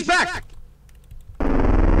shit, she's back!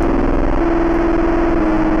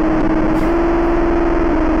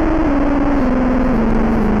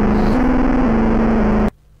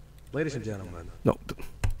 Ladies and gentlemen, no,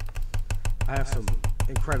 I have some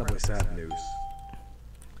incredibly sad news.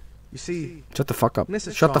 You see, shut the fuck up.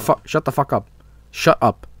 Shut the fuck up. Shut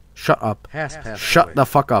up. Shut up. Shut the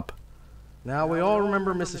fuck up. Now, we all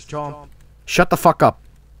remember Mrs. Chomp. Shut the fuck up.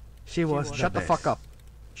 She was shut the fuck up.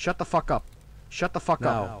 Shut the fuck up. Shut the fuck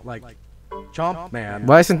up. Like Chomp Man.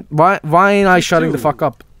 Why ain't I shutting the fuck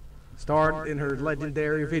up? Starred in her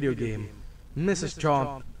legendary video game, Mrs.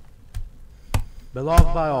 Chomp,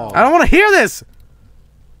 beloved by all. I don't want to hear this.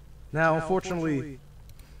 Now, unfortunately,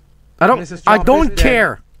 I don't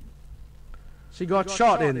care. She got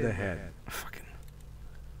shot in the head. Fucking.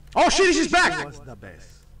 Oh shit, she's back! Was the best.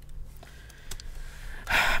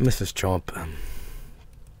 Mrs. Chomp.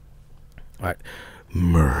 Alright.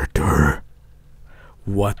 Murder.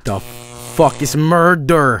 What the fuck is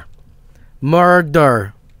murder?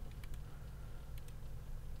 Murder.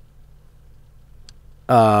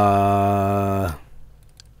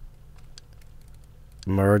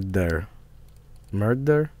 Murder.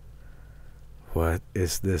 Murder? What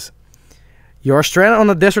is this? You're stranded on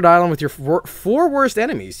a desert island with your four worst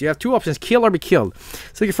enemies. You have two options: kill or be killed.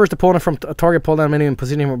 Select your first opponent from a target pull down menu and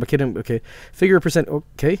position him or kill him. Okay. Figure percent.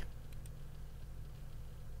 Okay.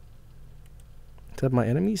 Is that my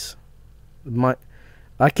enemies?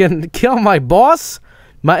 I can kill my boss,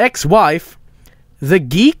 my ex-wife, the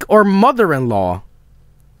geek, or mother-in-law.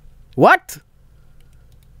 What?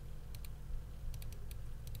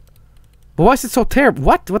 But why is it so terrible?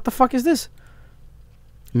 What? What the fuck is this?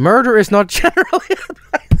 Murder is not generally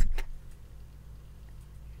advised.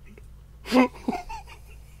 What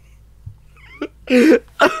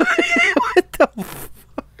the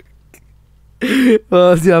fuck?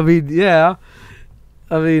 Well, I mean, yeah.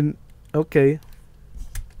 I mean, okay.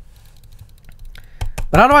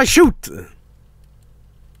 But how do I shoot?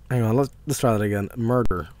 Hang on, let's try that again.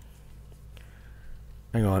 Murder.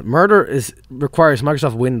 Hang on. Murder requires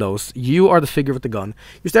Microsoft Windows. You are the figure with the gun.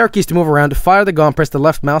 Use the arrow keys to move around. To fire the gun, press the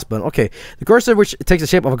left mouse button. Okay. The cursor, which takes the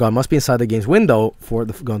shape of a gun, must be inside the game's window for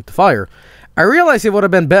the gun to fire. I realized it would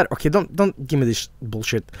have been better. Okay, don't give me this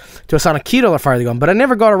bullshit. To assign a key to fire the gun, but I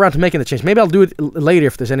never got around to making the change. Maybe I'll do it later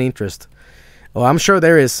if there's any interest. Oh, I'm sure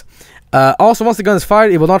there is. Also, once the gun is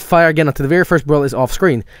fired, it will not fire again until the very first bullet is off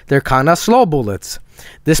screen. They're kinda slow bullets.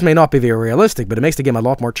 This may not be very realistic, but it makes the game a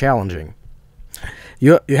lot more challenging.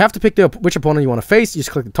 You have to pick which opponent you want to face. You just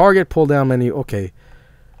click the target, pull down menu. Okay.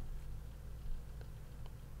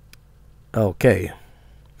 Okay.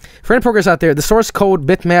 For any progress out there, the source code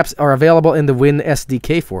bitmaps are available in the Win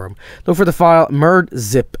SDK forum. Look for the file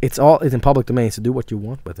murdzip. It's in public domain, so do what you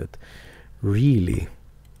want with it. Really.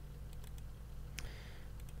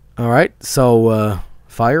 Alright, so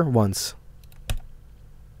fire once.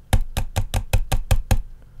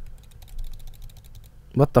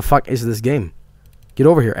 What the fuck is this game? Get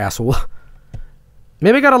over here, asshole.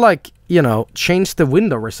 Maybe I gotta, like, you know, change the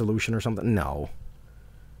window resolution or something. No.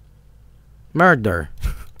 Murder.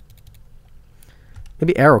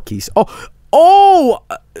 Maybe arrow keys. Oh! Oh!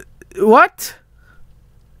 What?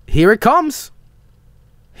 Here it comes.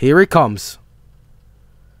 Here it comes.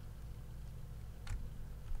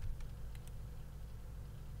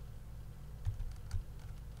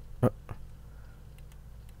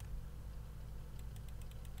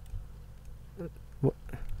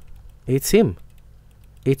 It's him.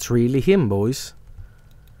 It's really him, boys.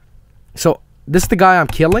 So, this is the guy I'm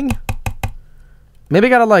killing? Maybe I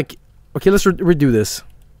gotta, like... Okay, let's redo this.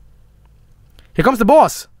 Here comes the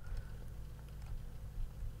boss!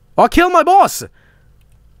 I'll kill my boss!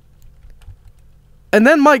 And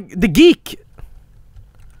then the geek!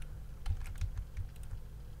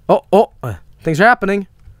 Oh, things are happening.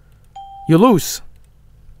 You lose.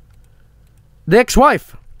 The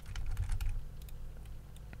ex-wife!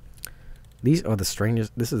 These are the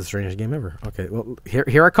strangest... This is the strangest game ever. Okay, well,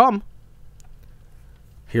 here I come.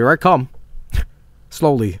 Here I come.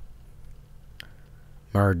 Slowly.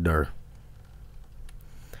 Murder.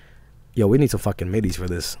 Yo, we need some fucking middies for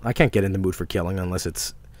this. I can't get in the mood for killing unless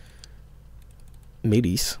it's...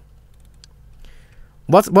 middies.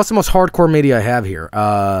 What's the most hardcore MIDI I have here?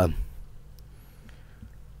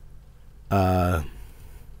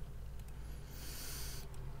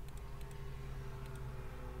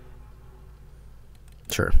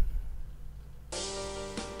 Sure.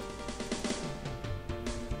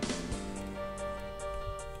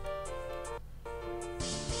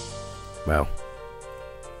 Well.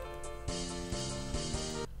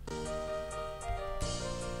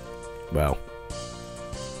 Well.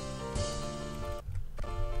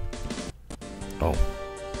 Oh.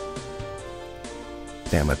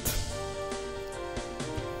 Damn it.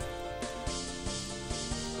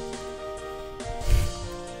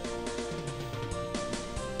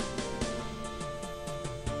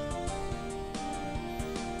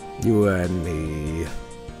 You and me.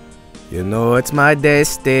 You know it's my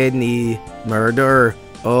destiny. Murder.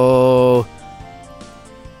 Oh.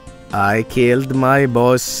 I killed my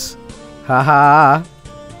boss. Haha.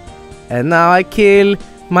 And now I kill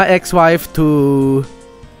my ex-wife too.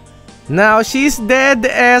 Now she's dead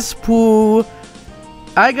as poo.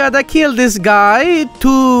 I gotta kill this guy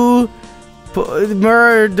too.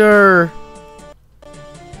 Murder.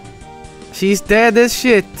 She's dead as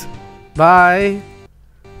shit. Bye.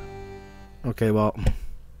 Okay, well.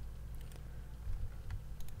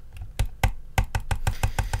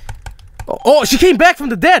 Oh, she came back from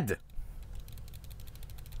the dead!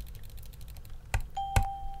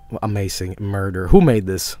 Amazing. Murder. Who made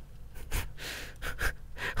this?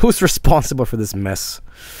 Who's responsible for this mess?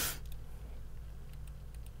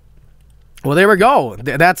 Well, there we go.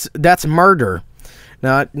 That's murder.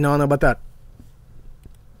 No, about that.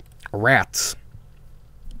 Rats.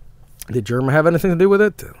 Did German have anything to do with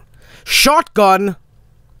it? Shotgun!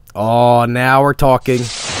 Oh, now we're talking.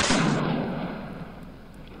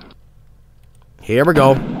 Here we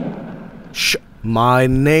go. My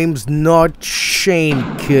name's not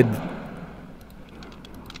Shane, kid.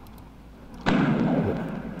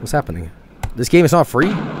 What's happening? This game is not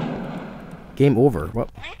free? Game over. What?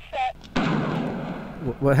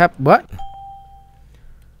 What happened? What?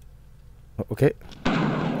 Okay.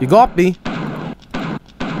 You got me.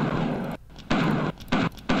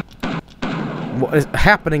 What is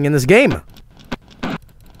happening in this game?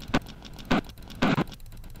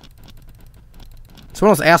 It's one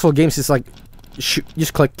of those asshole games. It's like,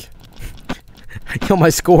 just click. I kill my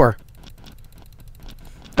score.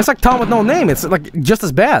 It's like Tom with no name. It's like just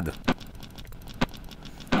as bad.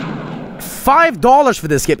 $5 for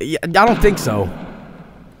this game. I don't think so.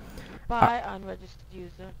 Bye, unregistered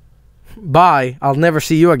user. Bye. I'll never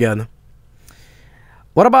see you again.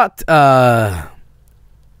 What about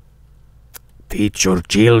teach your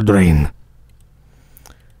children?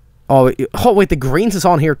 Oh wait, the greens is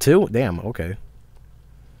on here too? Damn, okay.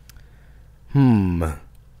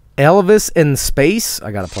 Elvis in space?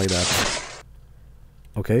 I gotta play that.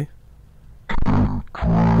 Okay.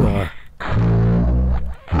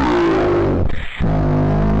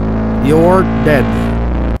 You're dead.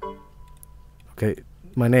 Okay,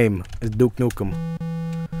 my name is Duke Nukem.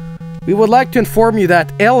 We would like to inform you that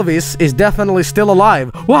Elvis is definitely still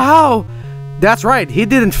alive. Wow! That's right, he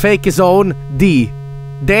didn't fake his own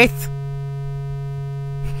death.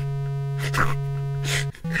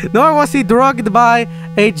 Nor was he drugged by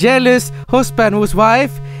a jealous husband whose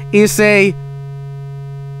wife is a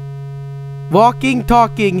walking,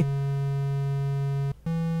 talking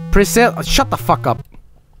shut the fuck up.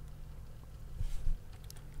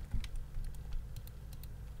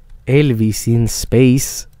 Elvis in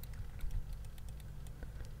space.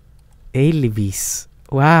 Elvis.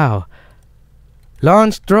 Wow.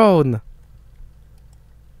 Launch drone.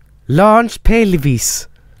 Launch pelvis.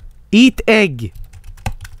 Eat egg.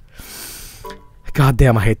 God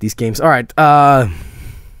damn, I hate these games. Alright,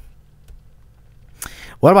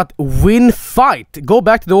 what about Win Fight? Go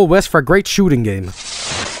back to the Old West for a great shooting game.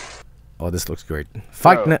 Oh, this looks great.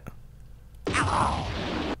 Fight net.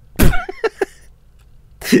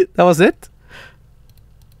 That was it?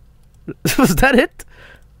 Was that it?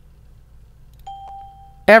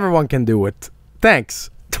 Everyone can do it. Thanks.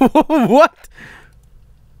 What?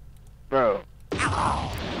 Bro.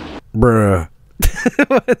 Bruh.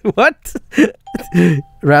 What?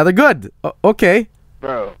 Rather good. Okay.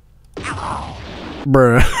 Bro.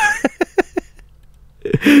 Bruh.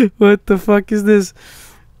 What the fuck is this?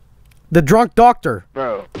 The drunk doctor.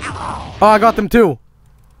 Bro. Oh, I got them too.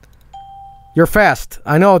 You're fast.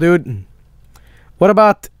 I know, dude. What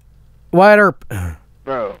about Wyatt Earp?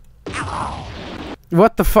 Bro.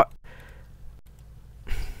 What the fuck?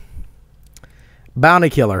 Bounty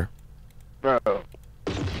killer. Bro.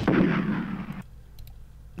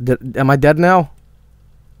 Am I dead now?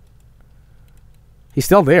 He's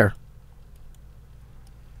still there.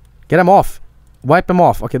 Get him off. Wipe him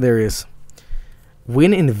off. Okay, there he is.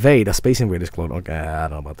 Win Invade. A Space Invaders clone. Okay, I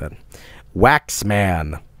don't know about that.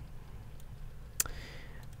 Waxman.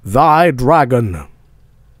 Thy Dragon.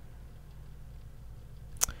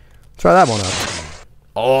 Try that one out.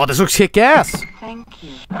 Oh, this looks kick-ass. Thank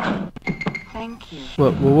you. Thank you.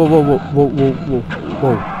 Whoa, whoa, whoa, whoa, whoa, whoa, whoa,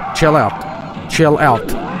 whoa. Chill out. Chill out.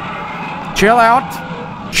 Chill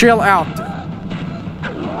out. Chill out.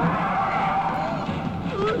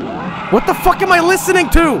 What the fuck am I listening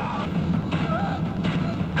to?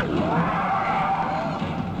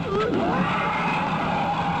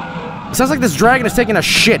 It sounds like this dragon is taking a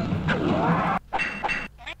shit.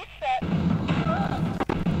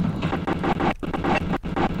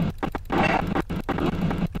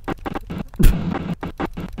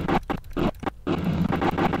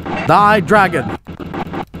 Die, dragon.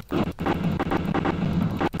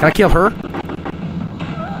 Can I kill her?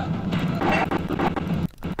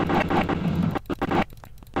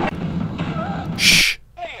 Shh.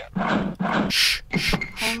 Shh.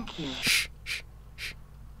 Thank you.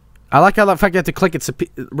 I like how the fact you have to click it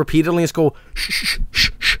repeatedly and just go shh, shh,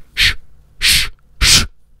 shh, shh, shh, shh, shh.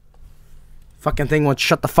 Fucking thing won't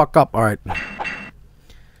shut the fuck up. Alright.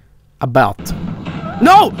 About.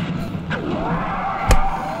 No!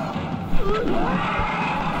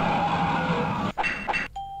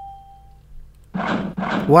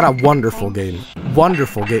 What a wonderful game.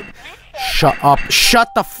 Wonderful game. Shut up. Shut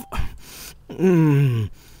the f...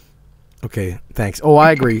 Okay, thanks. Oh,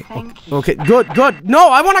 I agree. Okay, good, good. No,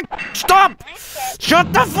 I wanna... Stop!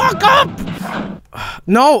 Shut the fuck up!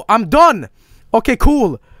 No, I'm done. Okay,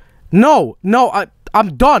 cool. No,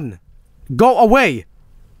 I'm done. Go away.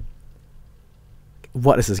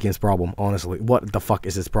 What is this game's problem, honestly? What the fuck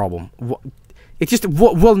is this problem? It just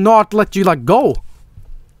will not let you, like, go.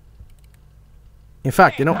 In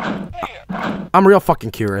fact, you know, I'm real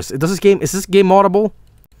fucking curious. Is this game moddable?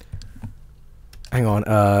 Hang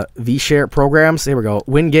on, V-Share programs. Here we go.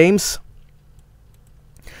 Win games.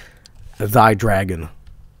 Thy Dragon.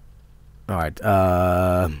 Alright,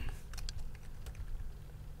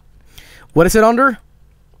 what is it under?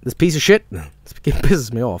 This piece of shit? This game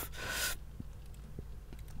pisses me off.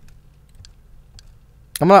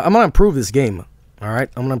 I'm gonna improve this game.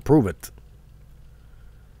 Alright, I'm gonna improve it.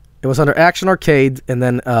 It was under Action Arcade, and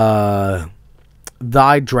then,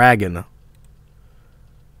 Thy Dragon.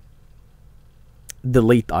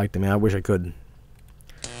 Delete item, man. I wish I could.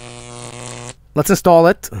 Let's install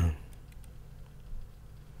it.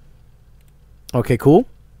 Okay, cool.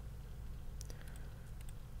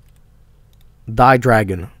 Thy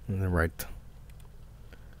Dragon. Right.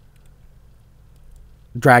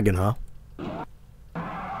 Dragon, huh?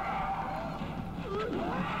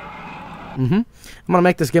 I'm gonna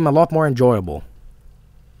make this game a lot more enjoyable.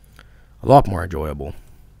 A lot more enjoyable.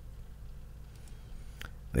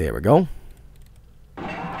 There we go.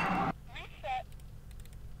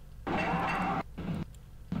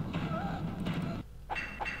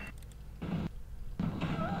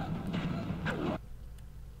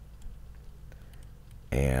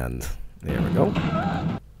 And there we go.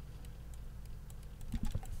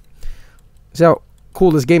 See how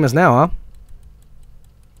cool this game is now, huh?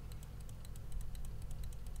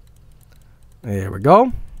 There we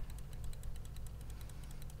go.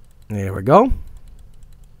 There we go.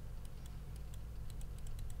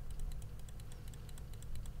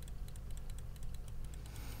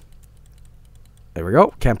 There we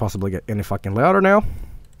go. Can't possibly get any fucking louder now.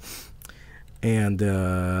 And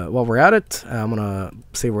while we're at it, I'm gonna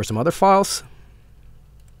save over some other files.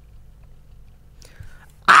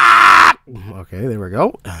 Ah! Okay, there we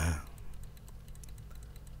go.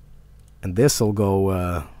 And this will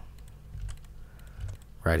go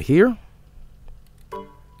right here.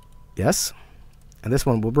 Yes. And this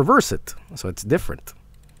one will reverse it, so it's different.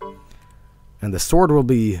 And the sword will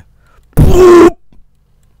be...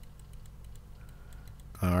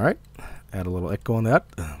 Alright. Add a little echo on that.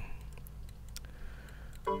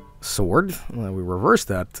 Sword. Well, we reverse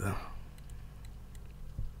that.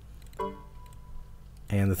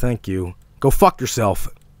 And the thank you. Go fuck yourself.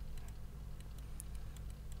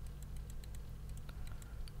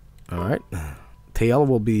 Alright. Tail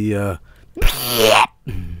will be... There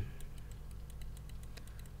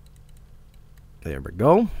we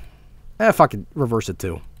go. Fuck it. Reverse it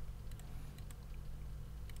too.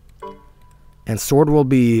 And sword will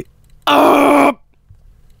be...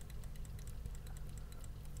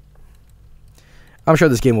 I'm sure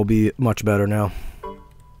this game will be much better now.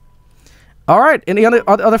 Alright, any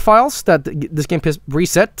other files that this game reset?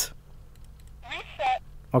 Reset.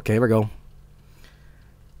 Okay, here we go.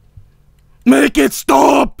 Make it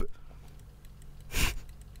stop!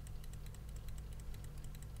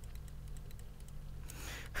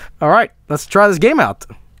 Alright, let's try this game out.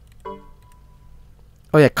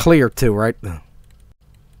 Oh yeah, clear too, right?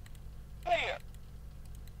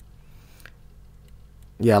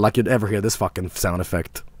 Yeah, like you'd ever hear this fucking sound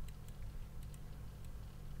effect.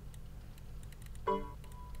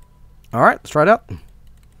 Alright, let's try it out.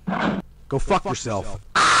 Go fuck yourself.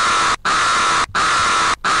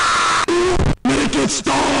 Make it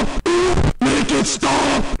stop! Make it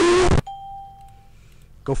stop!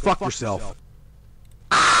 Go fuck yourself.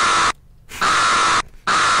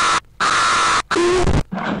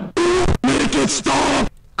 Make it stop!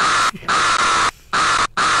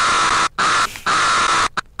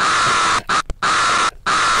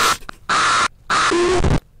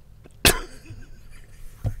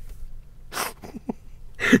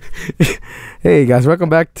 Hey guys, welcome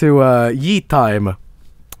back to Yeet Time.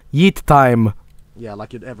 Yeet Time. Yeah,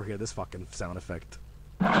 like you'd ever hear this fucking sound effect.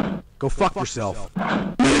 Go fuck yourself.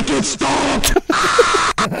 Make it stop!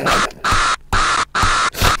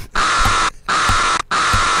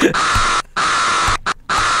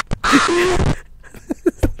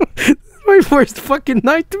 My worst fucking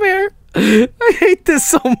nightmare. I hate this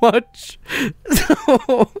so much.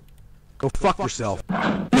 Go fuck yourself.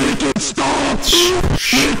 Make it stop!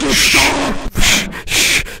 Make it stop!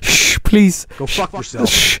 Please. Go fuck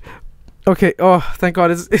yourself. Okay, oh, thank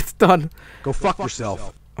God, it's done. Go fuck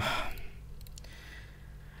yourself.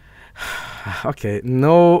 Okay,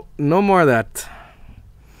 no more of that.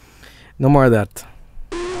 No more of that.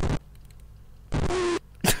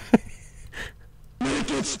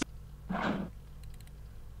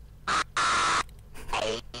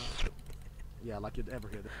 Yeah, like you'd ever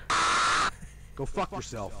hear that. Go fuck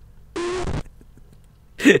yourself.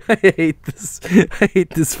 I hate this. I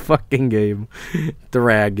hate this fucking game.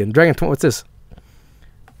 Dragon. What's this?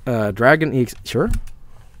 Dragon EX. Sure?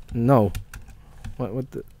 No.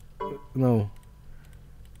 What the? No.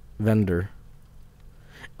 Vendor.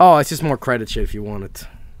 Oh, it's just more credit shit if you want it.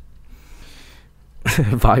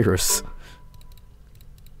 Virus.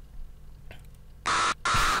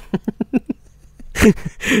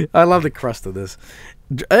 I love the crust of this.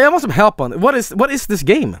 I want some help on it. What is this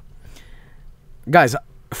game? Guys,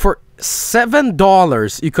 for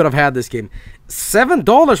 $7 you could have had this game.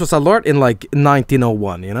 $7 was alert in like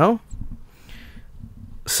 1901, you know?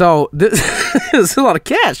 So this is a lot of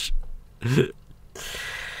cash.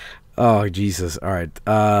 Oh Jesus. Alright.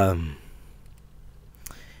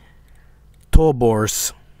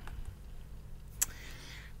 Tobors.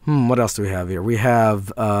 What else do we have here? We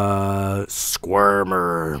have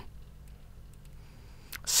Squirmer.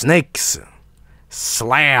 Snakes.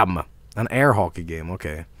 Slam. An air hockey game,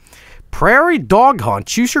 okay. Prairie Dog Hunt.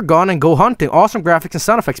 Choose your gun and go hunting. Awesome graphics and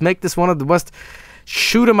sound effects make this one of the best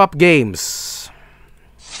shoot 'em up games.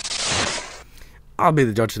 I'll be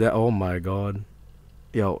the judge of that. Oh my god.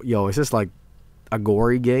 Yo, is this like a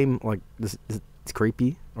gory game? Like this it's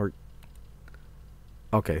creepy or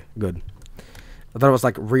okay, good. I thought it was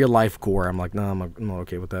like real life gore. I'm like, no, I'm not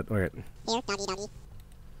okay with that. Alright. Here, doggy.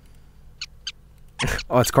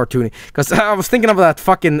 Oh, it's cartoony. Because I was thinking of that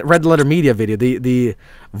fucking Red Letter Media video. The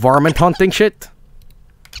varmint hunting shit.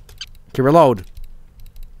 Okay, reload.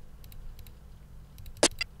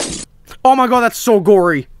 Oh my god, that's so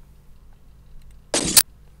gory.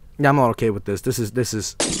 Yeah, I'm not okay with this. This is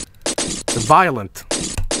violent.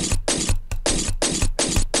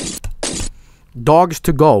 Dogs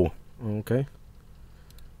to go. Okay.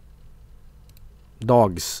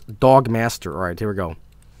 Dogs. Dog master. Alright, here we go.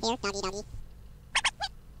 Here, doggy.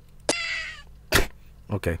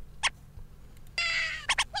 Okay.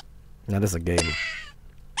 Now this is a game.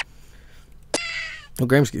 What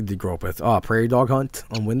games did you grow up with? Oh, Prairie Dog Hunt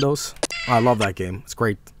on Windows. Oh, I love that game. It's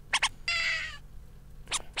great.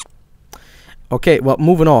 Okay, well,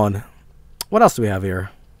 moving on. What else do we have here?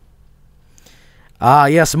 Ah,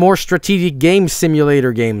 yes, more strategic game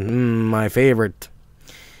simulator game. My favorite.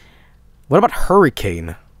 What about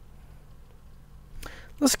Hurricane?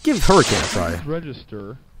 Let's give Hurricane a try.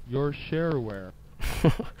 Register your shareware.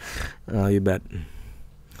 Oh, you bet.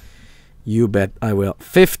 You bet I will.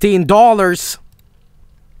 $15.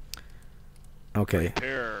 Okay.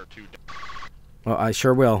 Oh, I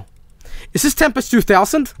sure will. Is this Tempest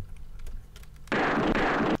 2000?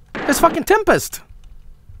 It's fucking Tempest.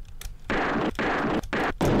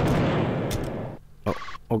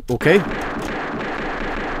 Oh, okay.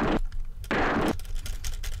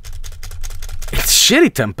 It's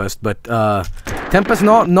shitty Tempest, but Tempest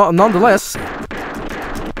nonetheless.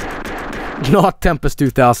 Not Tempest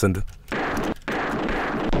 2000.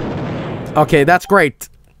 Okay, that's great.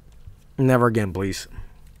 Never again, please.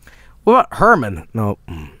 What about Herman? No.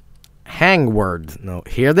 Hangword? No.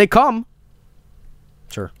 Here they come.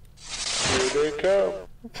 Sure. Here they come.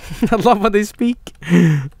 I love when they speak.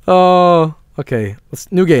 Oh, okay.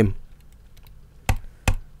 New game.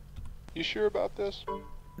 You sure about this?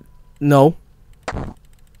 No.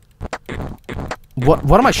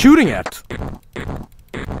 What am I shooting at?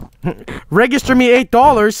 Register me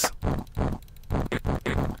 $8.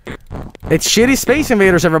 It's shitty Space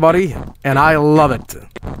Invaders, everybody, and I love it.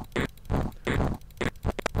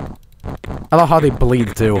 I love how they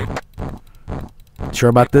bleed too. Sure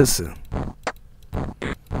about this?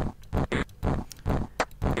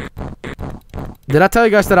 Did I tell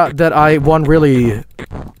you guys that I won really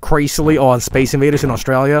crazily on Space Invaders in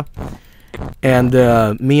Australia? And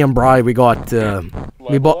me and Bri, we got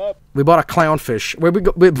we bought a clownfish.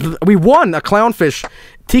 We won a clownfish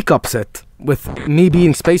teacup set with me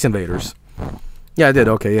being Space Invaders. Yeah, I did.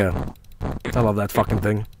 Okay, yeah. I love that fucking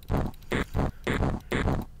thing.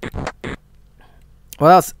 Well,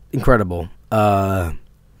 that's incredible. What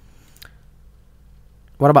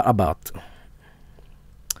about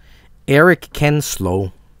Eric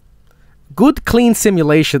Kenslow? Good clean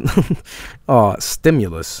simulation. Oh,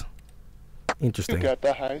 stimulus. Interesting. You got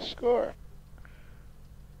the high score.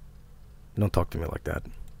 Don't talk to me like that.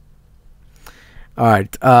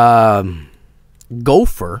 Alright,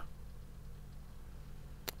 Gopher.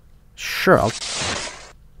 Sure.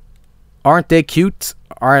 Aren't they cute?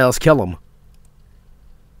 Alright, let's kill them.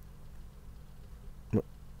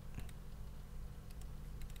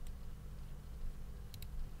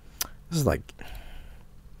 This is like...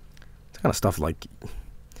 It's kind of stuff like...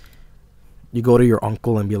 You go to your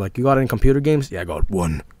uncle and be like, you got any computer games? Yeah, I got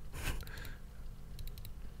one.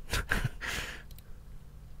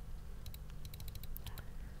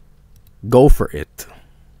 Go for it.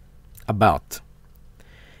 About.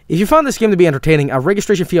 If you found this game to be entertaining, a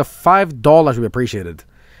registration fee of $5 would be appreciated.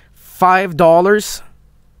 $5?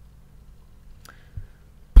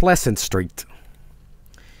 Pleasant Street.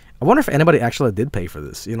 I wonder if anybody actually did pay for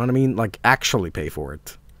this. You know what I mean? Like, actually pay for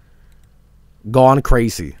it. Gone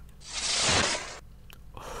crazy.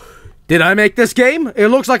 Did I make this game? It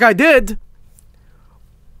looks like I did.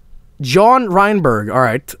 John Reinberg.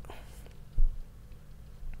 Alright.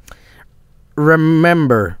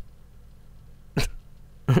 Remember.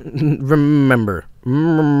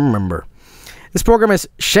 Remember. This program is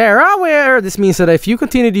Shareware. This means that if you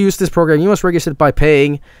continue to use this program, you must register it by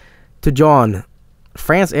paying to John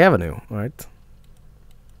France Avenue. Alright.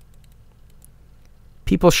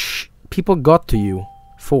 People got to you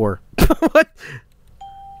for what?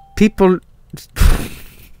 People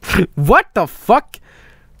what the fuck?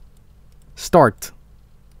 Start.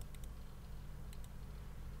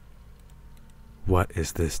 What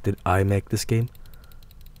is this? Did I make this game?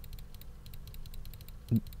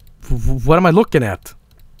 What am I looking at?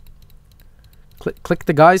 Click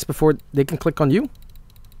the guys before they can click on you?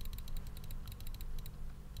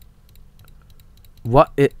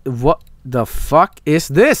 What the fuck is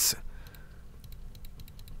this?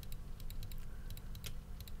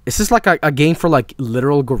 Is this like a game for like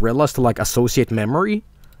literal gorillas to like associate memory?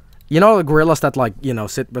 You know the gorillas that like, you know,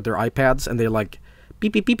 sit with their iPads and they like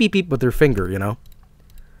beep beep beep beep beep with their finger, you know?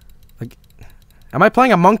 Like, am I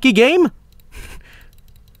playing a monkey game?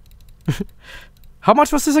 How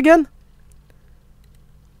much was this again?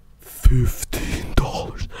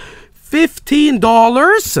 $15.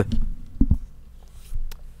 $15?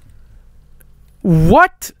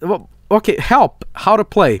 What? Okay, help. How to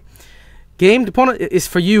play. Game opponent is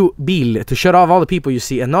for you, Bill, to shut off all the people you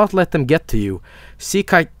see and not let them get to you.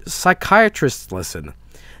 Psychiatrist lesson.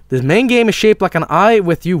 The main game is shaped like an eye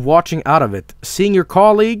with you watching out of it. Seeing your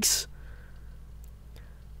colleagues.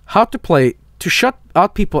 How to play. To shut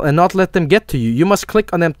out people and not let them get to you. You must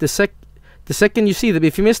click on them the second you see them.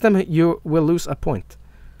 If you miss them, you will lose a point.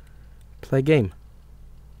 Play game.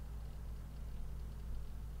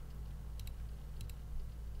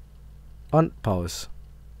 Unpause.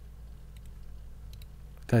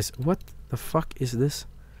 Guys, what the fuck is this?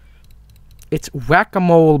 It's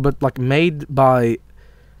whack-a-mole, but like made by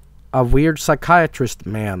a weird psychiatrist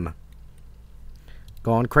man.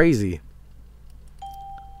 Gone crazy.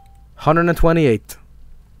 128.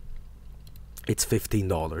 It's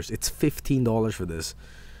 $15. It's $15 for this.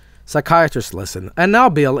 Psychiatrist lesson. And now,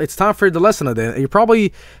 Bill, it's time for the lesson of the day. You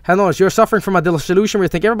probably have noticed you're suffering from a delusion where you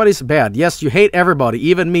think everybody's bad. Yes, you hate everybody,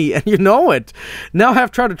 even me, and you know it. Now I have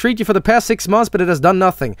tried to treat you for the past 6 months, but it has done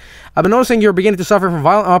nothing. I've been noticing you're beginning to suffer from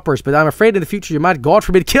violent outbursts, but I'm afraid in the future you might, God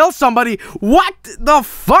forbid, kill somebody. What the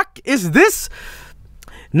fuck is this?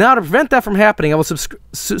 Now, to prevent that from happening, I will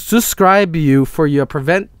subscribe you for your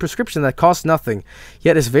prescription that costs nothing,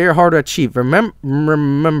 yet is very hard to achieve.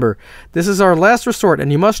 Remember, this is our last resort, and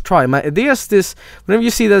you must try. My idea is this: whenever you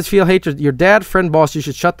see that feel hatred, your dad, friend, boss, you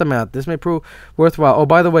should shut them out. This may prove worthwhile. Oh,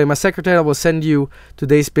 by the way, my secretary will send you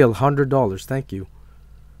today's bill, $100. Thank you.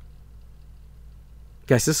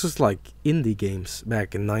 Guys, this was like indie games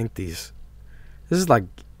back in the 90s. This is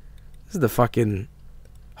the fucking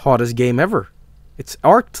hottest game ever. It's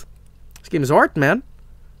art. This game is art, man.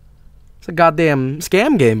 It's a goddamn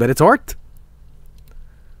scam game, but it's art.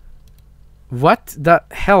 What the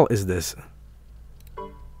hell is this?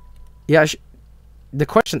 Yeah, the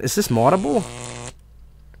question, is this moddable?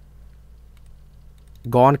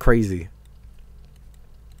 Gone crazy.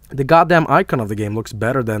 The goddamn icon of the game looks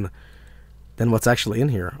better than what's actually in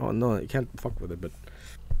here. Oh, no, you can't fuck with it, but...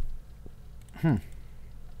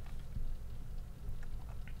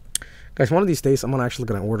 Guys, one of these days, I'm actually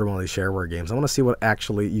going to order one of these Shareware games. I want to see what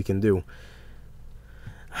actually you can do.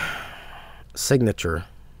 Signature.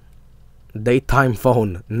 Daytime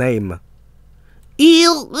phone. Name.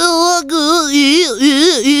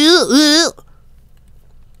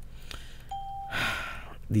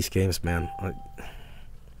 These games, man.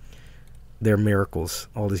 They're miracles.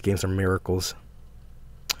 All these games are miracles.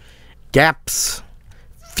 Gaps.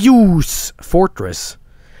 Fuse. Fortress.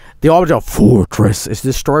 The object of Fortress is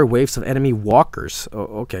destroy waves of enemy walkers.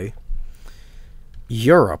 Oh, okay.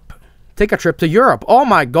 Europe. Take a trip to Europe. Oh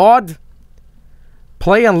my god.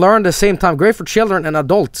 Play and learn at the same time. Great for children and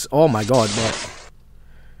adults. Oh my god. What?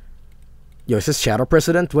 Yo, is this Shadow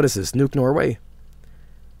President? What is this? Nuke Norway.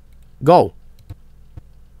 Go.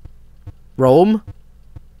 Rome.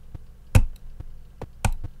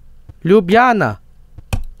 Ljubljana.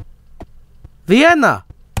 Vienna.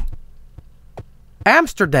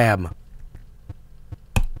 Amsterdam.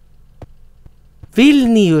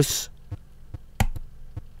 Vilnius.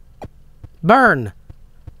 Bern.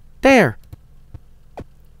 There.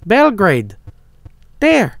 Belgrade.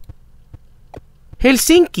 There.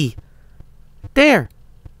 Helsinki. There.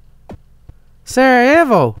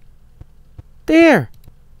 Sarajevo. There.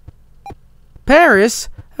 Paris.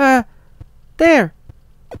 There.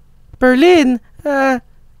 Berlin.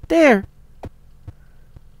 There.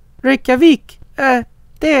 Reykjavik.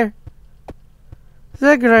 There.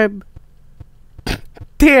 Zagreb.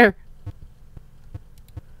 There.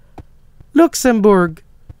 Luxembourg.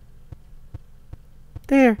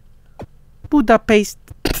 There. Budapest.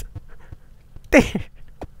 There.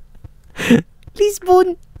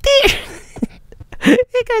 Lisbon. There. Hey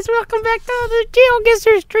guys, welcome back to the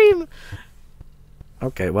GeoGuessr stream.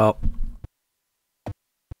 Okay, well.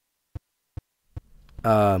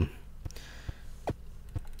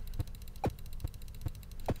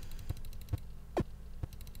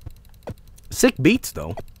 Sick beats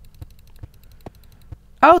though.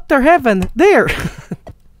 Outer heaven, there.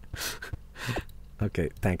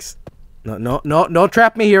 Okay, thanks. No, don't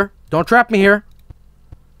trap me here. Don't trap me here.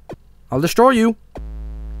 I'll destroy you.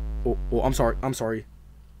 Oh, I'm sorry. I'm sorry.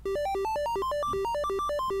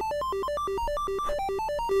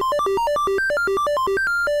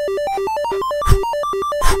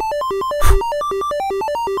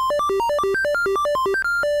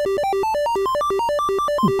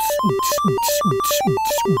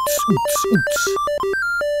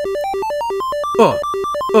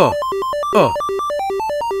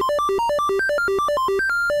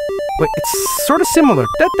 Wait, it's sort of similar.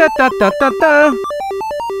 Da, da, da, da, da, da.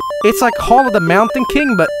 It's like Hall of the Mountain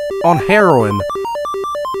King, but on heroin.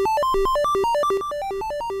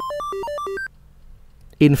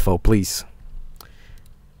 Info, please.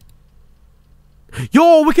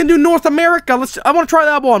 Yo, we can do North America. I want to try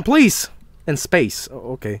that one, please. And space.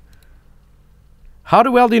 Oh, okay. How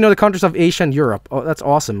well do you know the countries of Asia and Europe? Oh, that's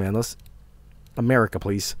awesome, man. Let's America,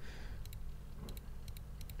 please.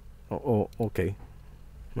 Oh, okay.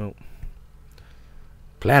 Well,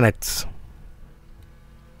 planets.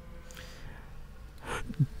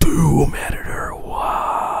 Doom editor,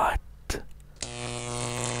 what?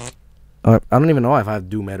 I don't even know if I have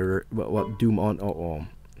Doom editor. What Doom on? Oh.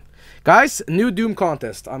 Guys, new Doom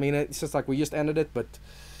contest. I mean, it's just like we just ended it, but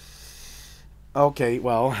okay.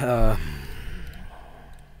 Well,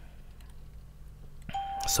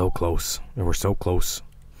 so close. We were so close.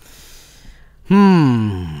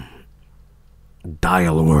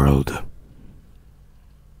 Dial World.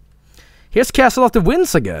 Here's Castle of the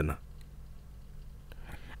Winds again.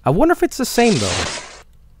 I wonder if it's the same though.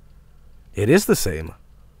 It is the same.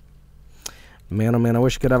 Man, oh man, I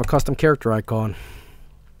wish I could have a custom character icon.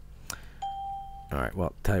 Alright,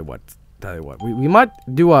 well, tell you what. We might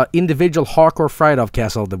do a individual hardcore fight of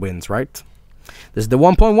Castle of the Winds, right? This is the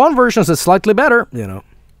 1.1 version, so it's slightly better, you know.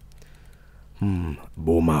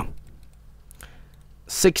 Booma.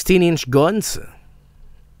 16-inch guns.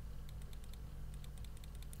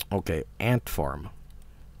 Okay, Ant Farm.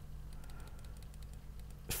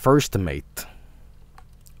 First Mate.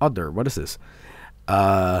 Other, what is this?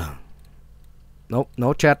 Nope,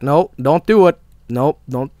 no chat, no, don't do it. Nope,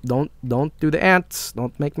 don't do the ants.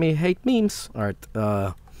 Don't make me hate memes. Alright,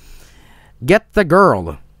 get the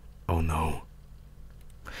girl. Oh no.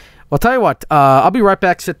 Well, tell you what, I'll be right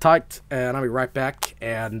back, sit tight, and I'll be right back,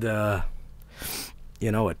 and,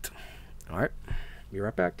 you know it. Alright, be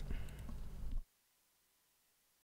right back.